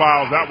 2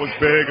 fouls. That was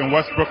big, and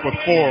Westbrook with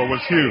 4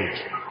 was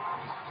huge.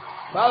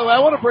 By the way, I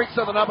want to bring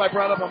something up I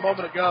brought up a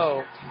moment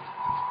ago.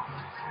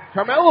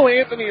 Carmelo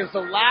Anthony is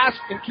the last,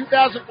 in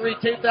 2003,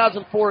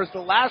 2004, is the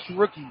last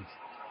rookie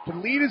to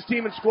lead his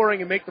team in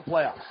scoring and make the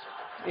playoffs.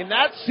 In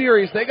that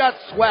series, they got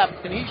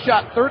swept, and he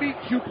shot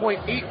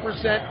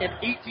 32.8% and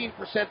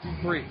 18% from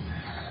three.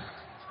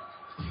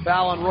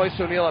 Foul on Royce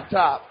O'Neal up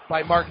top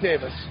by Mark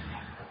Davis.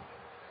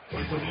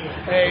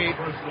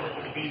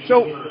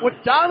 So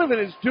what Donovan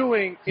is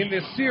doing in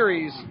this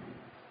series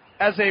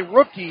as a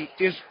rookie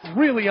is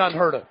really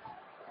unheard of.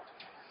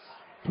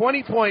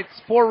 20 points,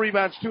 4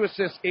 rebounds, 2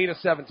 assists, 8 of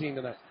 17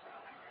 tonight.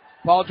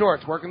 Paul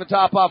George working the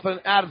top off an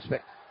Adams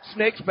pick.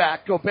 Snakes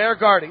back, Gobert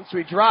guarding, so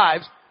he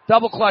drives,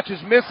 double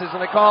clutches, misses,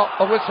 and they call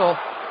a whistle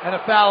and a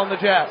foul on the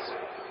Jazz.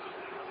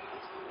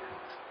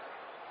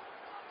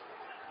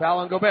 Foul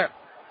on Gobert.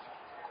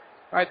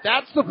 All right,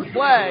 that's the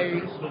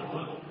play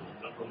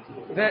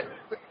that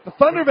the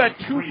Thunder have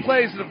had 2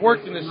 plays that have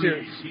worked in this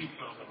series.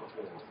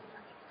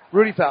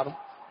 Rudy fouled him.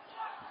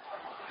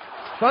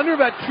 Thunder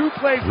have had 2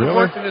 plays that have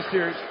worked in this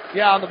series.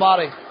 Yeah, on the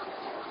body.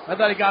 I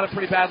thought he got it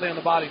pretty badly on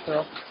the body,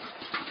 Phil.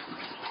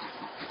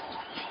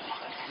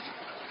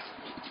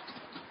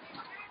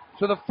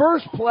 So the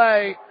first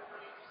play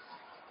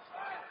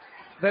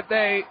that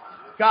they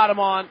got him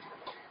on,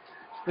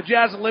 the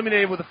Jazz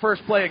eliminated with the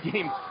first play of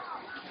game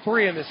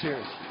 3 in this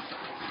series.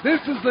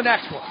 This is the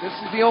next one. This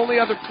is the only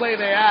other play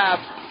they have.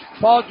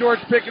 Paul George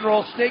pick and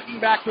roll, snaking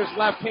back to his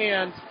left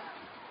hand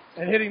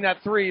and hitting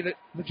that 3 that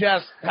the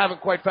Jazz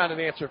haven't quite found an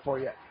answer for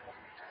yet.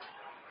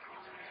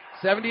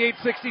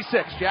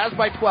 78-66, Jazz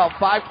by 12,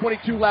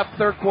 5:22 left,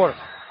 third quarter.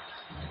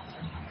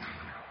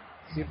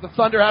 See if the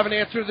Thunder have an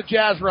answer to the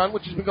Jazz run,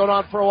 which has been going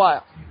on for a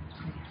while.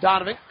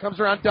 Donovan comes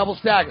around double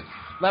stagger.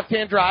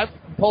 Left-hand drive,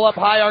 pull up,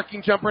 high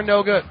arcing jumper,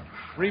 no good.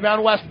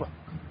 Rebound Westbrook.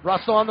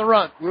 Russell on the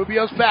run.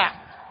 Rubio's back.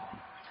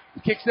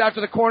 Kicks it out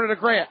to the corner to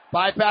Grant.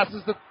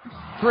 Bypasses the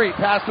 3.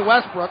 Pass to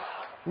Westbrook.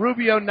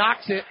 Rubio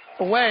knocks it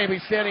away, but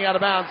he's standing out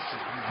of bounds.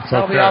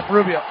 That'll be off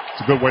Rubio.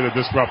 It's a good way to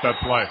disrupt that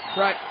play.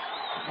 Right.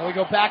 And we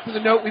go back to the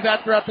note we've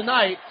had throughout the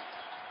night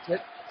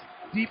that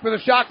deeper the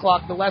shot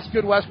clock, the less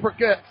good Westbrook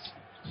gets.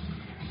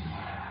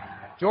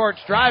 George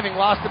driving,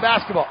 lost the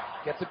basketball.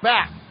 Gets it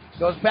back.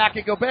 Goes back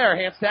at Gobert.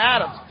 Hands to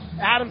Adams.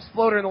 Adams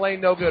floater in the lane,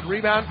 no good.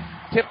 Rebound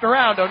tipped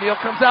around. O'Neal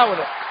comes out with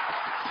it.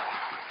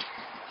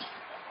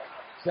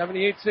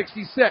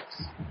 78-66.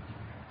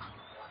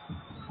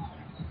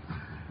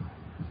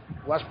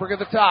 Westbrook at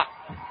the top.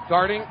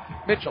 Guarding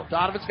Mitchell.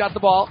 Donovan's got the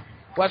ball.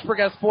 Westbrook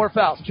has 4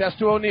 fouls. Chest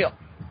to O'Neal.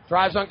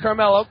 Drives on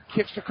Carmelo.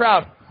 Kicks to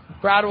Crowder.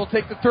 Crowder will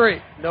take the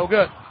 3. No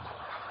good.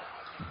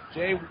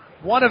 Jay,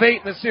 1 of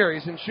 8 in the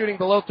series and shooting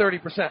below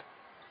 30%.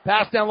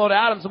 Pass down low to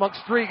Adams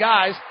amongst 3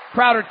 guys.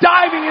 Crowder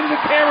diving into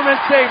the cameraman,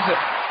 saves it.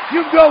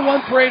 You can go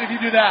 1 for 8 if you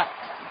do that.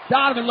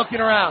 Donovan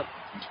looking around.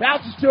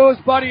 Bounces to his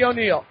buddy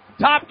O'Neal.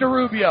 Top to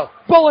Rubio.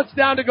 Bullets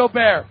down to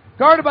Gobert.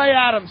 Guarded by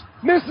Adams.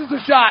 Misses the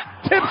shot.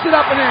 Tips it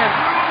up and in.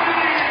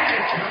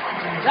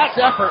 That's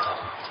effort.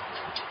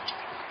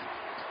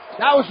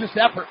 That was just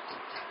effort.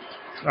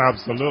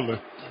 Absolutely.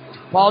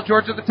 Paul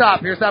George at the top.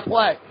 Here's that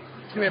play.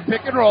 It's going to be a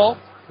pick and roll.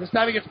 This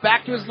time he gets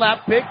back to his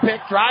left. Big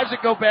pick. Drives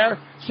at Gobert.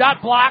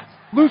 Shot blocked.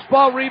 Loose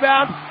ball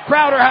rebound.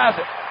 Crowder has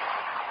it.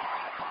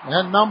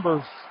 And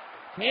numbers.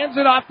 Hands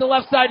it off the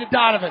left side to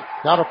Donovan.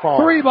 Got a fall.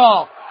 3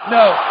 ball.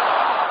 No.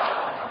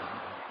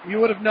 You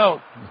would have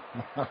known.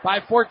 By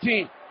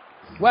 14.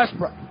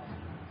 Westbrook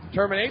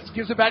terminates.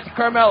 Gives it back to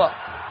Carmelo.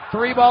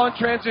 3 ball in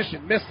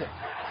transition. Missed it.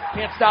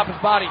 Can't stop his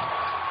body.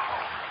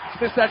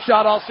 He's missed that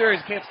shot all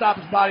series. Can't stop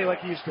his body like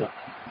he used to.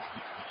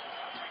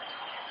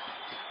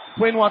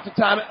 Quinn wants a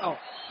timeout. Oh.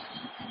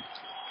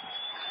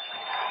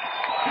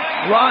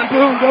 Ron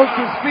Boone goes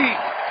to his feet,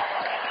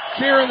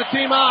 cheering the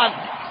team on.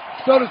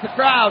 So does the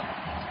crowd.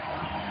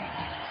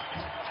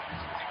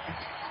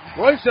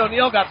 Royce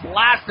O'Neal got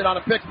blasted on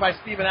a pitch by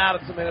Steven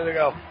Adams a minute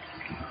ago.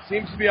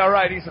 Seems to be all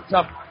right. He's a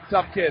tough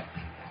kid.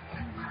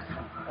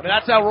 I mean,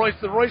 that's how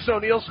the Royce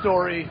O'Neal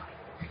story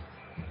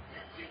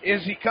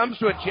is. He comes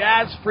to a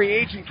Jazz free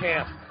agent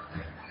camp.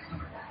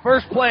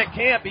 First play at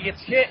camp, he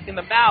gets hit in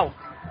the mouth.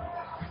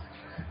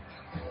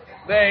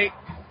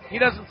 He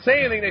doesn't say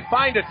anything. They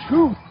find a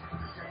tooth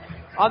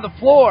on the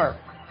floor.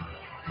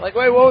 Like,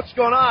 wait, what's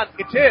going on?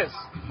 It's his.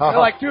 They're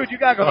like, dude, you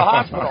gotta go to the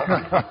hospital.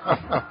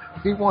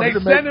 They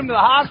send him to the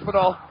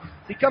hospital.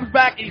 He comes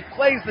back and he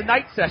plays the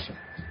night session.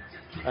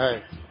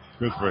 Hey.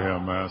 Good for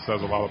him, man. It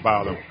says a lot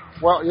about him.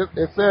 Well,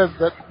 it says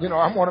that,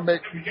 I want to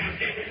make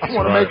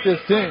this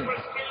team.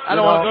 I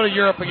don't want to go to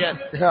Europe again.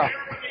 Yeah.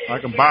 I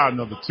can buy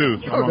another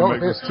tooth. I'm going to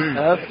make this team.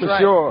 That's for right.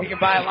 sure. He can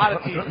buy a lot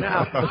of teams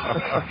now.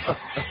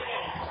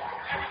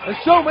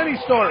 There's so many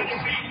stories.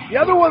 The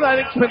other one I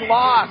think's been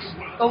lost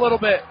a little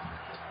bit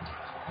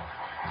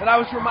that I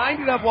was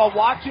reminded of while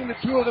watching the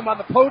two of them on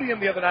the podium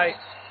the other night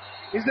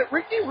is that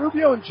Ricky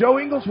Rubio and Joe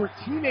Ingles were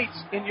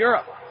teammates in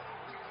Europe.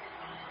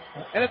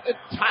 And at the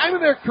time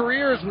of their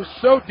careers was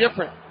so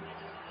different.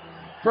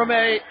 From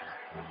a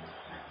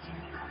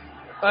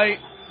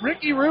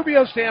Ricky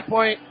Rubio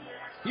standpoint,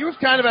 he was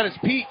kind of at his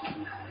peak.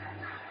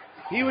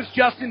 He was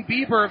Justin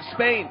Bieber of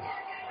Spain.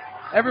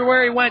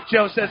 Everywhere he went,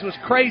 Joe says, was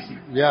crazy.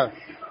 Yes.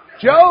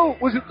 Joe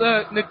was at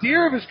the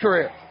nadir of his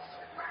career.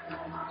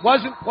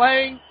 Wasn't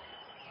playing,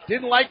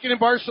 didn't like it in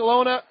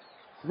Barcelona,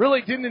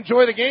 really didn't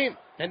enjoy the game.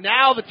 And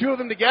now the two of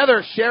them together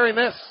are sharing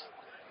this.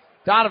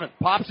 Donovan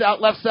pops out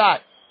left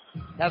side.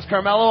 Has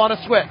Carmelo on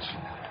a switch.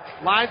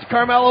 Lines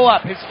Carmelo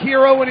up. His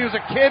hero when he was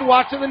a kid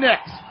watching the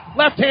Knicks.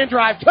 Left-hand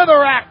drive to the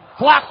rack.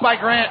 Blocked by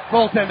Grant.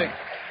 Goaltending.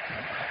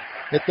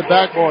 Hit the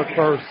backboard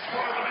first.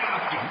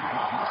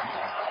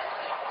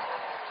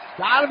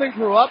 Donovan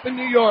grew up in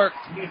New York.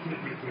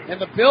 And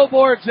the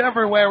billboards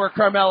everywhere were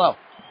Carmelo.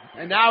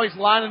 And now he's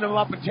lining them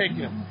up and taking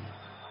them.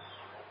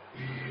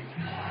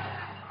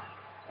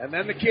 And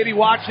then the kid he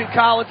watched in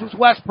college was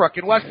Westbrook.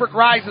 And Westbrook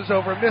rises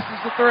over and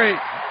misses the three.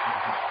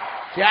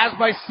 Jazz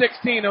by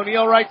 16.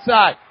 O'Neal right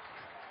side.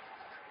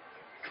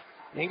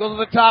 Ingles to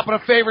the top on a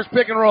Favors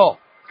pick and roll.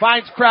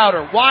 Finds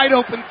Crowder. Wide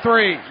open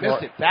three.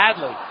 Missed it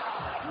badly.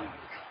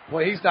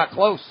 Boy, he's not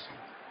close.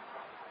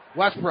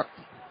 Westbrook.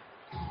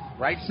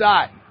 Right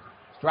side.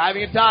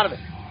 Driving at Donovan.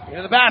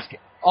 Into the basket.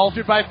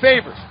 Altered by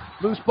Favors.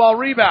 Loose ball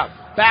rebound.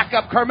 Back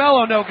up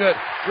Carmelo. No good.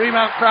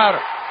 Rebound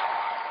Crowder.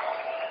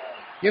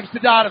 Gives to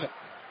Donovan.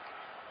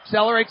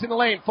 Accelerates in the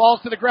lane.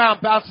 Falls to the ground.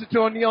 Bounces to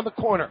O'Neal in the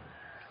corner.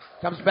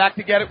 Comes back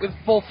to get it with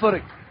full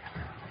footing.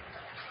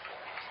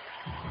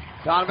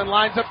 Donovan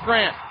lines up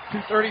Grant.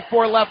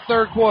 2:34 left,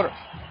 third quarter.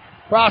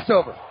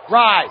 Crossover.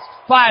 Rise.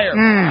 Fire.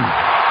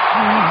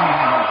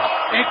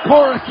 A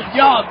chorus of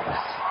Youngs.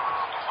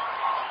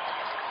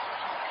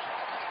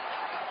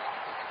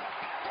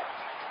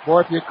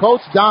 Boy, if you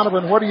coach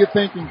Donovan, what are you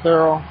thinking,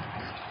 Farrell?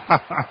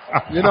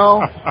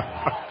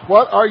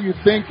 What are you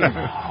thinking?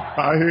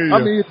 I hear you. I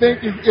mean, you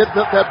think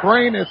that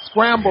brain is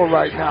scrambled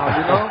right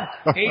now,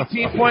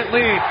 18-point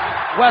lead.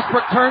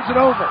 Westbrook turns it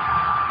over.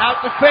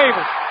 Out to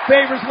Favors.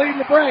 Favors leading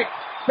the break.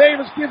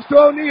 Favors gives to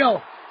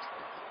O'Neal.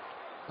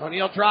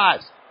 O'Neal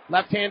drives.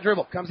 Left-hand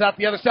dribble. Comes out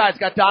the other side. He's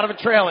got Donovan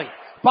trailing.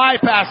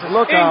 Bypasses.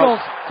 Look Ingles.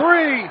 out.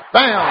 Three.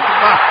 Bam.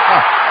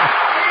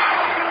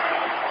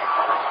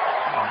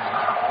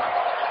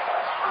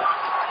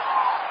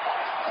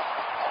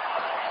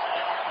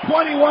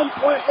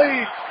 21-point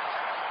lead.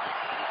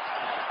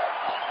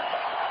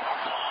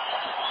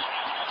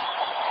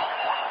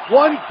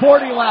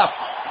 .140 left.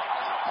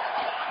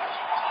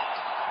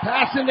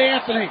 Pass into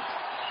Anthony.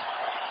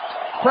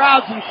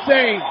 Crowd's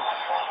insane.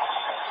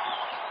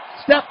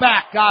 Step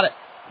back. Got it.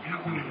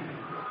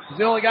 He's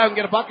the only guy who can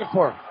get a bucket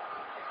for him.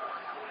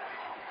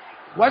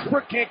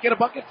 Westbrook can't get a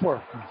bucket for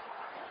him.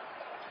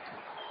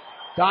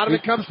 Donovan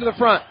comes to the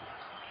front.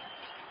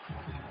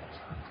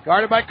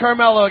 Guarded by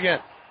Carmelo again.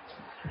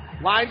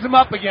 Lines him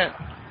up again.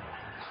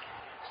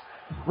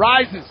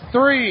 Rises.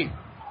 Three.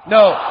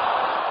 No.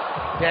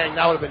 Dang,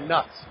 that would have been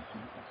nuts.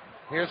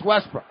 Here's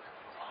Westbrook.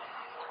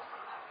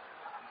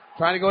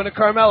 Trying to go into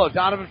Carmelo.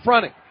 Donovan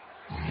fronting.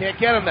 Can't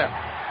get him there.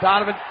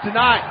 Donovan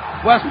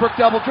denied. Westbrook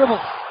double dribbles.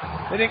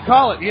 They didn't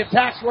call it. He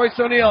attacks Royce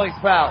O'Neal. He's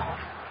fouled.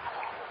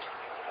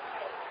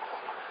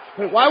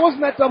 Wait, why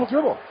wasn't that double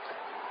dribble?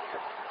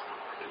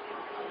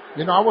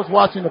 I was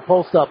watching the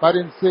post up. I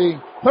didn't see.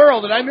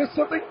 Pearl, did I miss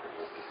something?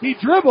 He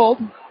dribbled.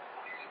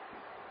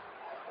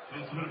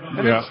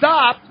 And then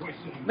stopped.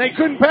 And they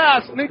couldn't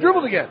pass. And they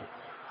dribbled again.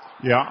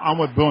 Yeah, I'm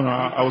with Boone.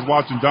 I was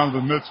watching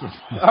Donovan Mitchell.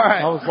 All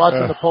right. I was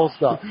watching the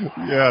post up.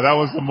 Yeah, that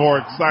was a more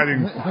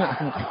exciting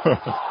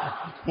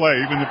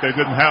play, even if they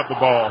didn't have the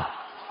ball.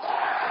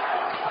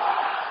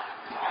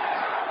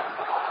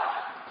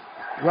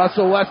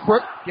 Russell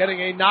Westbrook getting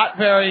a not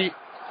very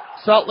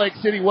Salt Lake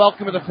City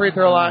welcome at the free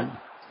throw line.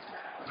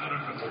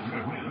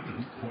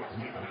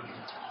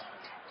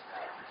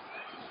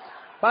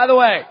 By the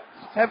way,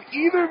 Have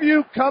either of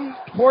you come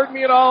toward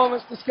me at all in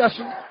this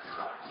discussion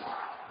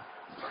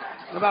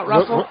about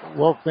Russell?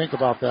 We'll think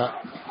about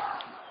that.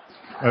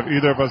 Have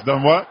either of us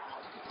done what?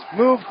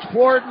 Move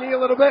toward me a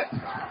little bit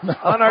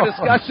on our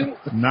discussion?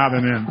 Not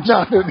an inch.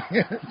 Not an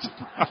inch.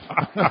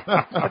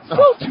 It's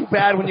so too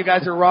bad when you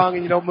guys are wrong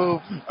and you don't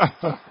move.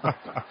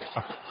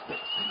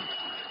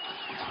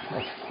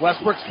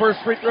 Westbrook's first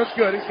free throw's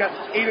good. He's got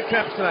 8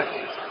 attempts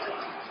tonight.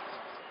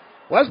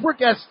 Westbrook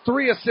has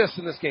 3 assists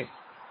in this game.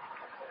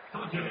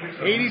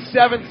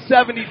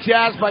 87-70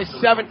 Jazz by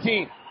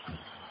 17.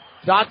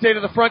 Dante to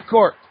the front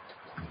court.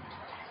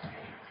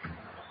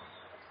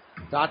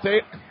 Dante,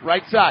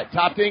 right side,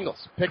 top to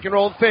Ingles. Pick and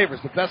roll with Favors.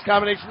 The best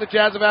combination the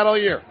Jazz have had all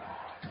year.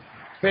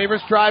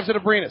 Favors drives at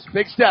Abrinas.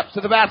 Big steps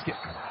to the basket.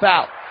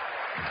 Foul.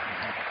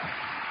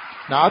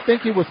 Now, I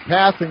think he was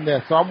passing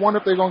this, so I wonder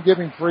if they're going to give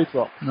him free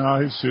throw.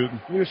 No, he's shooting.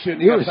 He was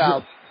shooting. He got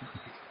fouled.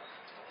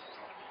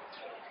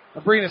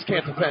 Abrinas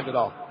can't defend at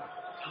all.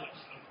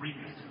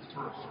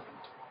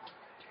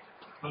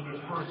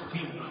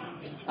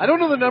 I don't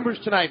know the numbers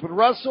tonight, but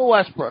Russell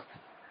Westbrook,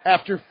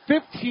 after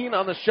 15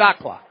 on the shot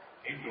clock,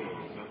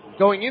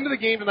 going into the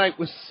game tonight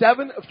was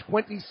 7 of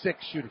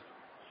 26 shooting.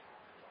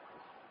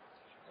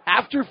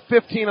 After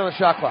 15 on the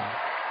shot clock.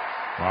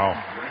 Wow.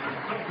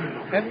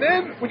 And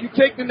then when you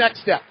take the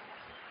next step,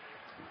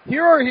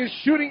 here are his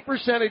shooting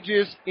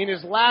percentages in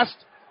his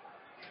last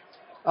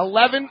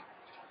 11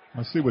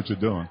 I see what you're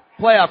doing.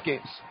 playoff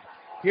games.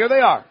 Here they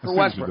are for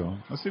Westbrook.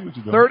 I see what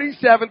you're doing.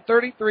 37,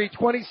 33,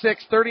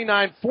 26,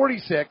 39,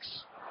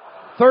 46,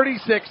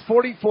 36,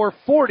 44,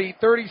 40,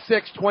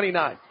 36,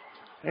 29.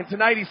 And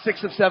tonight he's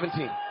 6 of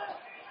 17.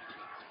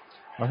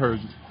 I heard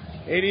you.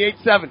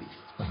 88-70.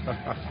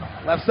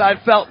 Left side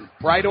Felton.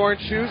 Bright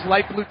orange shoes,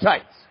 light blue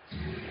tights.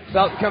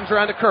 Felton comes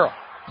around to Curl.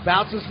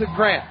 Bounces to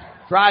Grant.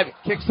 Driving.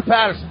 Kicks to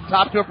Patterson.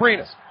 Top to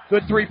Abrinas.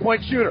 Good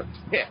three-point shooter.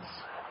 Hits.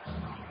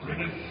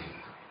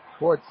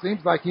 Boy, it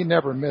seems like he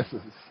never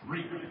misses.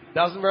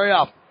 Doesn't very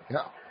often.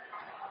 Yeah.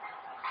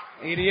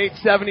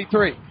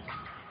 88-73.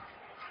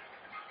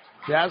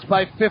 Jazz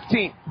by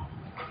 15.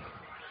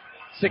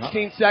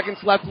 16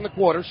 seconds left in the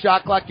quarter.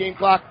 Shot clock, game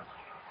clock,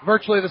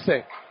 virtually the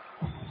same.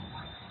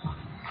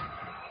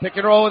 Pick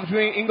and roll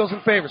between Ingles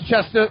and Favors.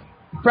 Chest to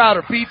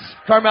Crowder. Beats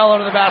Carmelo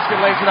to the basket.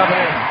 Lays it up and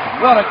in.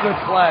 What a good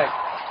play.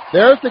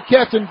 There's the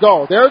catch and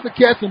go. There's the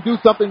catch and do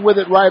something with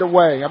it right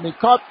away. I mean,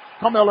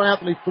 Carmelo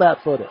Anthony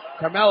flat-footed.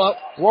 Carmelo.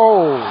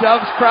 Whoa.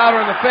 Shoves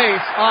Crowder in the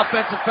face.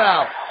 Offensive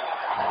foul.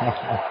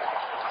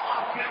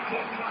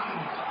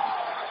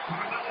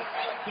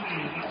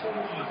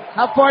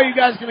 How far are you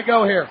guys going to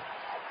go here?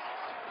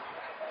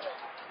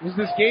 Is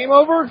this game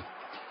over?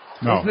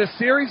 No. Is this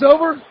series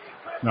over?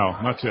 No,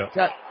 not yet.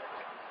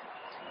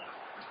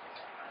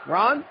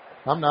 Ron?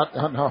 I'm not.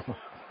 No.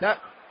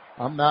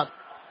 I'm not.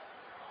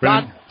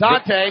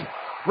 Dante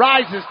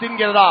rises, didn't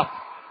get it off.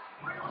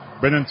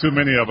 Been in too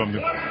many of them.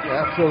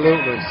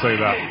 Absolutely. Say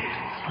that.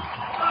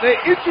 The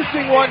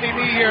interesting one to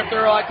me here,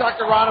 Thurl, I talked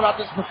to Ron about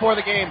this before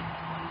the game.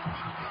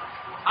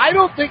 I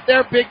don't think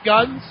their big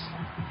guns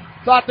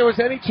thought there was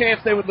any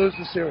chance they would lose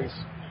the series.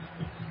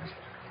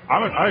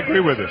 I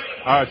agree with it.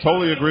 I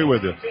totally agree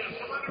with it.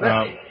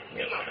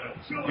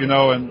 You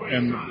know, and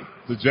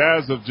the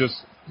Jazz have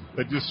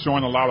they're just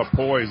showing a lot of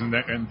poise, and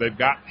they've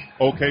got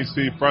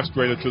OKC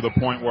frustrated to the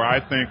point where I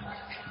think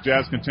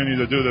Jazz continue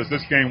to do this.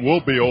 This game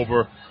will be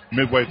over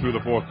midway through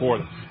the fourth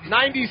quarter.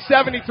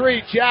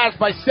 90-73, Jazz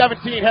by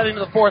 17 heading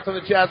to the fourth on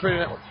the Jazz Radio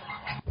Network.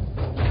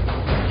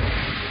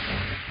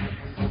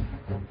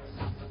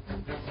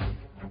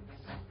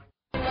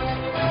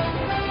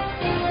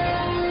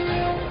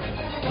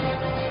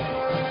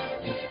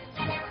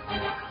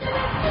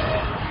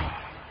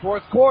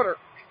 Fourth quarter,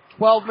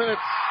 12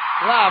 minutes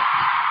left.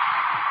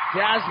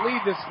 Jazz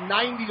lead this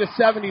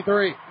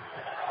 90-73.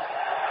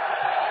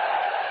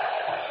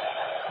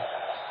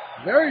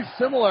 Very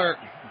similar.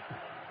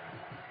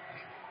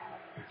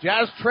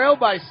 Jazz trailed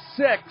by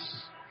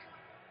 6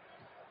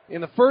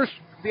 in the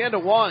end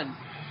of one.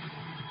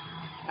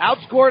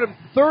 Outscored them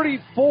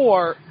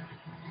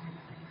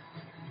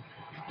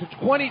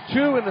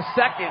 34-22 in the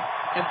second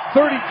and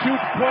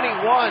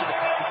 32-21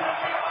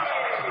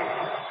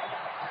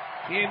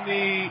 in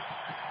the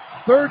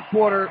third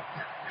quarter.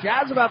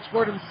 Jazz have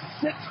outscored them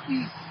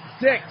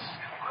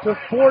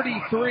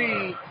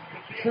 66-43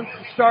 since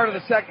the start of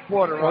the second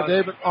quarter. Well,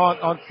 David,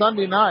 on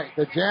Sunday night,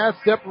 the Jazz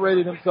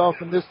separated themselves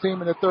from this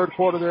team in the third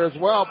quarter there as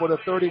well, with a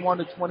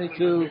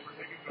 31-22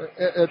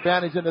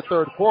 advantage in the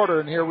third quarter.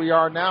 And here we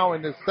are now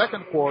in the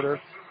second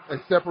quarter. They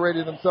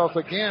separated themselves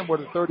again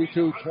with a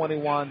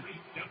 32-21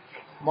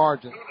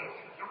 margin.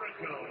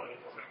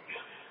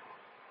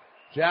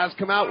 Jazz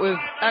come out with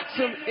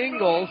Exum,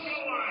 Ingles,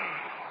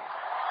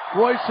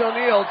 Royce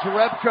O'Neal,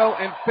 Jerebko,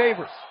 and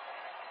Favors.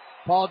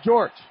 Paul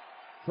George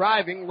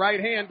driving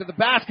right hand to the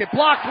basket.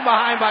 Blocked from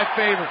behind by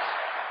Favors.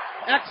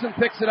 Exum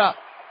picks it up.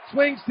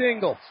 Swings to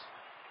Ingles.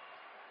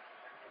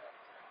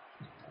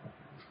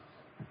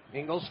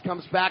 Ingles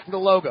comes back to the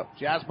logo.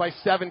 Jazz by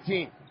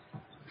 17.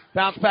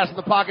 Bounce pass in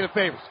the pocket of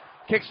Favors.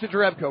 Kicks to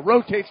Jerebko.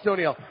 Rotates to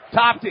O'Neal.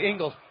 Top to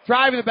Ingles.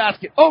 Driving the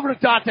basket. Over to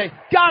Dante.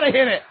 Gotta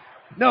hit it.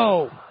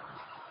 No.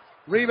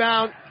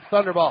 Rebound.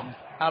 Thunderball.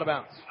 Out of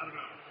bounds.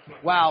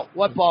 Wow.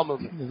 What ball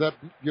movement. Is that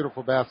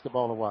beautiful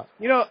basketball or what?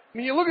 You know,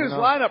 when you look at his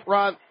lineup,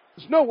 Ron,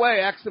 there's no way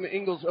Exum,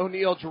 Ingles,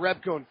 O'Neal,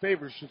 Jerebko, and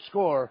Favors should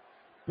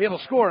be able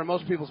to score in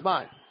most people's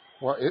mind.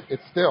 Well,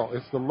 it's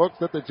the looks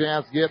that the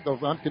Jazz get,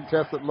 those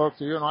uncontested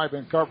looks. You and I have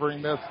been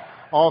covering this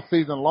all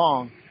season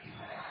long.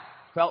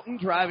 Felton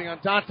driving on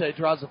Dante,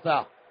 draws a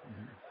foul.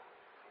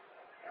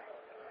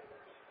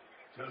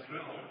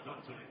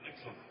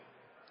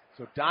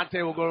 So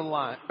Dante will go to the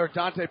line, or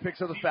Dante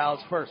picks up the fouls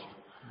first.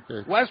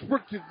 Okay.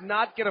 Westbrook did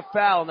not get a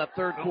foul in that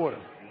third quarter.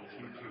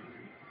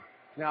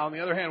 Now, on the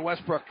other hand,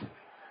 Westbrook,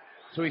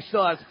 so he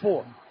still has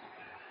 4.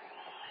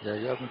 Yeah,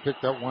 he hasn't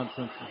picked up one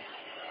since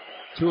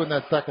 2 in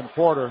that second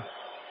quarter.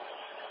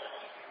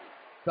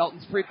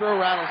 Felton's free throw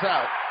rattles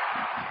out.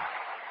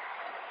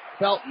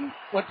 Felton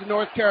went to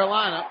North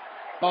Carolina.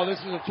 Oh, this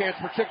is a chance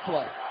for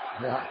Chick-fil-A.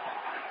 Yeah.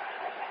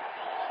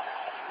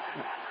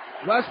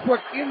 Westbrook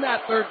in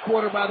that third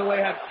quarter, by the way,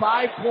 had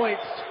 5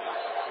 points,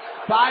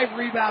 5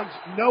 rebounds,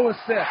 no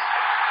assists.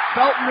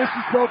 Felton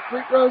misses both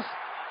free throws.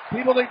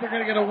 People think they're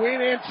going to get a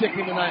win and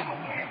chicken tonight.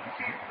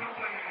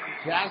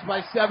 Jazz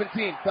by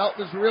 17.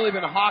 Felton has really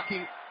been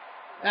hawking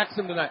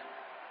Exum tonight.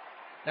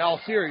 All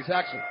series,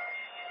 actually.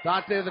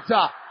 Dante to the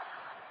top.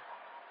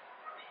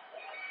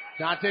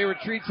 Dante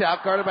retreats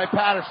out, guarded by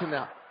Patterson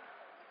now.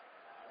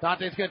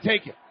 Dante's going to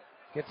take it.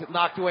 Gets it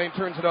knocked away and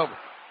turns it over.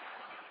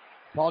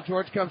 Paul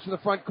George comes to the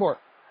front court.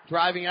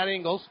 Driving at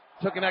Ingles.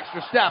 Took an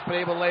extra step, but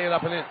able to lay it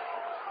up and in.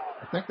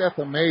 I think that's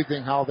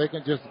amazing how they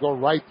can just go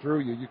right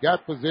through you. You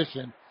got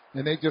position,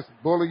 and they just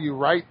bully you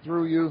right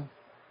through you,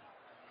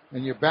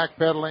 and you're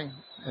backpedaling,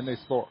 and they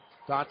score.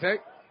 Dante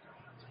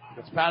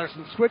gets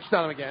Patterson switched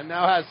on him again.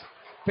 Now has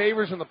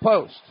Favors in the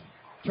post.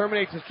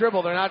 Terminates his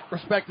dribble. They're not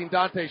respecting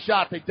Dante's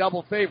shot. They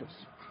double Favors.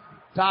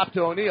 Top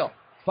to O'Neal.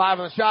 5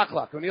 on the shot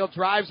clock. O'Neal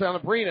drives on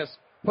Abrinas.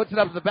 Puts it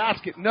up to the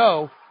basket.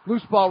 No.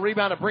 Loose ball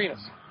rebound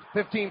Abrinas.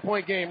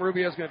 15-point game.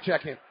 Rubio's going to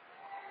check in.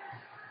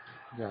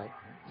 Yeah.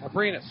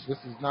 Abrinas. This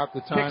is not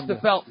the time. Kicks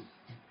to Felton.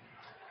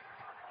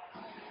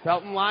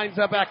 Felton lines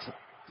up Exum.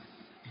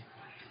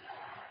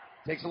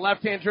 Takes a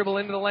left-hand dribble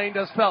into the lane,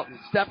 does Felton.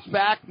 Steps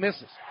back,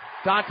 misses.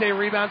 Dante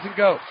rebounds and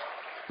goes.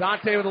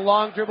 Dante with the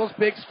long dribbles,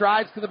 big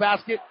strides to the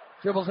basket,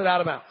 dribbles it out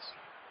of bounds.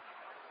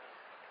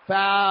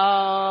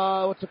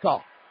 Foul, what's it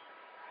called?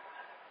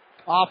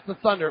 Off the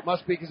Thunder. It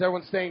must be because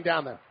everyone's staying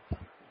down there.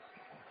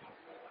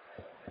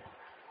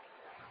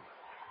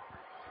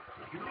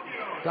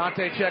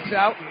 Dante checks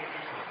out.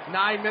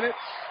 9 minutes.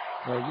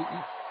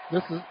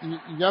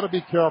 You got to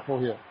be careful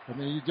here. I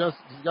mean, you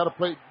got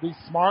to be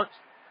smart.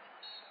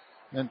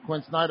 And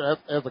Quinn Snyder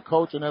as a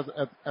coach and as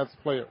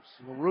players.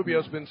 Well,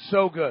 Rubio's been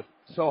so good.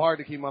 So hard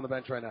to keep him on the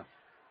bench right now.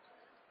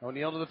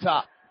 O'Neal to the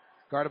top.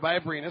 Guarded by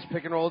Abrinas.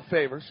 Pick and roll with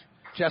Favors.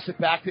 Chests it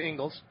back to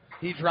Ingles.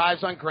 He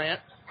drives on Grant.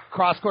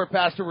 Cross-court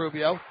pass to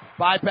Rubio.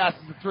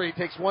 Bypasses the 3.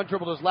 Takes one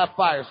dribble to his left.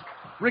 Fires.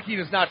 Ricky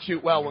does not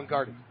shoot well when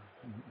guarded.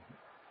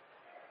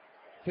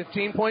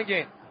 15-point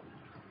game.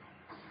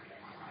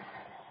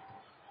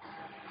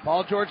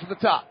 Paul George to the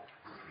top.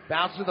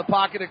 Bounces to the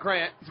pocket of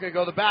Grant. He's going to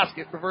go to the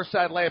basket. Reverse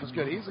side layup is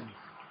good. He's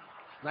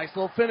a nice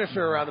little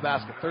finisher around the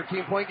basket.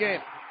 13-point game.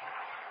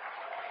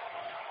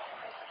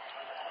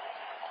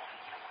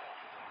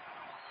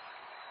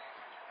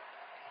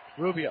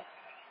 Rubio.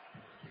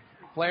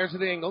 Flares to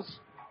the Ingles.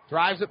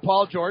 Drives at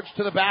Paul George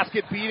to the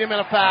basket. Beat him in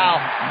a foul.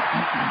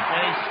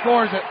 And he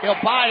scores it. He'll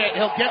buy it.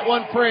 He'll get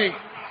one free.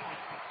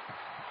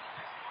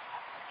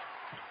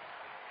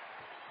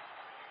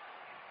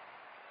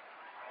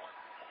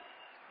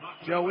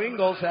 Joe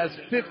Ingles has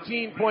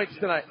 15 points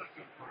tonight.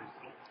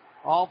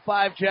 All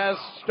 5 Jazz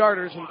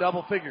starters in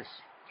double figures.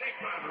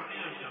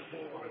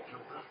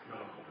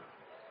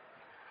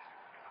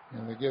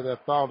 And they give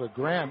that foul to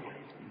Grant,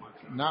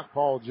 not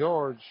Paul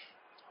George.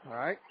 All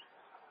right.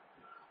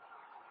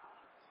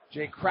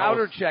 Jay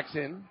Crowder checks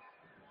in.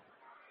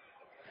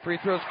 Free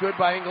throw's good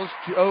by Ingles.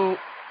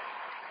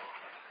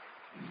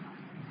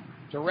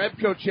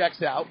 Jerebko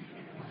checks out.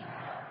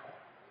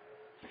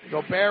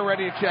 Gobert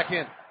ready to check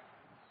in.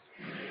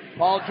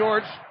 Paul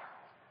George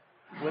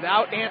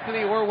without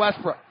Anthony or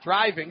Westbrook.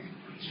 Driving,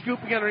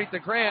 scooping underneath the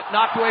Grant,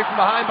 knocked away from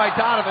behind by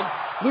Donovan.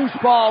 Loose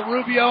ball,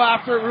 Rubio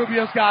after it.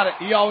 Rubio's got it.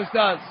 He always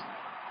does.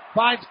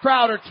 Finds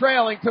Crowder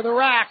trailing to the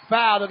rack.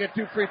 Foul. They'll get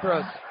 2 free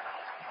throws.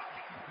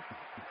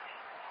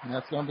 And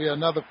that's going to be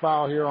another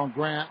foul here on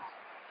Grant.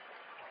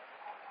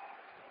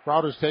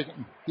 Crowder's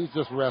he's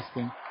just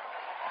resting.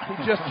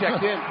 He just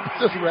checked in.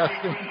 Just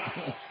resting.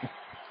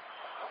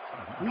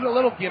 He's a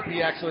little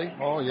gimpy, actually.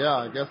 Oh, yeah,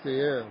 I guess he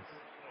is.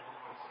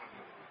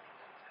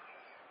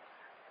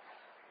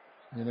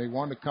 And they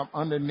want to come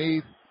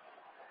underneath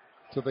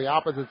to the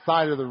opposite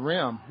side of the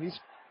rim. He's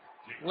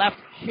left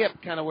hip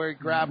kind of where he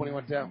grabbed when he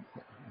went down.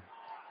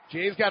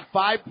 Jay's got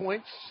 5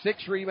 points,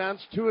 6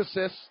 rebounds, 2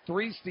 assists,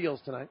 3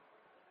 steals tonight.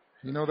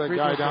 You know that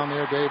guy down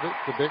there, David,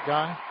 the big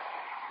guy?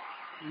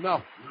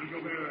 No.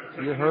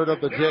 You heard of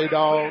the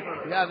J-Dog?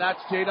 Yeah, that's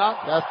J-Dog?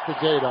 That's the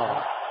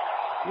J-Dog.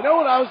 You know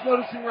what I was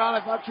noticing, Ron,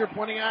 I thought you were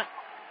pointing at?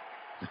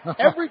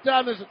 Every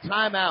time there's a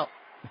timeout,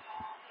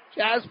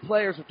 Jazz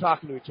players are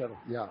talking to each other.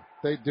 Yeah,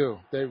 they do.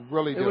 They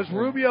really do. It was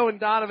Rubio and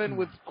Donovan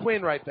with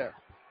Quinn right there.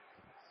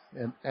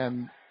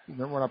 And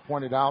remember when I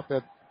pointed out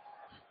that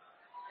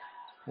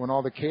when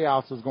all the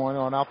chaos is going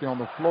on out there on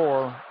the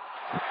floor.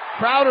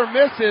 Crowder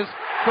misses.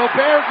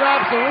 Gobert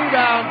drops the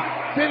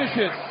rebound,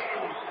 finishes.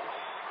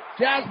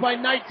 Jazz by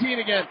 19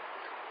 again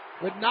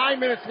with 9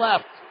 minutes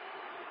left.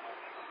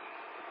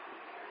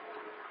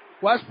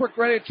 Westbrook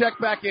ready to check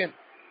back in.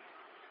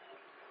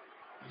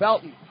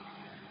 Felton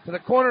to the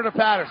corner to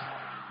Patterson.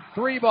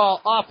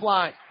 3-ball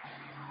offline.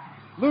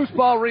 Loose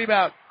ball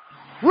rebound.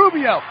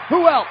 Rubio.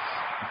 Who else?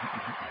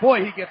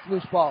 Boy, he gets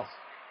loose balls.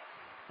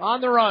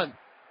 On the run.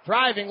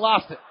 Driving,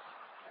 lost it.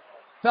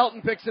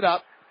 Felton picks it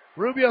up.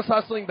 Rubio's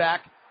hustling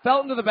back.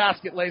 Felton to the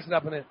basket, lays it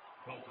up and in.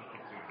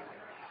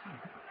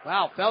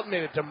 Wow, Felton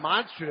made a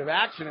demonstrative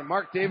action, and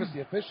Mark Davis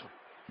the official.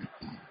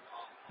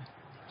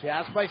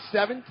 Jazz by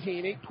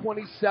 17,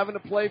 8:27 to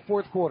play,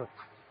 fourth quarter.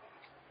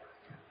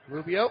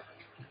 Rubio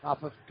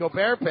off a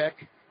Gobert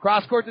pick.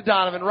 Cross court to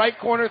Donovan. Right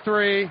corner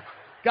three.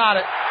 Got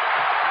it.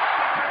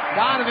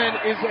 Donovan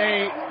is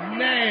a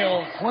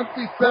nails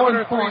 27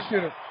 corner three point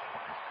shooter.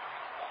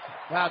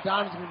 Wow,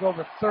 Donovan's going to go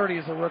over 30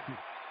 as a rookie.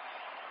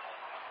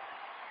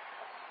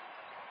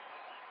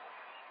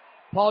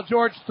 Paul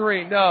George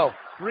three. No.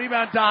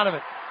 Rebound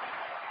Donovan.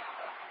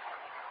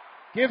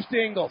 Gives to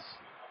Ingles.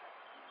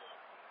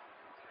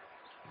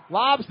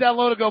 Lobs down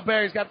low to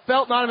Gobert. He's got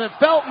Felton on him, and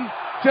Felton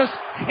just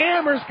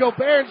hammers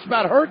Gobert and just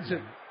about hurts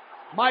him.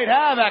 Might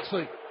have,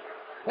 actually.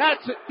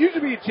 You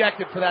should be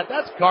ejected for that.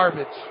 That's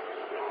garbage.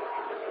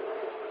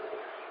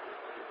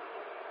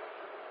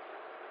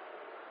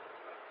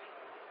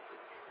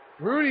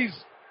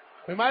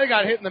 We might have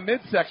got hit in the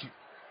midsection.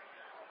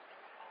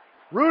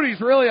 Rudy's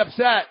really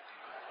upset.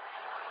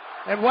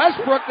 And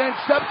Westbrook then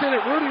steps in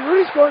at Rudy.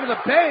 Rudy's going to the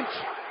bench,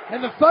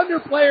 and the Thunder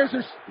players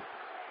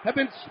have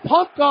been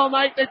pumped all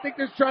night. They think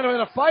they're trying to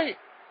win a fight.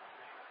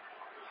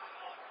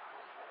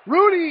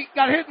 Rudy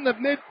got hit in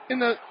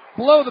the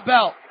below the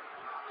belt.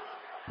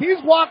 He's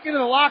walking to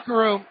the locker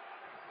room.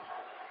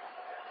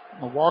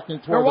 They're walking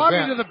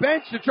to the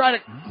bench to try to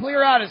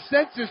clear out his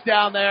senses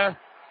down there.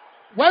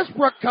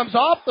 Westbrook comes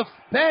off the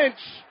bench,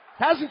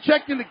 hasn't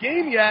checked in the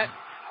game yet,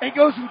 and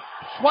goes and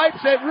swipes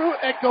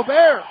at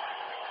Gobert.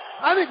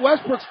 I think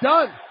Westbrook's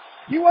done.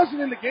 He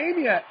wasn't in the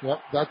game yet.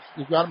 Yep,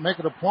 you've got to make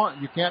it a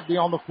point. You can't be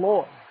on the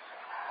floor.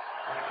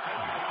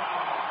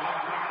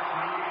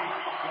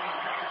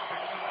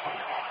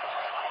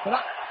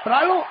 But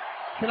I don't.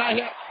 Can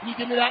you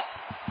give me that?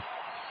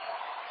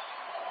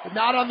 But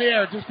not on the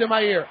air, just in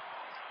my ear.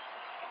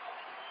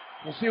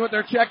 We'll see what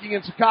they're checking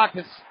in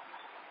Secaucus.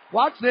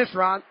 Watch this,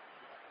 Ron.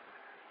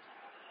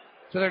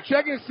 So they're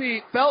checking to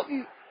see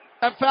Felton.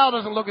 That foul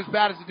doesn't look as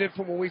bad as it did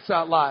from when we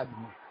saw it live.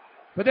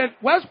 But then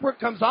Westbrook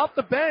comes off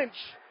the bench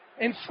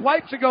and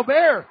swipes at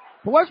Gobert.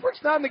 But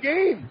Westbrook's not in the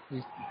game.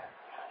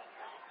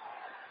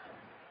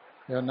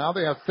 Yeah, now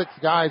they have 6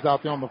 guys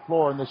out there on the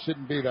floor, and this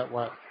shouldn't be that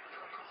way.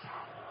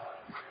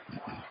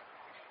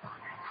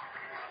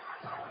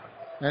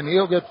 And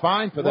he'll get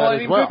fined for that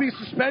as well. Well, he could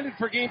be suspended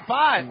for Game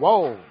 5.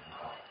 Whoa.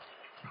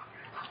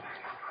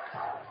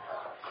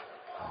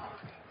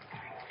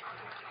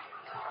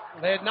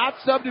 They had not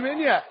subbed him in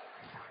yet.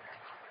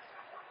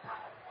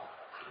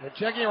 They're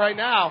checking it right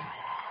now.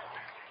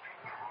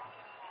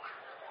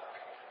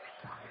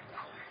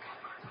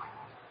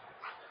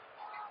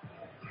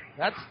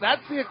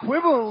 That's the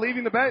equivalent of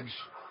leaving the bench.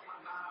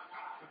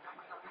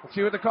 Let's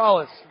see what the call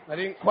is. I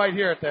didn't quite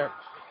hear it there.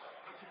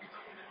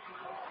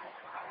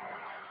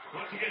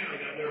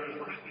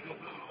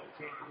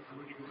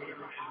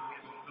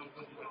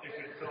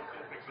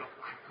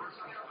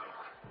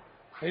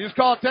 They just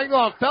call it technical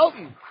on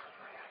Felton.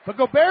 But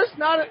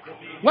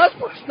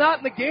Westbrook's not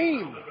in the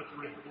game.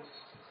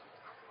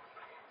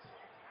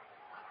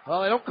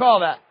 Well, they don't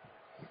call that.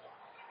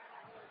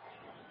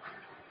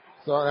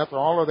 So after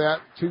all of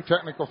that, 2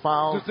 technical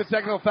fouls. Just a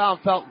technical foul on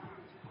Felton.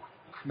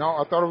 No,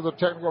 I thought it was a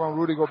technical on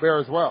Rudy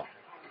Gobert as well.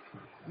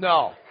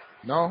 No.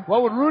 No?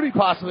 What would Rudy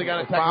possibly got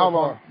a technical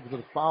for? Was it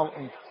a foul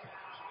on?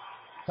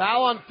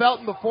 Foul on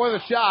Felton before the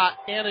shot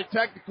and a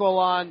technical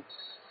on...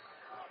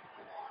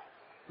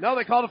 No,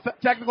 they called a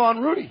technical on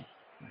Rudy.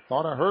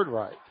 Thought I heard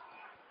right.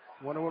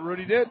 Wonder what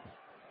Rudy did.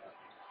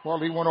 Well,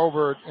 he went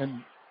over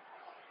and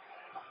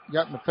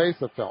got in the face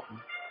of Felton.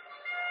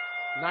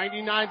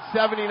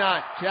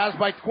 99-79. Jazz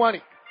by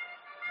 20.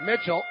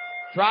 Mitchell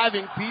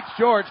driving, beats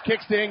George,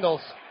 kicks to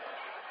Ingles.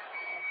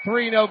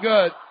 3, no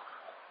good.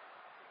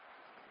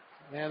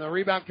 And the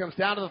rebound comes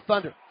down to the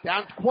Thunder.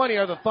 Down 20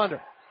 are the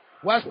Thunder.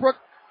 Westbrook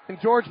and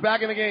George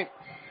back in the game.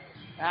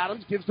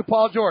 Adams gives to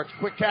Paul George.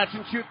 Quick catch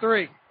and shoot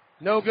 3.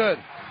 No good.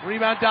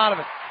 Rebound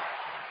Donovan.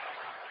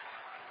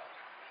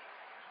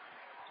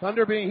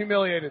 Thunder being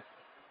humiliated.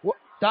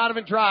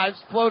 Donovan drives.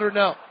 Floater,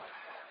 no.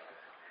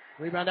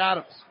 Rebound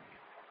Adams.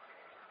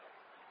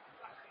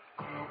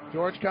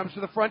 George comes to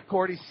the front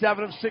court. He's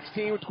 7 of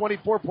 16 with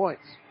 24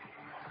 points.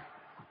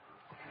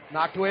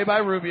 Knocked away by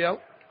Rubio.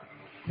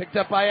 Picked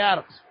up by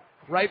Adams.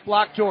 Right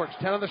block George.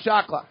 10 on the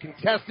shot clock.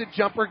 Contested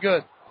jumper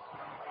good.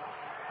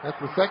 That's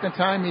the second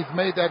time he's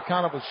made that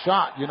kind of a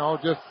shot,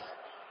 just.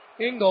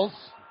 Ingles.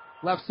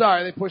 Left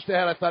side. They pushed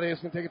ahead. I thought he was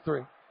going to take a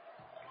three.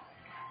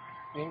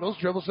 Ingles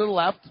dribbles to the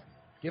left.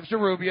 Gives to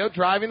Rubio.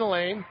 Driving the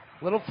lane.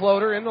 Little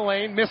floater in the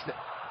lane. Missed it.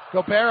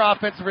 Gobert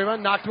offensive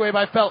rebound. Knocked away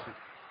by Felton.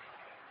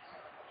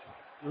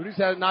 Rudy's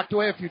had it knocked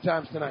away a few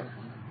times tonight.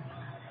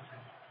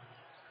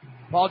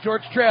 Paul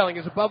George trailing.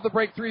 His above the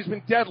break three has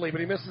been deadly,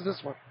 but he misses this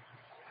one.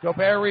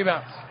 Gobert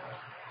rebounds.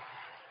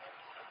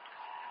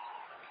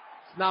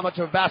 It's not much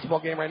of a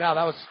basketball game right now.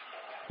 That was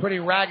pretty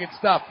ragged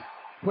stuff.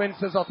 Quinn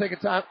says, I'll take a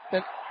time.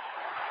 Then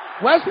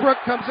Westbrook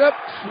comes up,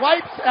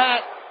 swipes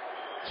at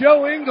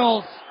Joe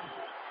Ingles.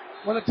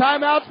 When the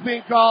timeout's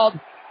being called,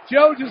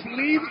 Joe just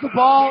leaves the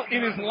ball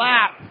in his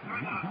lap.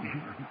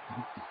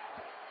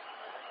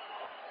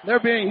 They're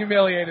being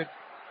humiliated.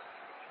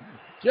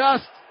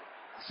 Just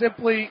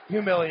simply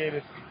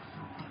humiliated.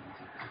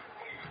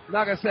 I'm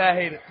not going to say I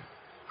hate it.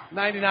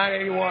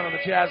 99-81 on the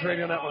Jazz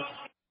Radio Network.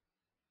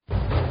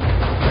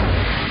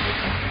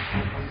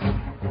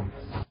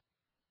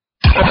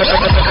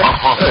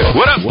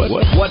 What up?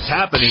 What's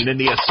happening in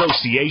the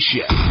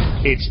association?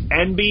 It's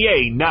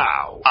NBA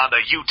Now on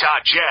the Utah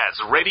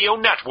Jazz Radio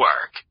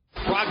Network.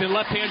 Brogdon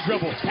left-hand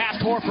dribble,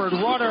 past Horford,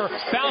 runner,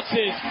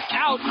 bounces,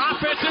 out,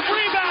 offensive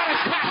rebound,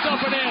 it's packed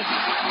up and in.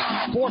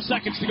 4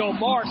 seconds to go,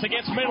 Morris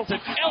against Middleton,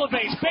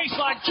 elevates,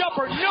 baseline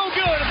jumper, no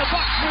good, and the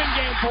Bucks win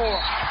game 4.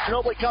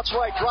 Ginobili cuts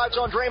right, drives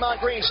on Draymond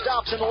Green,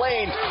 stops in the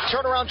lane,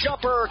 turnaround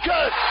jumper,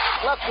 good.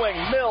 Left wing,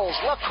 Mills,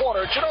 left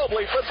corner,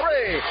 Ginobili for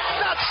three.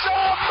 That's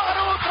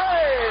Manu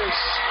threes.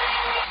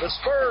 The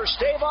Spurs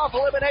stave off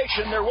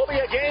elimination. There will be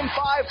a game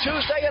 5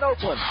 Tuesday in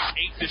Oakland.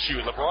 8 to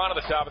shoot. LeBron on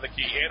the top of the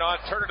key. In on,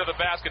 turn it to the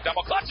basket,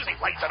 double clutch, and he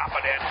lays it up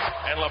and in.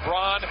 And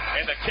LeBron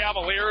and the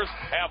Cavaliers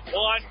have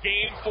won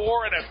game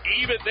 4 and have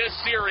evened this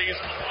series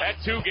at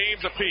 2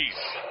 games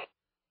apiece.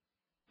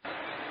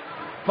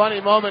 Funny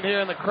moment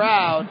here in the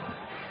crowd.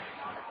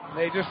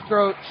 They just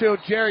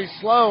showed Jerry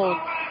Sloan.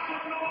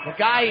 The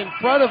guy in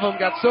front of him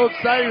got so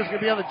excited he was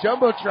going to be on the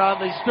Jumbotron,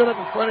 they stood up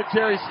in front of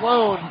Jerry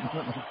Sloan.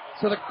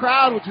 So the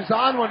crowd, which was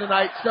on one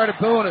tonight, started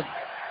booing him.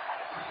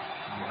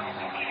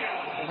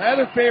 My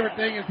other favorite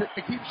thing is that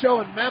they keep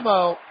showing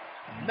Memo.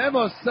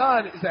 Memo's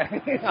son is a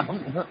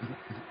ham.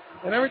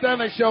 And every time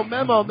they show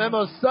Memo,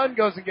 Memo's son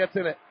goes and gets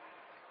in it.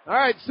 All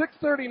right,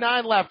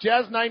 6:39 left.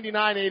 Jazz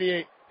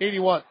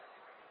 99-81.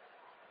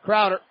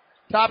 Crowder,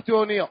 top to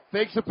O'Neal.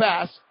 Fakes a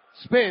pass.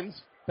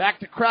 Spins. Back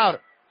to Crowder.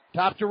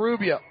 Top to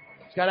Rubio.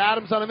 He's got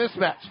Adams on a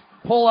mismatch.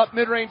 Pull up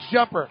mid-range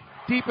jumper.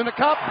 Deep in the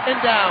cup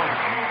and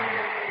down.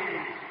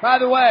 By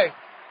the way,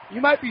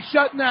 you might be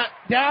shutting that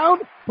down,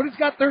 but he's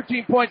got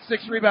 13 points,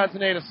 6 rebounds,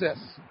 and 8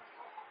 assists.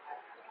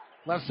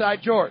 Left side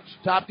George.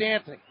 Top to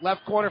Anthony.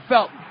 Left corner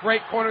Felton. Great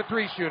corner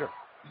three shooter.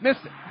 Missed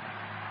it.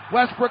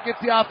 Westbrook gets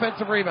the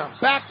offensive rebound.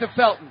 Back to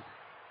Felton.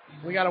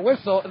 We got a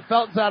whistle, and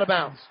Felton's out of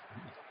bounds.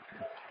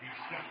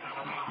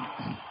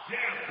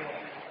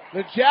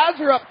 The Jazz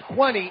are up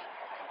 20.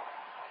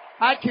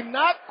 I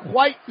cannot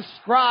quite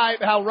describe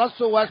how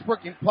Russell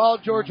Westbrook and Paul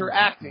George are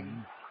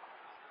acting.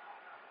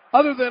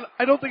 Other than,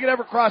 I don't think it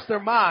ever crossed their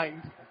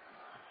mind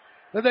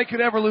that they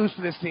could ever lose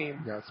to this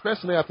team. Yeah,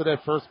 especially after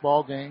that first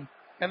ball game.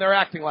 And they're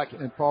acting like it.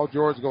 And Paul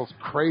George goes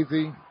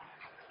crazy.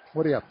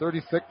 What do you have,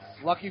 36?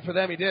 Lucky for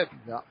them he did.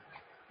 Yeah.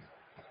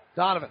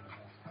 Donovan,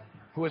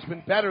 who has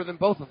been better than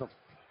both of them.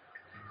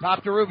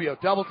 Top to Rubio.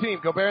 Double team.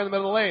 Gobert in the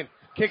middle of the lane.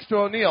 Kicks to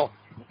O'Neal.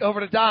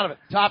 Over to Donovan.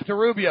 Top to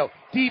Rubio.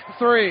 Deep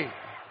three.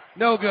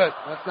 No good.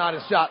 That's not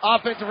his shot.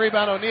 Offensive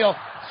rebound O'Neal.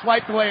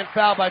 Swiped away and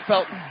fouled by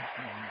Felton.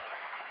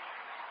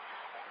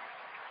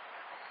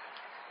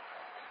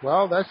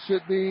 Well, that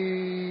should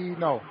be,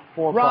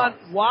 4 Ron,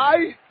 fouls.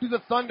 why do the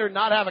Thunder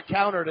not have a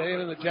counter to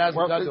anything the Jazz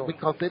have done to them?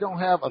 Because they don't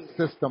have a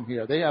system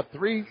here. They have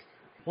 3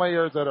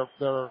 players that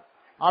are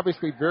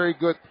obviously very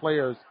good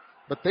players,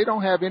 but they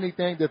don't have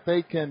anything that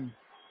they can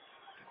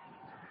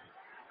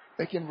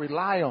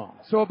rely on.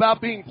 So about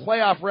being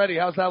playoff ready,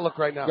 how's that look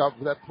right now? Yeah,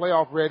 that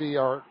playoff ready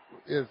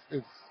it's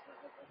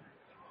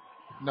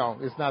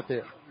not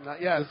there.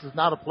 Not yet. This is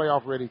not a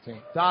playoff ready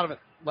team. Donovan,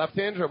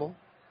 left-hand dribble,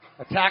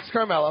 attacks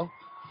Carmelo,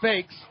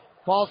 fakes,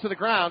 falls to the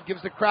ground,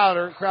 gives to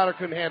Crowder, and Crowder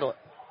couldn't handle it.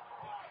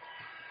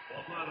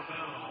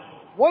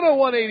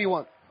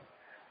 101-81.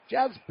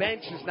 Jazz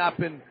bench has not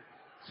been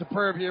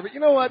superb here, but you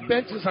know what?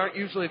 Benches aren't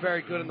usually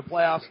very good in the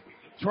playoffs.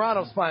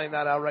 Toronto's finding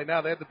that out right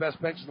now. They have the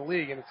best bench in the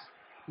league, and it's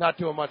not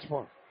doing much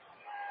for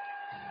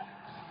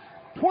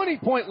them.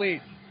 20-point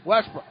lead.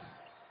 Westbrook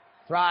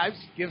drives,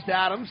 gives to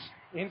Adams,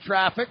 in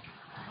traffic,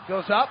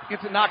 goes up,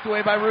 gets it knocked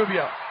away by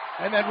Rubio.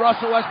 And then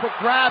Russell Westbrook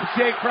grabs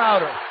Jay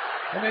Crowder.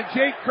 And then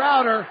Jay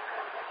Crowder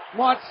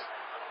wants,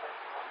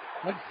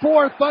 and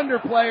 4 Thunder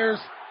players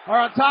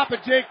are on top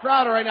of Jay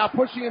Crowder right now,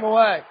 pushing him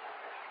away.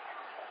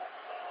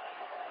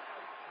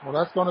 Well,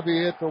 that's going to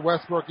be it for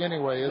Westbrook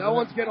anyway, isn't it? No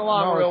one's getting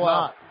along real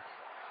well. Not.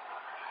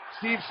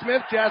 Steve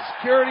Smith, Jazz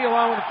security,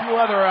 along with a few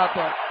other out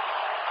there.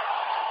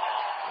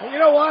 And you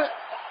know what?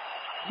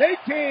 They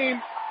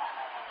came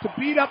to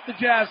beat up the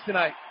Jazz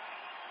tonight.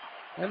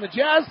 And the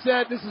Jazz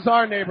said, this is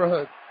our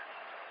neighborhood.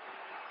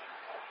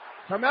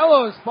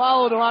 Carmelo has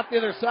followed him off the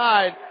other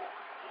side.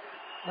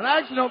 And I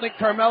actually don't think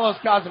Carmelo's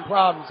causing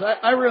problems.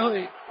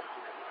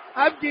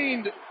 I've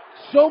gained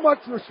so much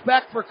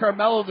respect for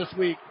Carmelo this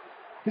week.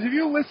 Because if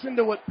you listen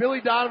to what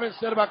Billy Donovan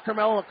said about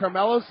Carmelo and what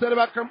Carmelo said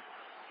about Carmelo,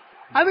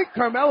 I think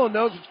Carmelo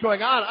knows what's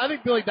going on. I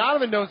think Billy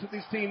Donovan knows that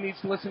this team needs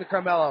to listen to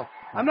Carmelo.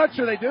 I'm not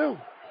sure they do.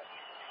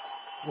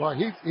 Well,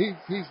 he's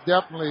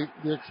definitely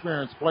the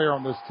experienced player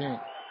on this team.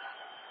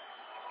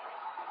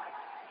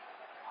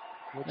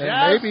 Well,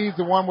 and maybe he's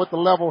the one with the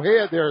level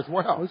head there as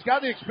well. Who's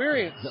got the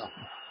experience. Yeah.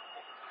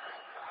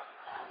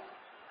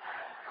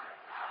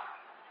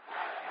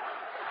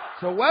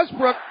 So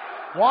Westbrook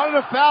wanted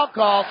a foul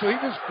call, so he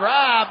just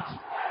grabbed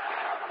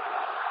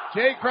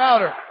Jay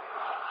Crowder.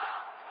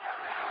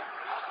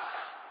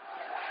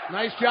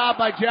 Nice job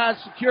by Jazz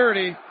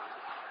security,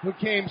 who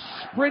came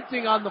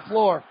sprinting on the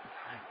floor.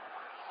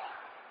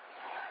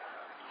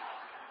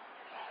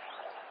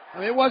 I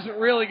mean, it wasn't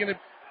really going to,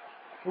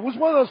 it was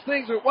one of those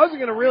things where it wasn't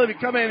going to really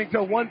become anything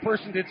until one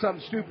person did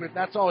something stupid.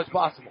 That's always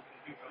possible.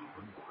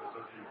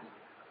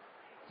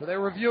 So they're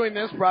reviewing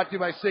this, brought to you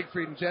by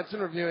Siegfried and Jensen,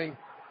 reviewing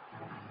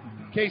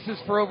cases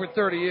for over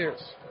 30 years.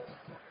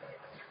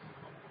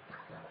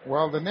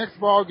 Well, the next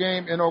ball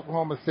game in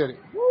Oklahoma City.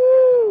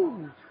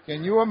 Woo!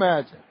 Can you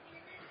imagine?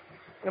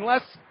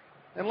 Unless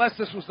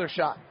this was their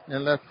shot.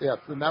 Unless, yes,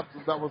 and that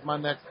was my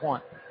next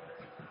point.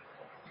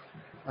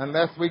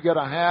 Unless we get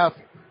a half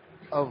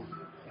of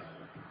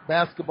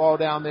basketball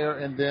down there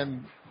and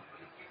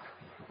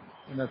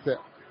that's it.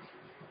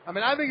 I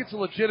mean, I think it's a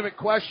legitimate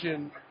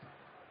question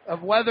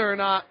of whether or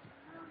not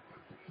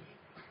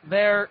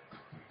they're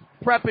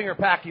prepping or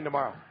packing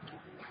tomorrow.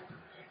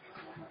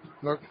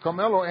 Look,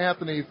 Carmelo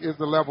Anthony is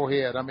the level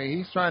head. I mean,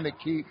 he's trying to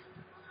keep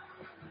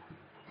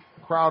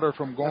Crowder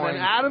from going. And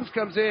then Adams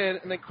comes in,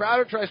 and then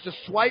Crowder tries to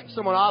swipe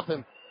someone off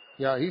him.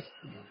 Yeah, he's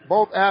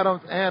both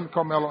Adams and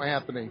Carmelo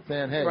Anthony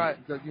saying, hey, right.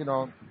 You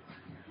know.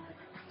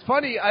 It's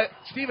funny,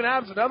 Steven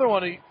Adams, another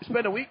one, you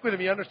spend a week with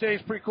him, you understand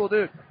he's a pretty cool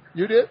dude.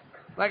 You did?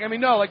 Like, I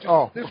mean, no, like,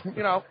 just, this,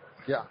 you know.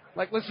 Yeah.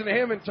 Like, listen to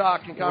him and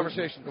talk in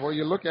conversations. Well,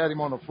 you look at him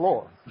on the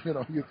floor, you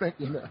know, you're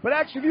thinking that. But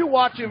actually, if you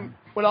watch him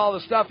with all the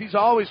stuff, he's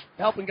always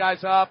helping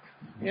guys up,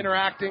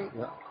 interacting.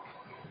 Yeah.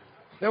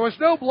 There was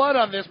no blood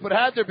on this, but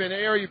had there been,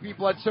 ARUP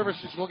blood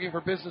services looking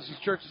for businesses,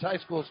 churches, high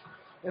schools,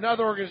 and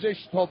other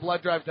organizations to hold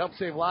blood drives to help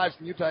save lives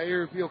in Utah.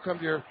 ARUP will come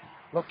to your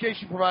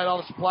location, provide all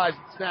the supplies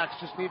and snacks.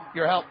 Just need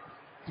your help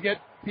to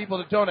get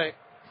people to donate.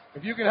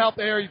 If you can help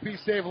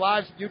ARUP save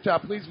lives in Utah,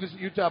 please visit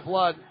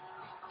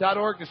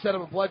UtahBlood.org to set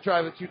up a blood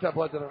drive. That's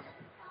UtahBlood.org.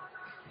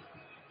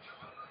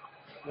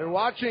 They're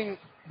watching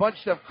a bunch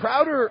of stuff.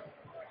 Crowder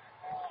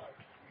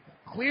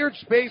cleared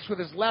space with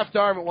his left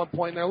arm at one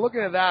point, and they're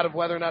looking at that of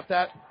whether or not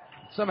that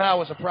somehow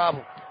was a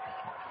problem.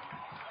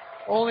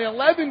 Only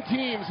 11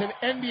 teams in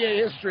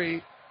NBA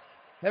history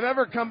have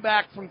ever come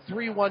back from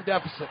 3-1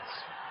 deficits.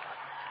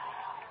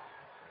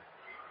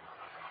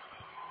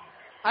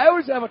 I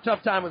always have a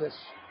tough time with this.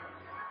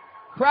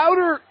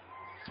 Crowder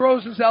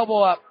throws his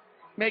elbow up,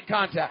 make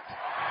contact.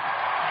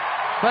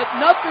 But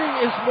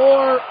nothing is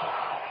more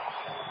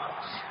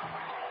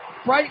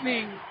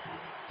frightening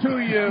to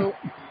you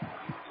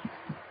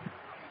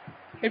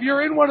if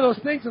you're in one of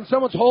those things and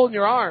someone's holding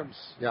your arms.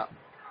 Yeah.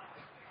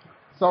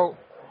 So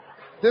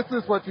this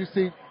is what you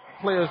see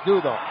players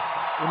do, though.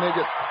 When they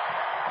get,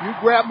 you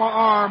grab my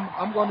arm,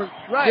 I'm going to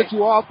get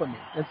you off of me.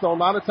 And so a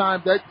lot of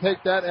times they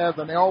take that as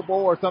an elbow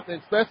or something,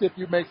 especially if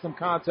you make some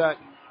contact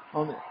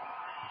on it.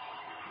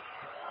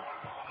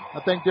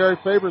 I think Derek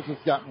Favors has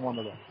gotten one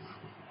of those.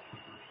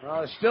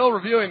 They're still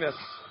reviewing this.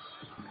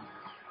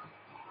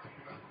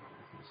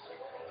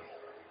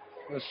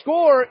 The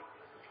score,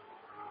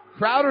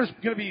 Crowder's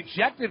going to be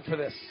ejected for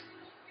this.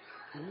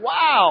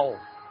 Wow.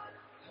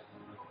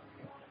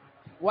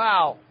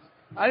 Wow.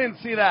 I didn't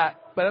see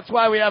that, but that's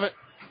why we haven't.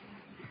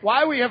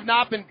 Why we have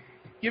not been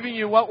giving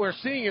you what we're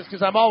seeing is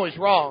because I'm always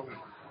wrong.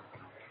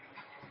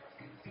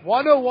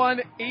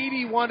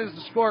 101-81 is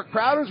the score.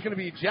 Crowder's going to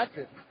be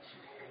ejected.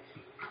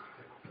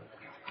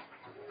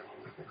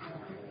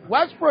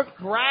 Westbrook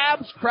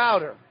grabs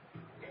Crowder.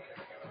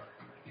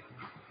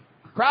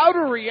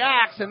 Crowder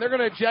reacts, and they're going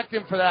to eject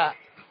him for that.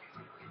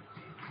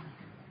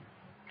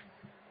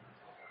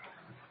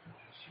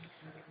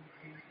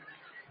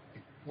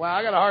 Wow,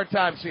 I got a hard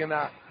time seeing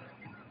that.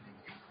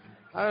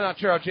 I'm not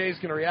sure how Jay's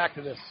going to react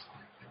to this.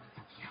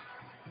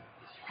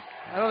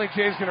 I don't think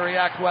Jay's going to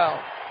react well.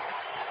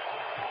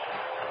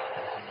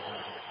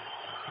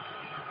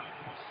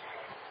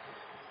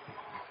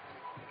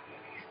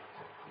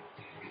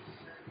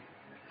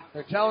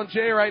 They're telling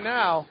Jay right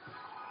now.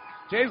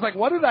 Jay's like,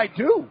 what did I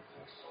do?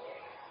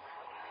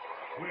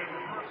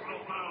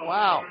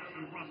 Wow.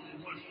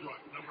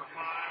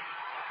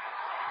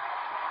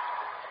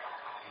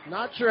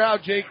 Not sure how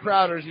Jay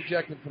Crowder is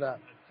ejected for that.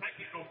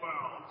 Technical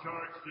foul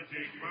charged to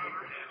Jay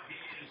Crowder, and he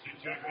is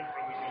ejected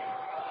from the game.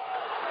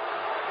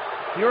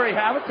 You already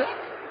have it, Tech?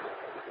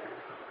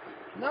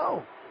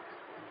 No.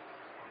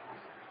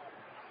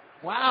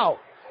 Wow.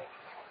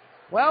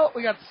 Well,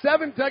 we got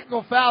 7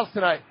 technical fouls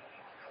tonight,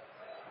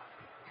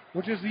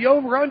 which is the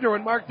over-under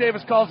when Mark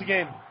Davis calls the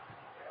game.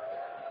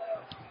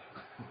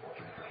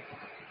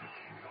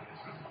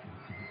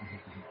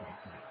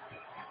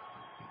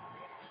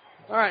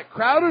 All right,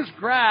 Crowder's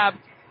grabbed.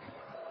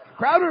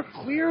 Crowder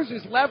clears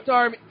his left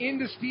arm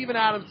into Steven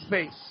Adams'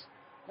 face,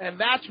 and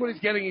that's what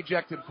he's getting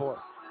ejected for.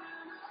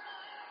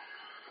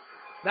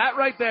 That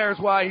right there is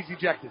why he's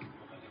ejected.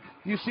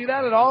 You see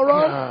that at all,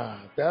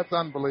 Ron? That's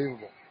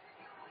unbelievable.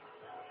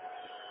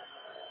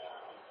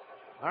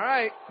 All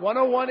right,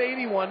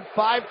 101-81,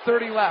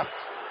 5:30 left.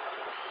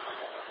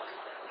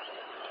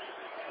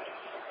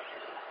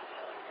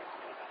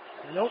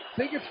 I don't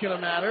think it's going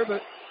to matter,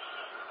 but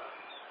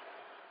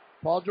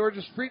Paul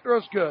George's free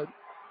throw's good.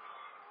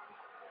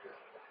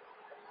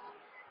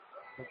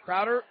 But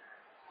Crowder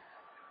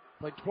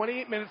played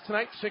 28 minutes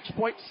tonight,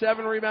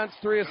 6.7 rebounds,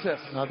 3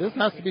 assists. Now this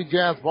has to be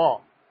Jazz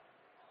ball.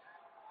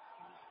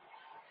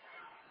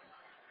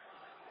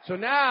 So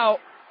now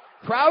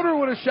Crowder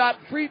would have shot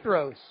free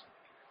throws.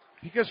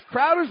 Because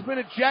Crowder's been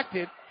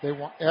ejected,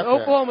 and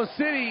Oklahoma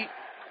City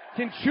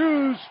can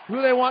choose who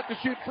they want to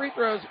shoot free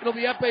throws. It'll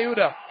be Ekpe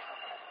Udoh.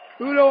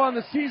 Udoh on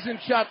the season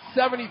shot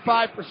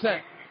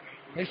 75%.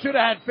 They should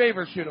have had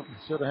Favors shoot him.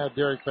 Should have had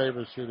Derek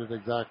Favors shoot it,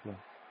 exactly.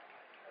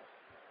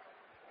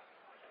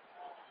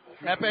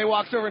 Ekpe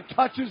walks over and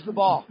touches the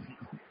ball.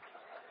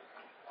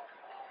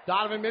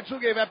 Donovan Mitchell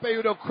gave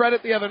Ekpe Udoh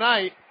credit the other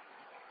night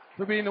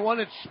for being the one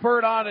that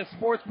spurred on a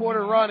fourth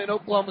quarter run in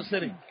Oklahoma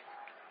City.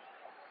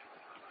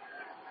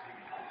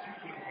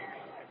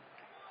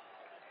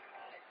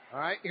 All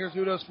right, here's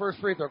Udoh's first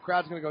free throw.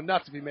 Crowd's going to go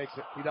nuts if he makes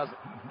it. He doesn't.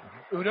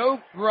 Udoh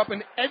grew up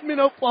in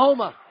Edmond,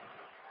 Oklahoma.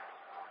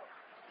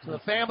 So the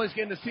family's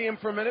getting to see him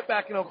for a minute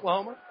back in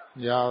Oklahoma.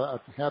 Yeah, I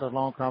had a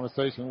long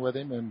conversation with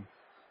him, and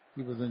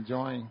he was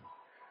enjoying.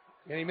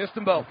 And he missed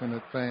them both. Looking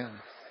at fans.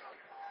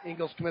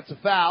 Ingles commits a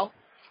foul.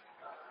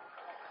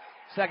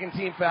 Second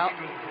team foul.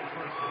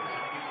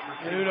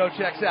 And Udoh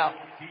checks out.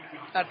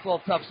 That's a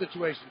little tough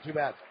situation. Too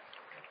bad.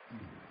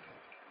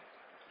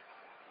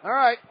 All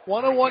right,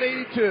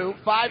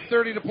 101-82,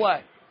 5:30 to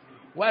play.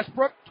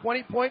 Westbrook,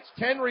 20 points,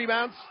 10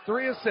 rebounds,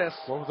 3 assists.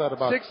 What was that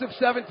about? 6 of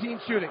 17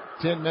 shooting.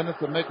 10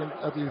 minutes of making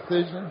a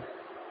decision.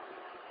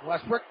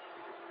 Westbrook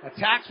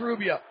attacks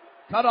Rubio.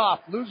 Cut off,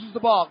 loses the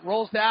ball,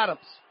 rolls to Adams.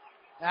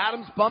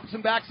 Adams bumps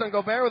and backs on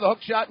Gobert with a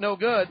hook shot, no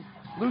good.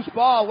 Loose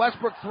ball,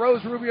 Westbrook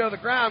throws Rubio to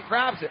the ground,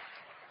 grabs it.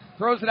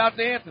 Throws it out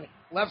to Anthony.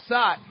 Left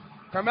side.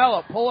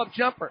 Carmelo, pull-up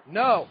jumper.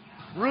 No.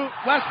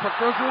 Westbrook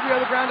throws Rubio to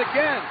the ground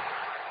again.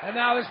 And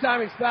now this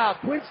time he's fouled.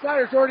 Quinn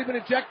Snyder's already been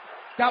ejected.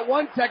 Got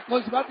one technical.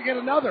 He's about to get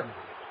another.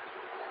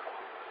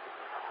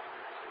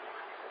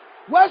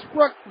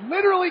 Westbrook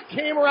literally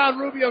came around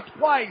Rubio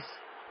twice.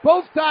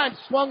 Both times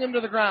swung him to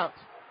the ground.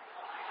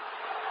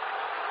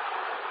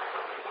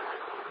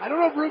 I don't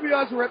know if Rubio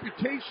has a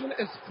reputation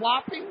as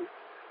flopping,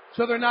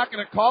 so they're not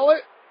going to call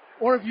it,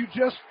 or if you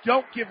just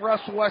don't give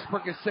Russell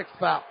Westbrook his 6th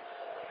foul.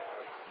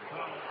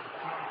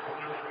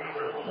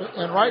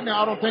 And right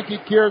now, I don't think he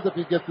cares if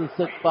he gets his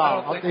 6th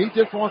foul. He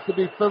just wants to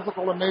be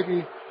physical and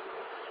maybe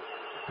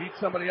beat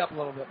somebody up a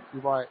little bit.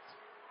 You're right.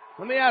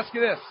 Let me ask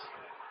you this.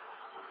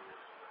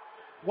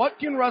 What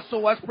can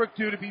Russell Westbrook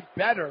do to be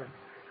better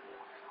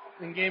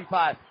in Game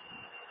 5?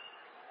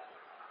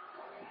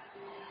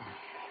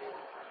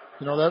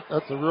 You know,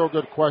 that's a real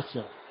good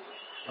question.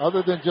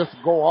 Other than just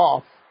go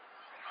off.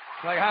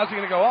 Like, how's he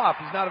going to go off?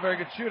 He's not a very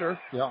good shooter,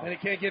 yeah, and he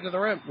can't get to the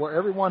rim. Well,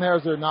 everyone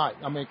has their night.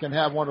 I mean, can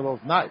have one of those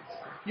nights.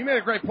 You made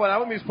a great point. I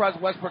wouldn't be surprised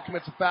if Westbrook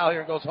commits a foul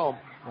here and goes home.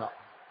 Yeah.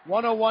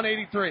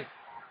 101-83.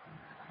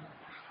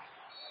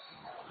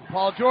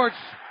 Paul George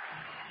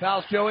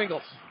fouls Joe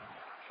Ingles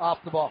off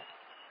the ball.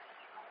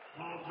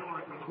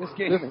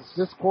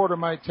 This quarter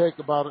might take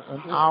about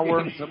an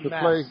hour to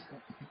play.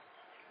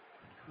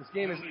 This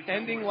game is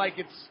ending like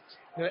it's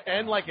going to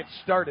end like it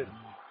started.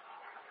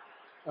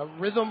 A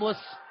rhythmless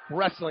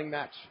wrestling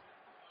match.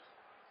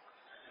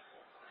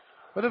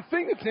 But the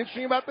thing that's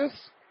interesting about this,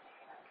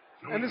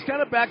 and this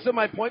kind of backs up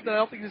my point that I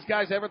don't think these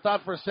guys ever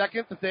thought for a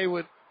second that they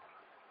would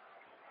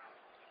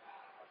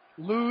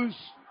lose.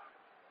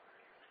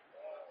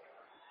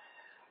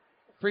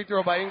 Free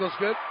throw by Ingles,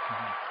 good.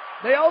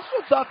 They also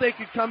thought they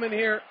could come in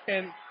here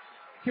and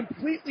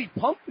completely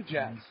pump the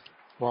Jazz.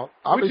 Well, which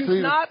obviously,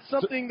 is not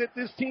something that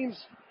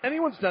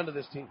anyone's done to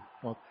this team.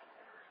 Well,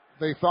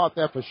 they thought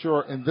that for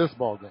sure in this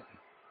ball game.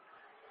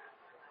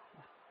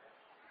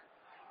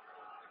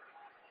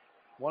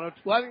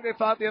 102. Well, I think they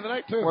thought the other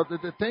night too. Well,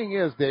 the thing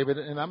is, David,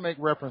 and I make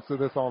reference to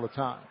this all the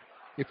time.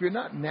 If you're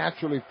not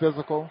naturally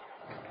physical,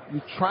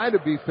 you try to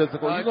be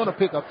physical, you're going to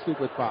pick up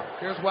stupid fouls.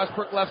 Here's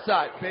Westbrook left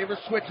side. Favors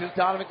switches.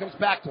 Donovan comes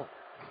back to him.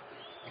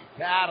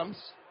 To Adams.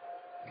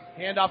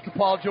 Hand off to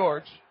Paul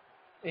George.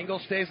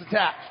 Ingles stays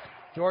attached.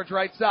 George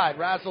right side.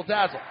 Razzle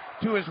dazzle.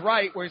 To his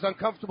right where he's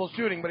uncomfortable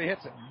shooting, but he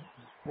hits it.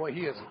 Boy,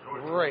 he is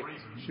a great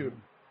shooter.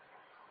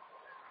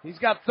 He's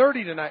got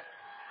 30 tonight.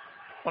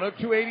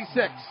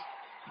 102-86.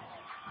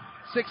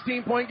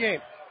 16-point game.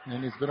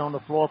 And he's been on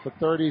the floor for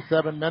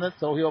 37 minutes,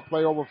 so he'll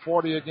play over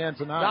 40 again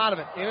tonight.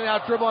 Donovan, in and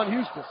out dribble on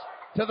Houston.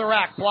 To the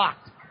rack,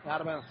 blocked.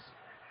 Out of bounds.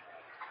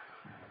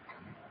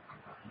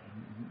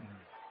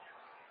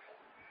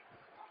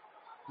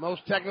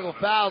 Most technical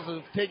fouls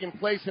have taken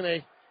place in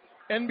a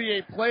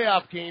NBA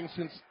playoff game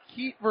since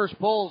Heat versus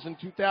Bulls in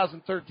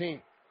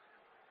 2013.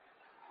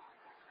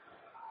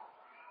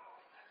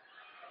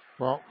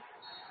 Well,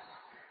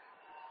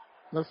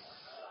 let's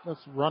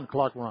run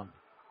clock run.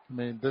 I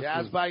mean, this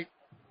Jazz is by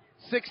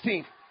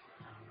 16.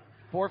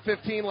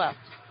 4:15 left.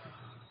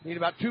 Need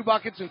about 2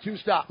 buckets and 2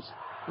 stops.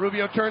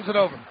 Rubio turns it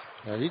over.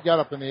 Yeah, he got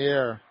up in the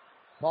air.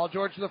 Paul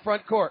George to the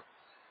front court.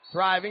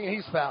 Driving, and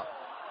he's fouled.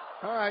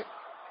 All right.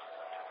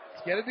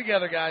 Let's get it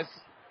together, guys.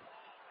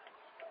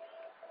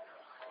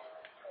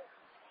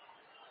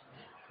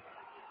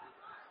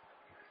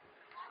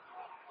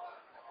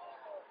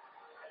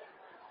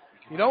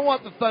 You don't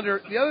want the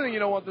Thunder, the other thing you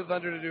don't want the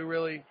Thunder to do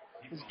really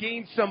is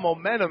gain some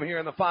momentum here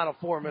in the final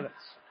 4 minutes.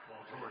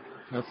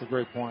 That's a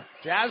great point.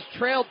 Jazz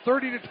trailed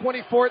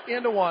 30-24 at the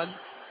end of one.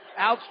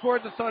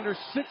 Outscored the Thunder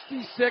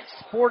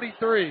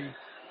 66-43.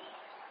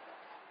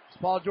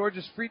 Paul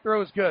George's free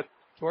throw is good.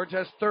 George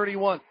has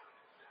 31.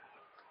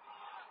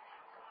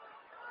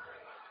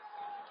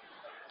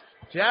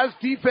 Jazz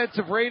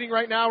defensive rating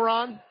right now,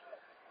 Ron,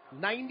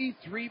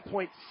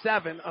 93.7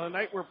 on a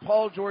night where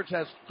Paul George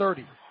has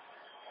 30.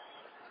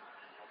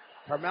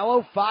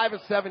 Carmelo, 5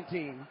 of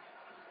 17.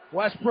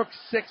 Westbrook,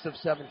 6 of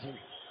 17.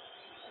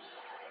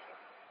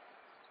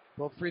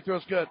 Both free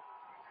throws good.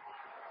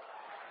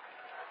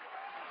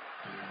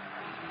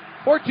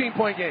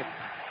 14-point game.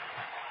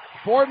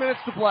 4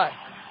 minutes to play.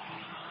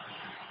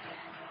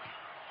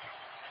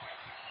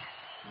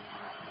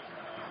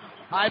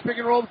 High pick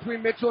and roll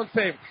between Mitchell and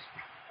Favors.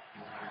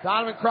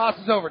 Donovan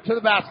crosses over to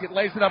the basket,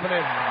 lays it up and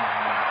in.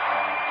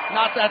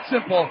 Not that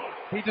simple.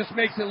 He just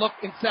makes it look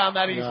and sound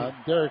that easy. Yeah,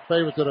 Derek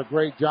Favors did a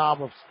great job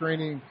of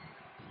screening.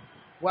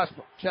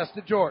 Westbrook, chest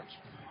to George.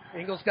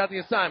 Ingles got the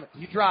assignment.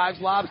 He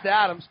drives, lobs to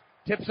Adams,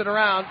 tips it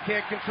around,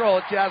 can't control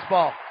it, Jazz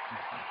ball.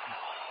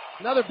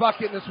 Another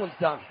bucket and this one's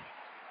done.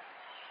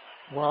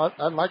 Well,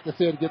 I'd like to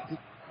see it get to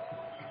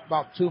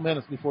about 2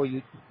 minutes before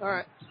you. All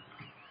right.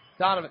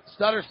 Donovan,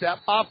 stutter step,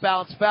 off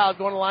balance, foul,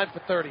 going to line for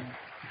 30.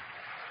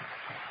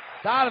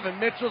 Donovan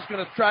Mitchell's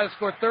going to try to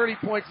score 30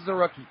 points as a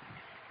rookie.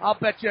 I'll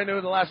bet you I know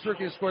who the last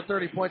rookie to score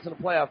 30 points in a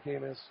playoff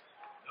game is.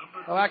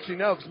 Oh, actually,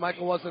 no, because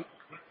Michael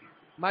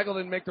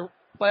didn't make the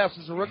playoffs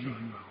as a rookie.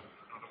 Mm-hmm.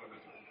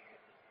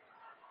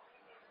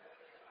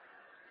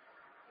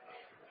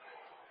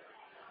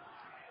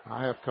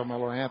 I have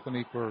Carmelo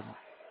Anthony for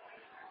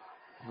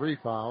 3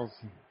 fouls.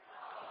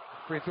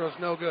 Free throw's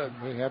no good.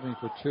 They have him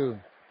for 2.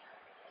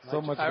 So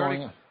much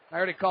going on. I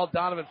already called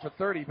Donovan for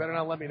 30. You better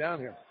not let me down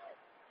here.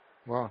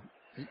 Well,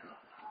 he's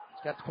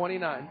got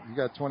 29. You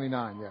got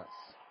 29, yes.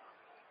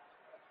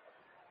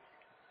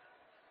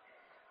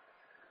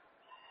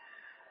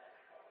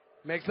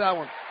 Makes that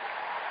one.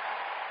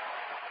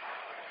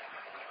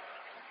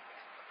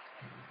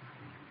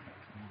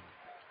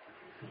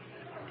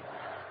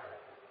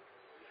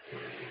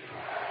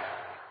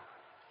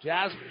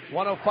 Jazz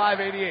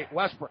 105-88.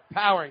 Westbrook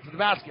powering to the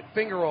basket.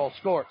 Finger roll.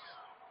 Scores.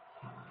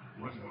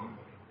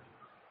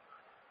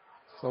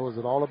 So is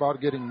it all about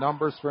getting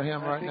numbers for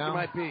him right now?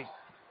 I think it might be.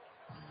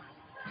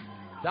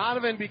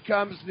 Donovan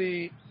becomes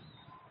the...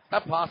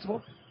 That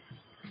possible?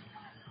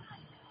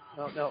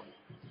 No,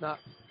 not.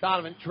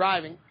 Donovan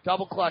driving,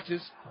 double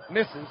clutches,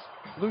 misses,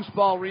 loose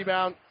ball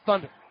rebound,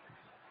 Thunder.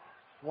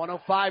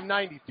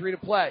 105-90, 3 to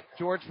play.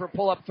 George for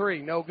pull-up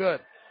 3, no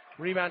good.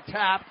 Rebound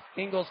tapped,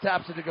 Ingles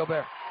taps it to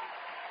Gobert.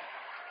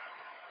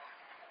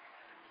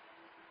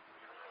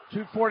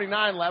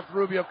 2:49 left,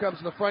 Rubio comes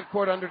to the front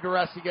court under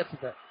duress, he gets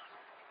it there.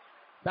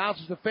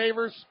 Bounces to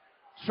Favors,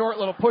 short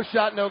little push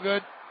shot, no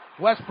good.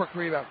 Westbrook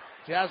rebound.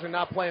 Jazz are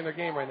not playing their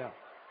game right now.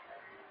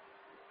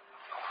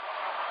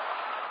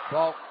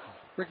 Ball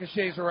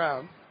ricochets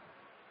around.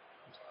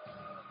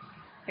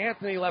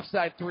 Anthony left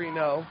side 3,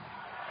 no.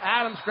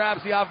 Adams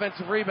grabs the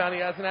offensive rebound.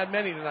 He hasn't had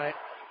many tonight.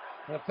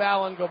 And a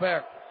foul on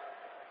Gobert.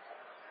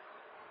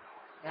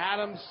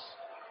 Adams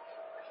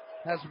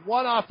has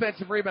 1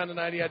 offensive rebound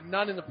tonight. He had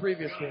none in the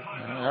previous game.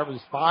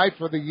 Averaged 5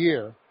 for the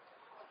year.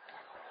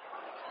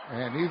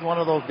 And he's one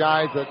of those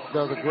guys that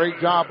does a great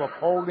job of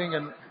holding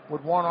and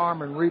with one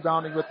arm and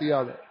rebounding with the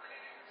other.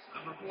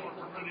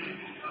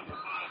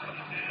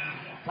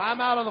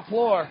 Timeout on the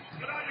floor.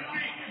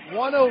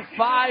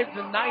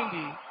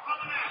 105-90.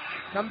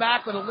 Come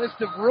back with a list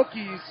of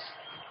rookies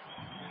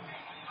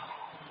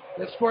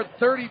that scored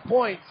 30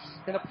 points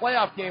in a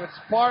playoff game. It's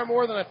far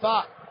more than I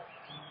thought.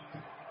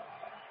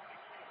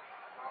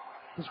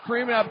 Because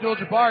Kareem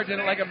Abdul-Jabbar did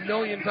it like 1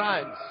 million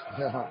times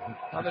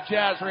on the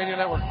Jazz Radio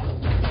Network.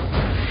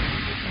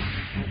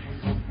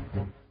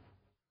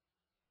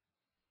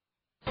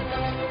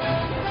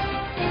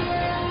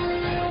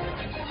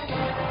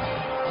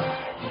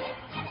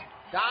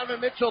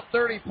 Donovan Mitchell,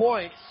 30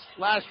 points.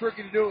 Last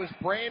rookie to do it was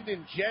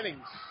Brandon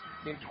Jennings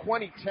in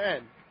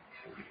 2010.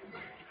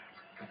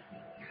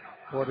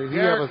 Or did he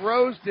Derrick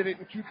Rose did it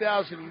in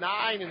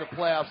 2009 in the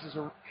playoffs as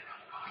a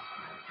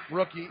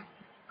rookie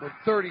with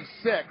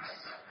 36.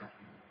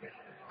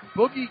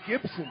 Boogie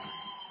Gibson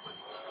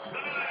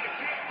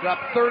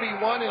dropped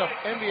 31 in an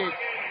NBA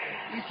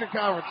Eastern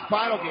Conference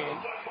final game.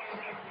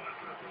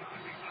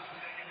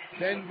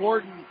 Ben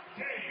Gordon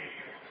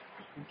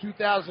in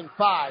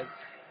 2005.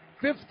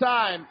 Fifth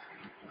time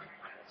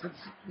since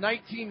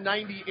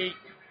 1998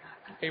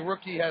 a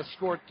rookie has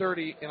scored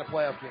 30 in a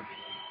playoff game.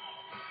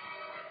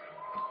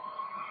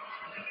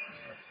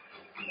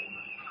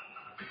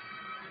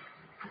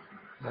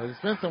 There's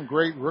been some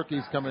great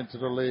rookies come into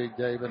the league,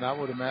 Dave, and I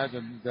would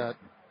imagine that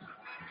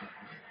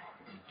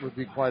would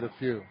be quite a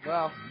few.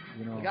 Well,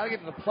 you got to get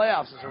to the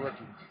playoffs as a rookie.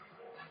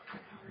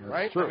 That's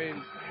right? True. I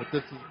mean, but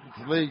this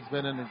league's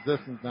been in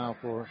existence now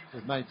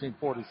since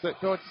 1946.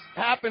 So it's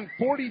happened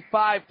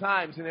 45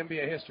 times in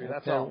NBA history.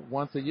 That's all.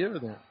 Once a year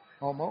then,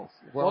 almost.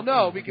 Well,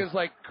 no, because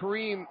like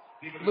Kareem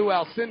Lou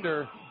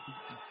Alcindor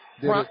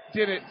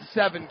did it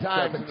 7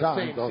 times in the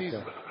same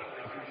season.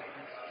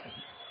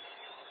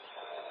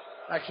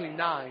 Actually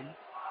 9.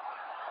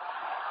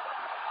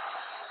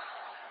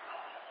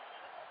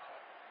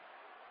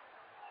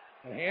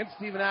 And hands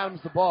Steven Adams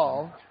the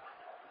ball.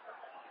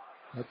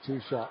 Had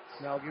 2 shots.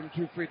 Now give him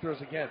 2 free throws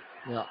again.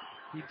 Yeah.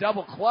 He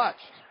double clutched.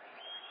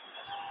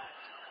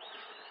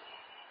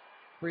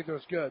 Free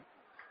throw's good.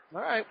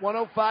 All right,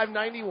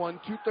 105-91,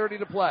 2:30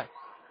 to play.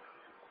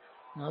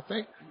 I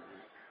think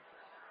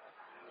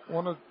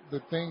one of the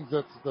things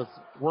that's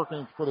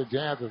working for the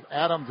Jazz is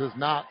Adams has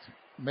not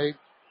made.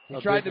 He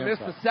tried to miss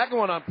the second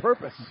one on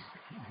purpose.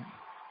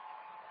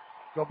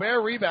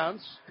 Gobert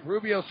rebounds.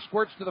 Rubio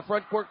squirts to the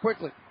front court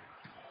quickly.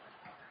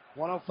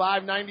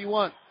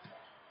 105-91.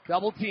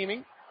 Double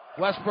teaming.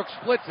 Westbrook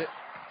splits it.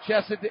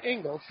 Chests it to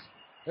Ingles.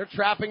 They're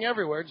trapping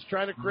everywhere, just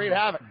trying to create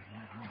havoc.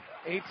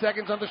 8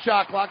 seconds on the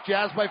shot clock.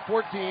 Jazz by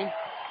 14.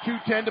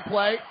 2:10 to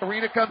play.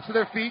 Arena comes to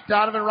their feet.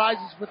 Donovan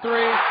rises for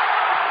 3.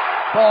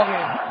 Ball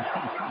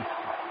game.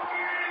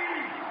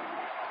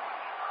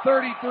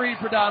 33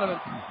 for Donovan.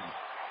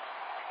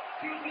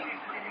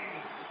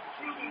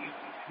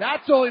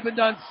 That's only been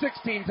done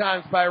 16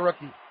 times by a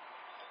rookie.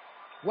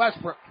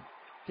 Westbrook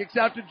kicks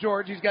out to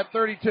George. He's got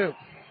 32.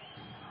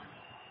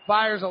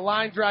 Fires a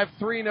line drive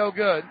 3, no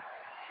good.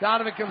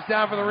 Donovan comes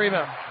down for the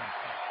rebound.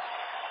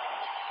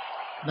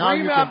 Now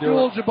Kareem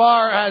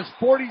Abdul-Jabbar has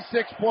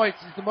 46 points.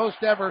 It's the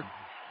most ever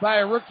by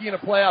a rookie in a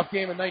playoff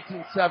game in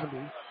 1970.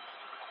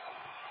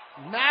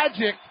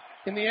 Magic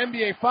in the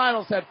NBA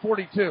Finals had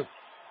 42.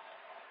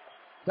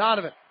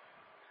 Donovan.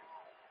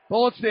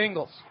 Bullets to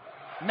Ingles.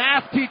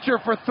 Math teacher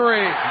for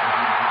 3.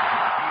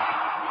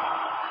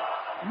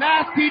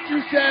 Math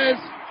teacher says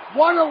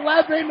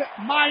 111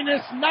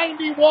 minus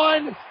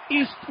 91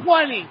 is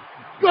 20.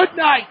 Good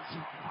night.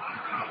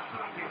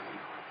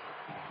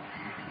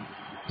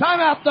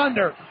 Timeout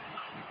Thunder.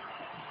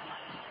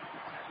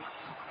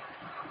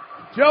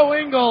 Joe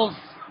Ingles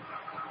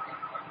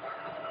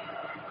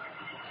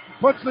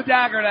puts the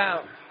dagger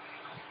down.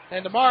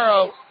 And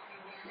tomorrow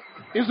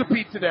is a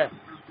pizza day.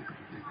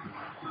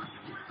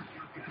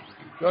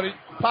 Go to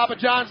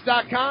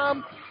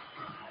PapaJohns.com.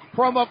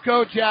 Promo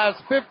code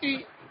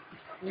Jazz50.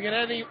 You get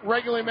any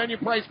regular menu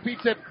price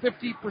pizza at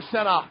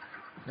 50% off.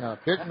 Yeah,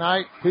 big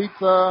night,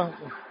 pizza.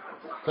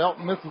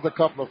 Felton misses a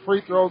couple of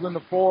free throws in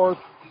the fourth.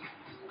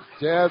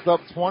 Jazz up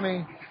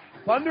 20.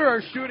 Thunder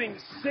are shooting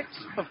 6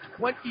 of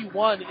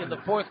 21 in the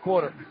fourth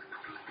quarter.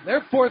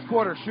 Their fourth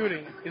quarter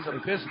shooting is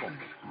abysmal.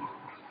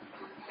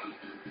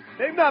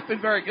 They've not been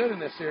very good in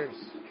this series.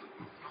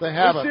 They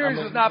haven't. This series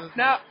is not,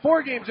 now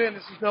 4 games in,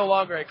 this is no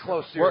longer a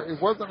close series. Well,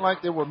 it wasn't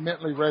like they were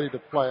mentally ready to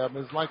play. I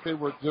mean, it's like they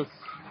wanted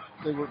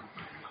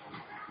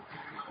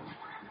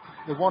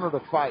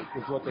to fight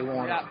is what they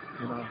wanted. Yeah.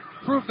 You know.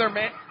 Prove their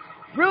man.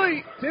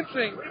 Really, it's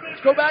interesting.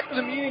 Let's go back to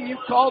the meeting you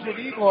called with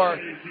Igor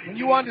when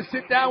you wanted to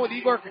sit down with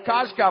Igor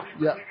Kokoshkov.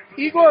 Yeah.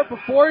 Igor,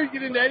 before you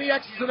get into any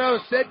X's and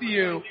O's, said to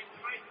you,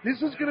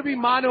 this is going to be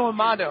mano a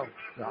mano.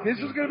 Yeah. This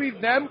is going to be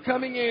them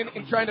coming in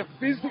and trying to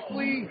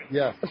physically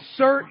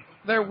assert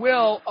their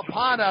will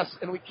upon us,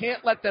 and we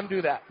can't let them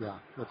do that. Yeah,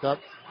 but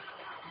that's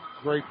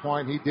a great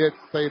point. He did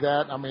say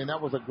that. I mean,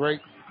 that was a great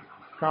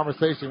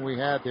conversation we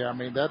had there. I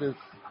mean, that is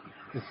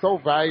it's so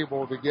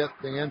valuable to get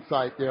the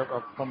insight there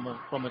from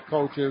the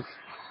coaches.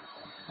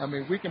 I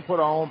mean, we can put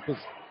our own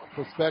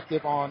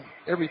perspective on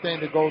everything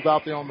that goes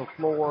out there on the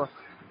floor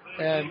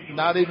and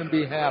not even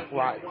be half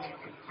right,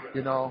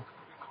 you know.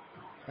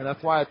 And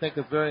that's why I think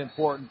it's very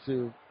important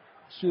to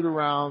shoot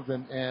arounds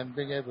and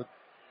being able to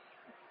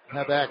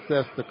have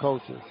access to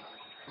coaches.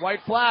 White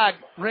flag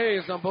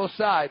raised on both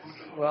sides.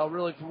 Well,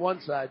 really from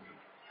one side.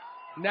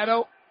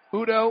 Neto,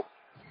 Udo,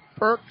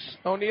 Burks,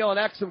 O'Neal, and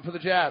Exum for the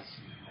Jazz.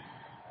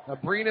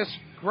 Abrinas,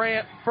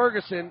 Grant,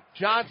 Ferguson,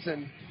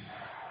 Johnson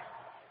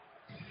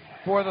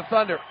for the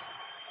Thunder.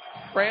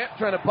 Grant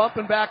trying to bump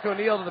and back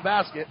O'Neal to the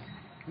basket.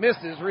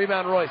 Misses.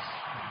 Rebound Royce.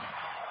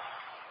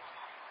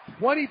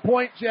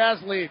 20-point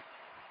Jazz lead.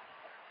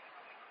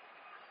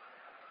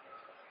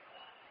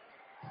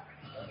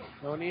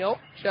 O'Neal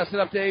chests it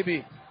up to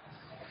AB.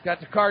 He's got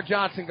Dakar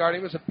Johnson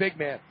guarding. He was a big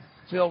man.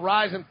 So he'll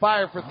rise and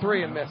fire for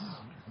three and miss.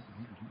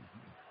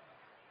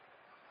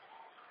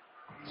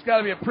 It's got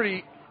to be a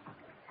pretty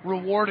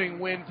rewarding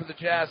win for the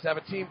Jazz to have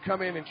a team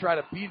come in and try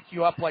to beat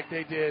you up like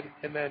they did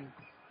and then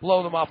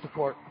blow them off the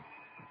court.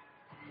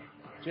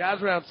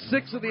 Jazz around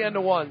 6 at the end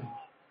of one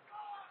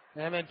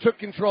and then took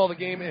control of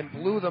the game and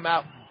blew them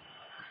out.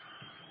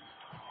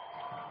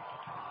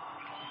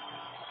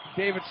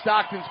 David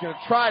Stockton's going to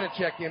try to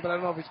check in, but I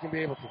don't know if he's going to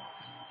be able to.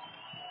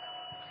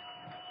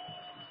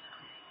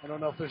 I don't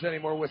know if there's any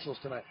more whistles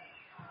tonight.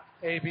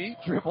 AB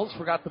dribbles,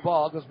 forgot the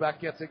ball, goes back,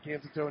 gets it,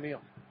 hands it to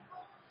O'Neal.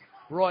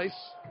 Royce,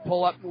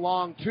 pull up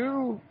long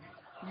two.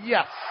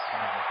 Yes.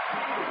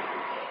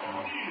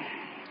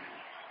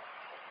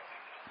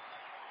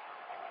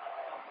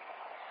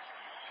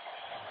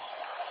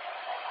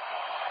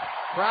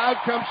 Crowd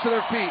comes to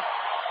their feet.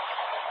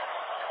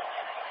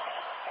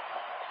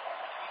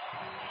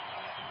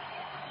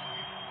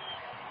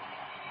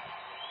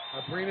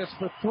 Abrinas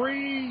for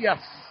three. Yes.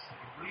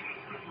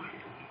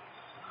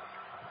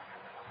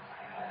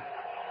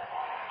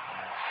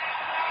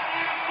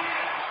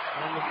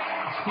 And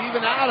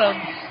Steven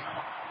Adams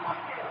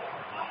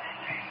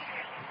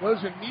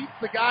goes and meets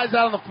the guys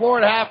out on the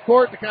floor at half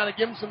court to kind of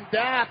give them some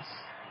daps.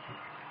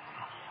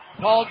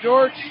 Paul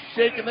George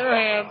shaking their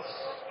hands.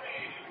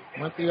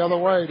 Went the other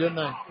way, didn't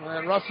they?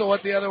 And Russell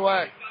went the other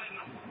way.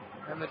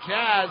 And the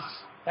Jazz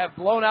have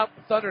blown out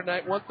the Thunder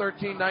tonight,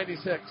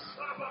 113-96.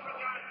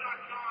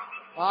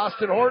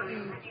 Austin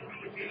Horton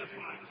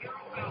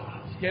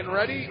is getting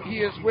ready. He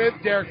is with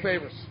Derek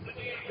Favors.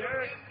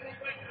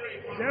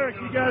 Derek,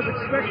 you guys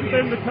expected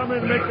them to come in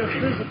and make this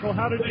physical.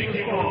 How did you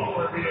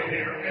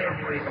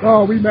respond?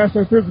 Oh, we matched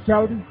their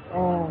physicality.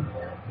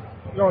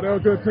 They're a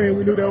good team.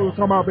 We knew they would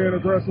come out being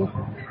aggressive,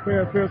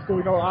 being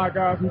physical. Our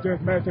guys, we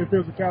just matched their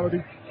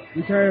physicality.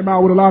 We came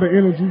out with a lot of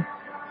energy,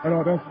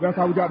 and that's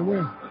how we got the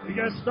win. You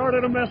guys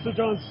started a message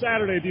on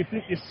Saturday. Do you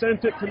think you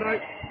sent it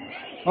tonight?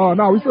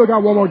 No, we still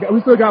got one more.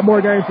 We still got more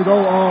games to go.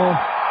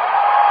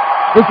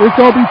 It's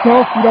gonna be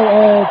tough.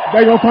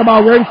 They gonna come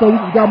out ready, so we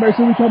gotta make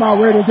sure we come out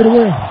ready and get a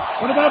win.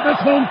 What about this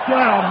home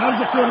crowd? How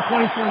does it feel to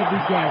play in front of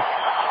these guys?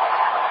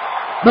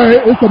 Man,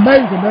 it's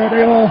amazing, man.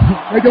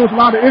 They give us a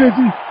lot of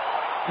energy.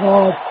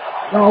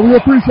 We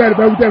appreciate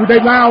it, man. They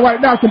loud right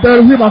now. I can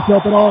barely hear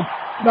myself, but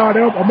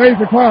they're an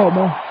amazing crowd,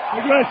 man.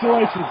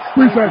 Congratulations.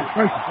 Appreciate it.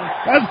 Thank you.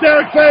 That's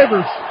Derek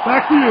Favors.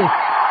 Back to you.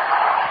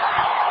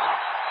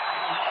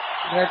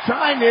 They're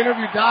trying to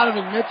interview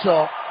Donovan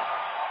Mitchell.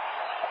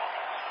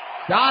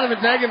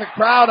 Donovan's egging the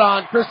crowd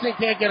on. Kristen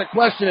can't get a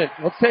question in.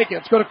 Let's take it.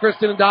 Let's go to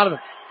Kristen and Donovan.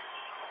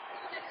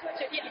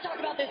 Yeah, talk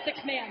about this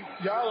 6-man.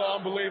 Y'all are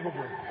unbelievable.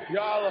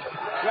 Y'all are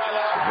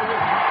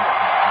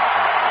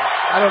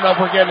I don't know if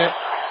we're getting it.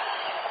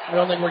 I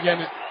don't think we're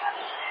getting it.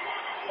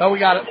 Oh, we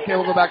got it. Okay,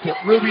 we'll go back to it.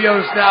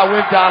 Rubio's now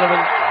with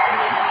Donovan.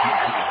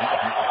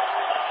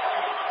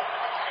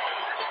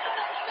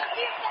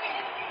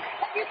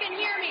 You can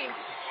hear me.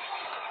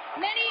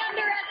 Many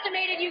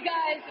underestimated you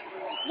guys.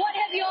 What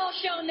have you all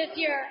shown this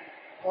year?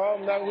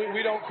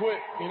 We don't quit.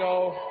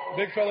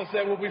 Big fella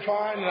said we'll be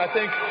fine, and I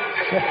think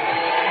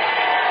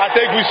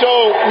we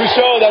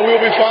showed that we'll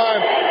be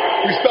fine.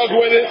 We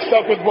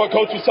stuck with what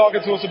Coach was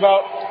talking to us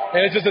about,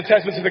 and it's just a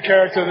testament to the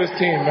character of this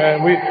team, man.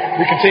 We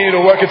continue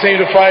to work,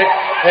 continue to fight,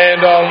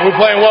 and we're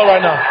playing well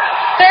right now.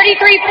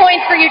 33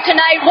 points for you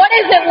tonight. What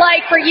is it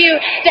like for you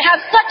to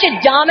have such a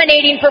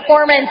dominating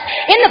performance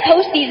in the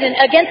postseason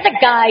against a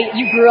guy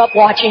you grew up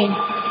watching?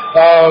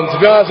 To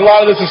be honest, a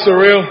lot of this is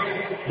surreal.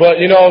 But,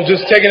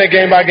 just taking it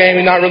game by game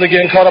and not really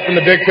getting caught up in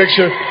the big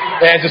picture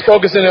and just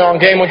focusing on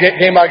game by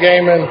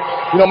game. And,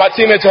 my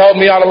teammates have helped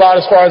me out a lot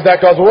as far as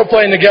that goes. But we're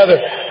playing together.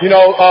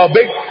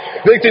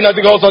 Big thing I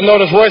think goes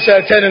unnoticed. Royce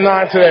had 10 and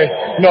 9 today.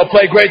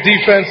 Played great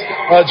defense.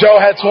 Joe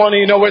had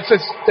 20.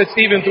 It's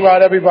even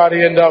throughout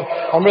everybody. And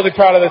I'm really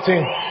proud of the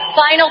team.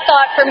 Final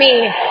thought for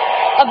me.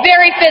 A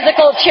very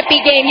physical,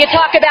 chippy game. You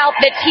talk about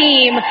the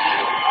team.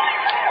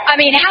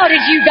 How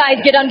did you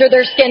guys get under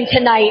their skin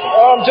tonight?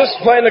 Just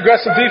playing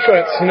aggressive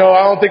defense. I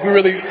don't think we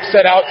really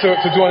set out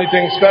to do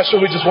anything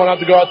special. We just wanted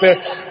to go out there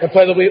and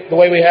play the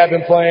way we have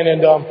been playing. And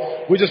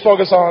we just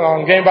focus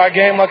on game by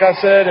game, like I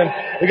said. And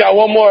we got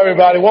one more,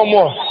 everybody. One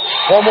more.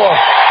 One more. One more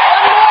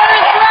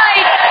is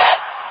right.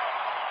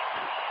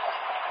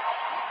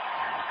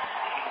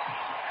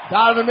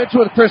 Donovan Mitchell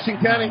with Kristen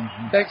Kenny.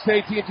 Thanks to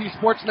AT&T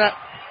Sportsnet.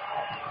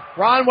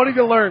 Ron, what have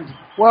you learned?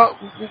 Well,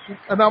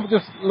 and I'm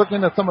just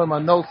looking at some of my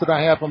notes that I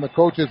have from the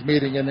coaches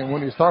meeting, and then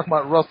when he was talking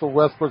about Russell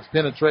Westbrook's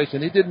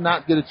penetration, he did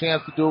not get a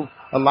chance to do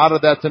a lot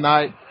of that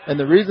tonight. And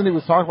the reason he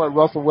was talking about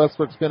Russell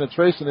Westbrook's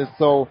penetration is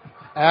so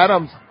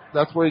Adams,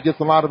 that's where he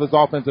gets a lot of his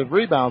offensive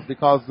rebounds,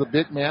 because the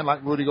big man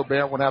like Rudy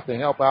Gobert would have to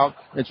help out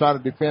and try to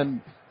defend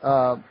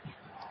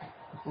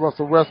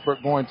Russell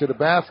Westbrook going to the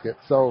basket.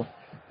 So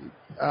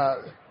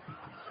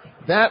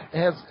that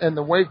has, and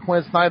the way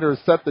Quinn Snyder has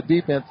set the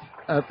defense,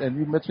 and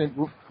you mentioned,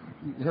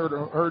 you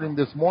heard him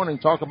this morning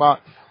talk about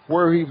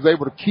where he was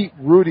able to keep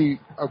Rudy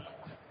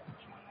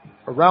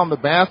around the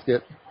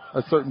basket,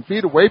 a certain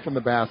feet away from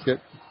the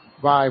basket,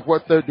 by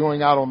what they're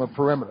doing out on the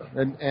perimeter.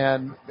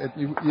 And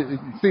you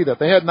can see that.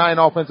 They had 9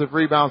 offensive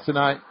rebounds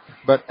tonight,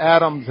 but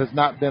Adams has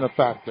not been a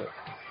factor.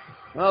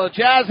 Well, the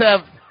Jazz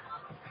have,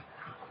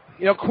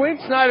 Quinn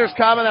Snyder's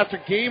comment after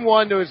game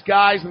 1 to his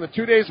guys in the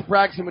 2 days of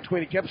practice in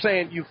between, he kept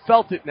saying, you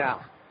felt it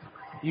now.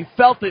 You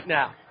felt it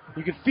now.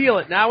 You could feel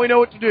it. Now we know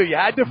what to do. You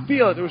had to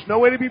feel it. There was no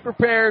way to be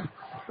prepared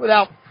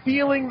without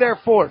feeling their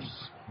force.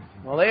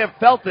 Well, they have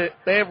felt it.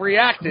 They have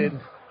reacted.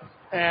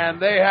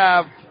 And they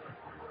have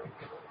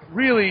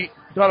really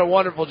done a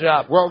wonderful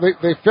job. Well,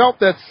 they felt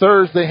that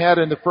surge they had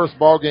in the first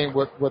ball game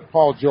with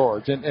Paul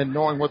George and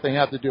knowing what they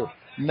had to do.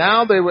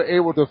 Now they were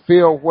able to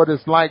feel what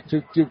it's like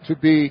to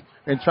be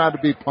and try to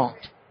be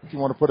punked, if you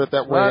want to put it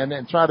that way, Right.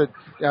 and try to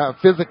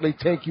physically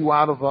take you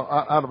out of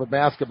a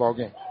basketball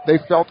game. They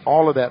felt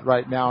all of that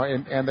right now,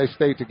 and they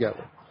stayed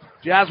together.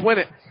 Jazz win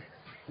it.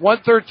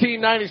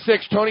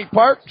 113-96. Tony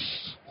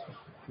Parks.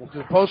 We'll do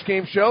a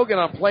post-game show. Get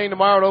on a plane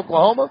tomorrow to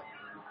Oklahoma.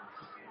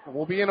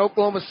 We'll be in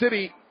Oklahoma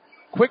City.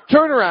 Quick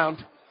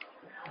turnaround.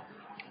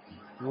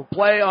 We'll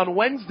play on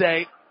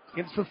Wednesday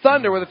against the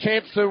Thunder with a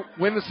chance to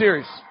win the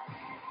series.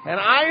 And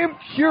I am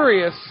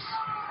curious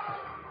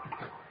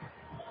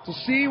to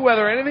see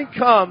whether anything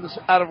comes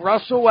out of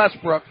Russell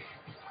Westbrook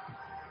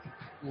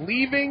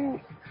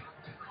leaving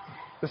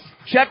the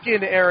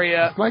check-in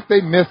area. It's like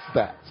they missed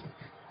that.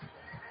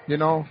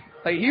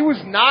 Like he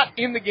was not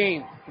in the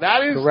game.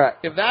 That is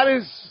correct. If that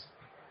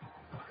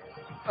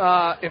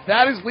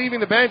is leaving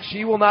the bench,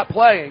 he will not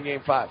play in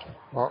Game 5.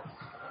 Well,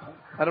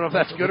 I don't know if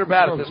that's good or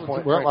bad at this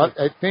point. Well,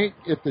 I think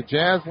if the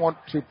Jazz want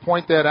to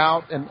point that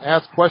out and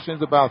ask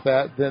questions about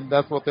that, then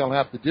that's what they'll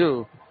have to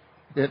do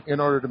in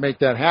order to make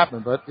that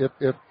happen. But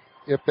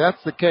if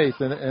that's the case,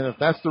 and if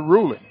that's the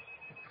ruling,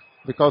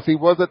 because he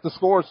was at the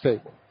scores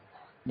table.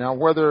 Now,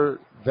 whether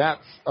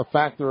that's a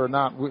factor or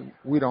not,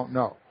 we don't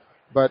know.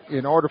 But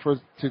in order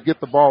to get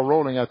the ball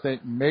rolling, I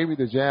think maybe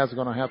the Jazz are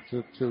going to have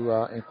to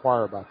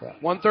inquire about that.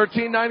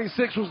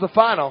 113-96 was the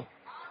final.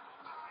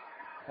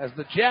 As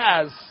the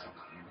Jazz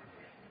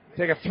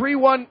take a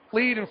 3-1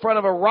 lead in front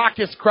of a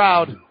raucous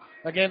crowd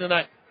again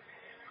tonight.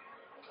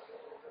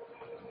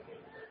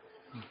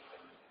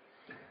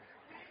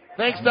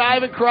 Thanks to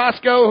Ivan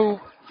Carrasco, who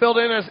filled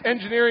in as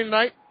engineering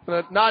tonight in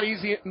a not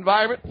easy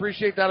environment.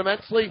 Appreciate that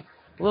immensely.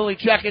 Lily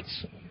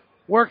Checketts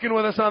working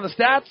with us on the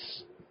stats.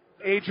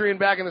 Adrian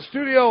back in the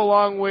studio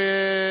along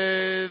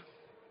with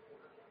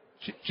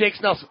Jake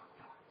Snelson.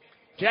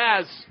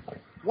 Jazz,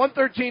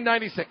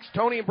 113-96.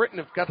 Tony and Britton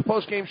have got the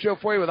post-game show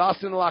for you with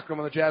Austin in the locker room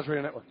on the Jazz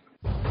Radio Network.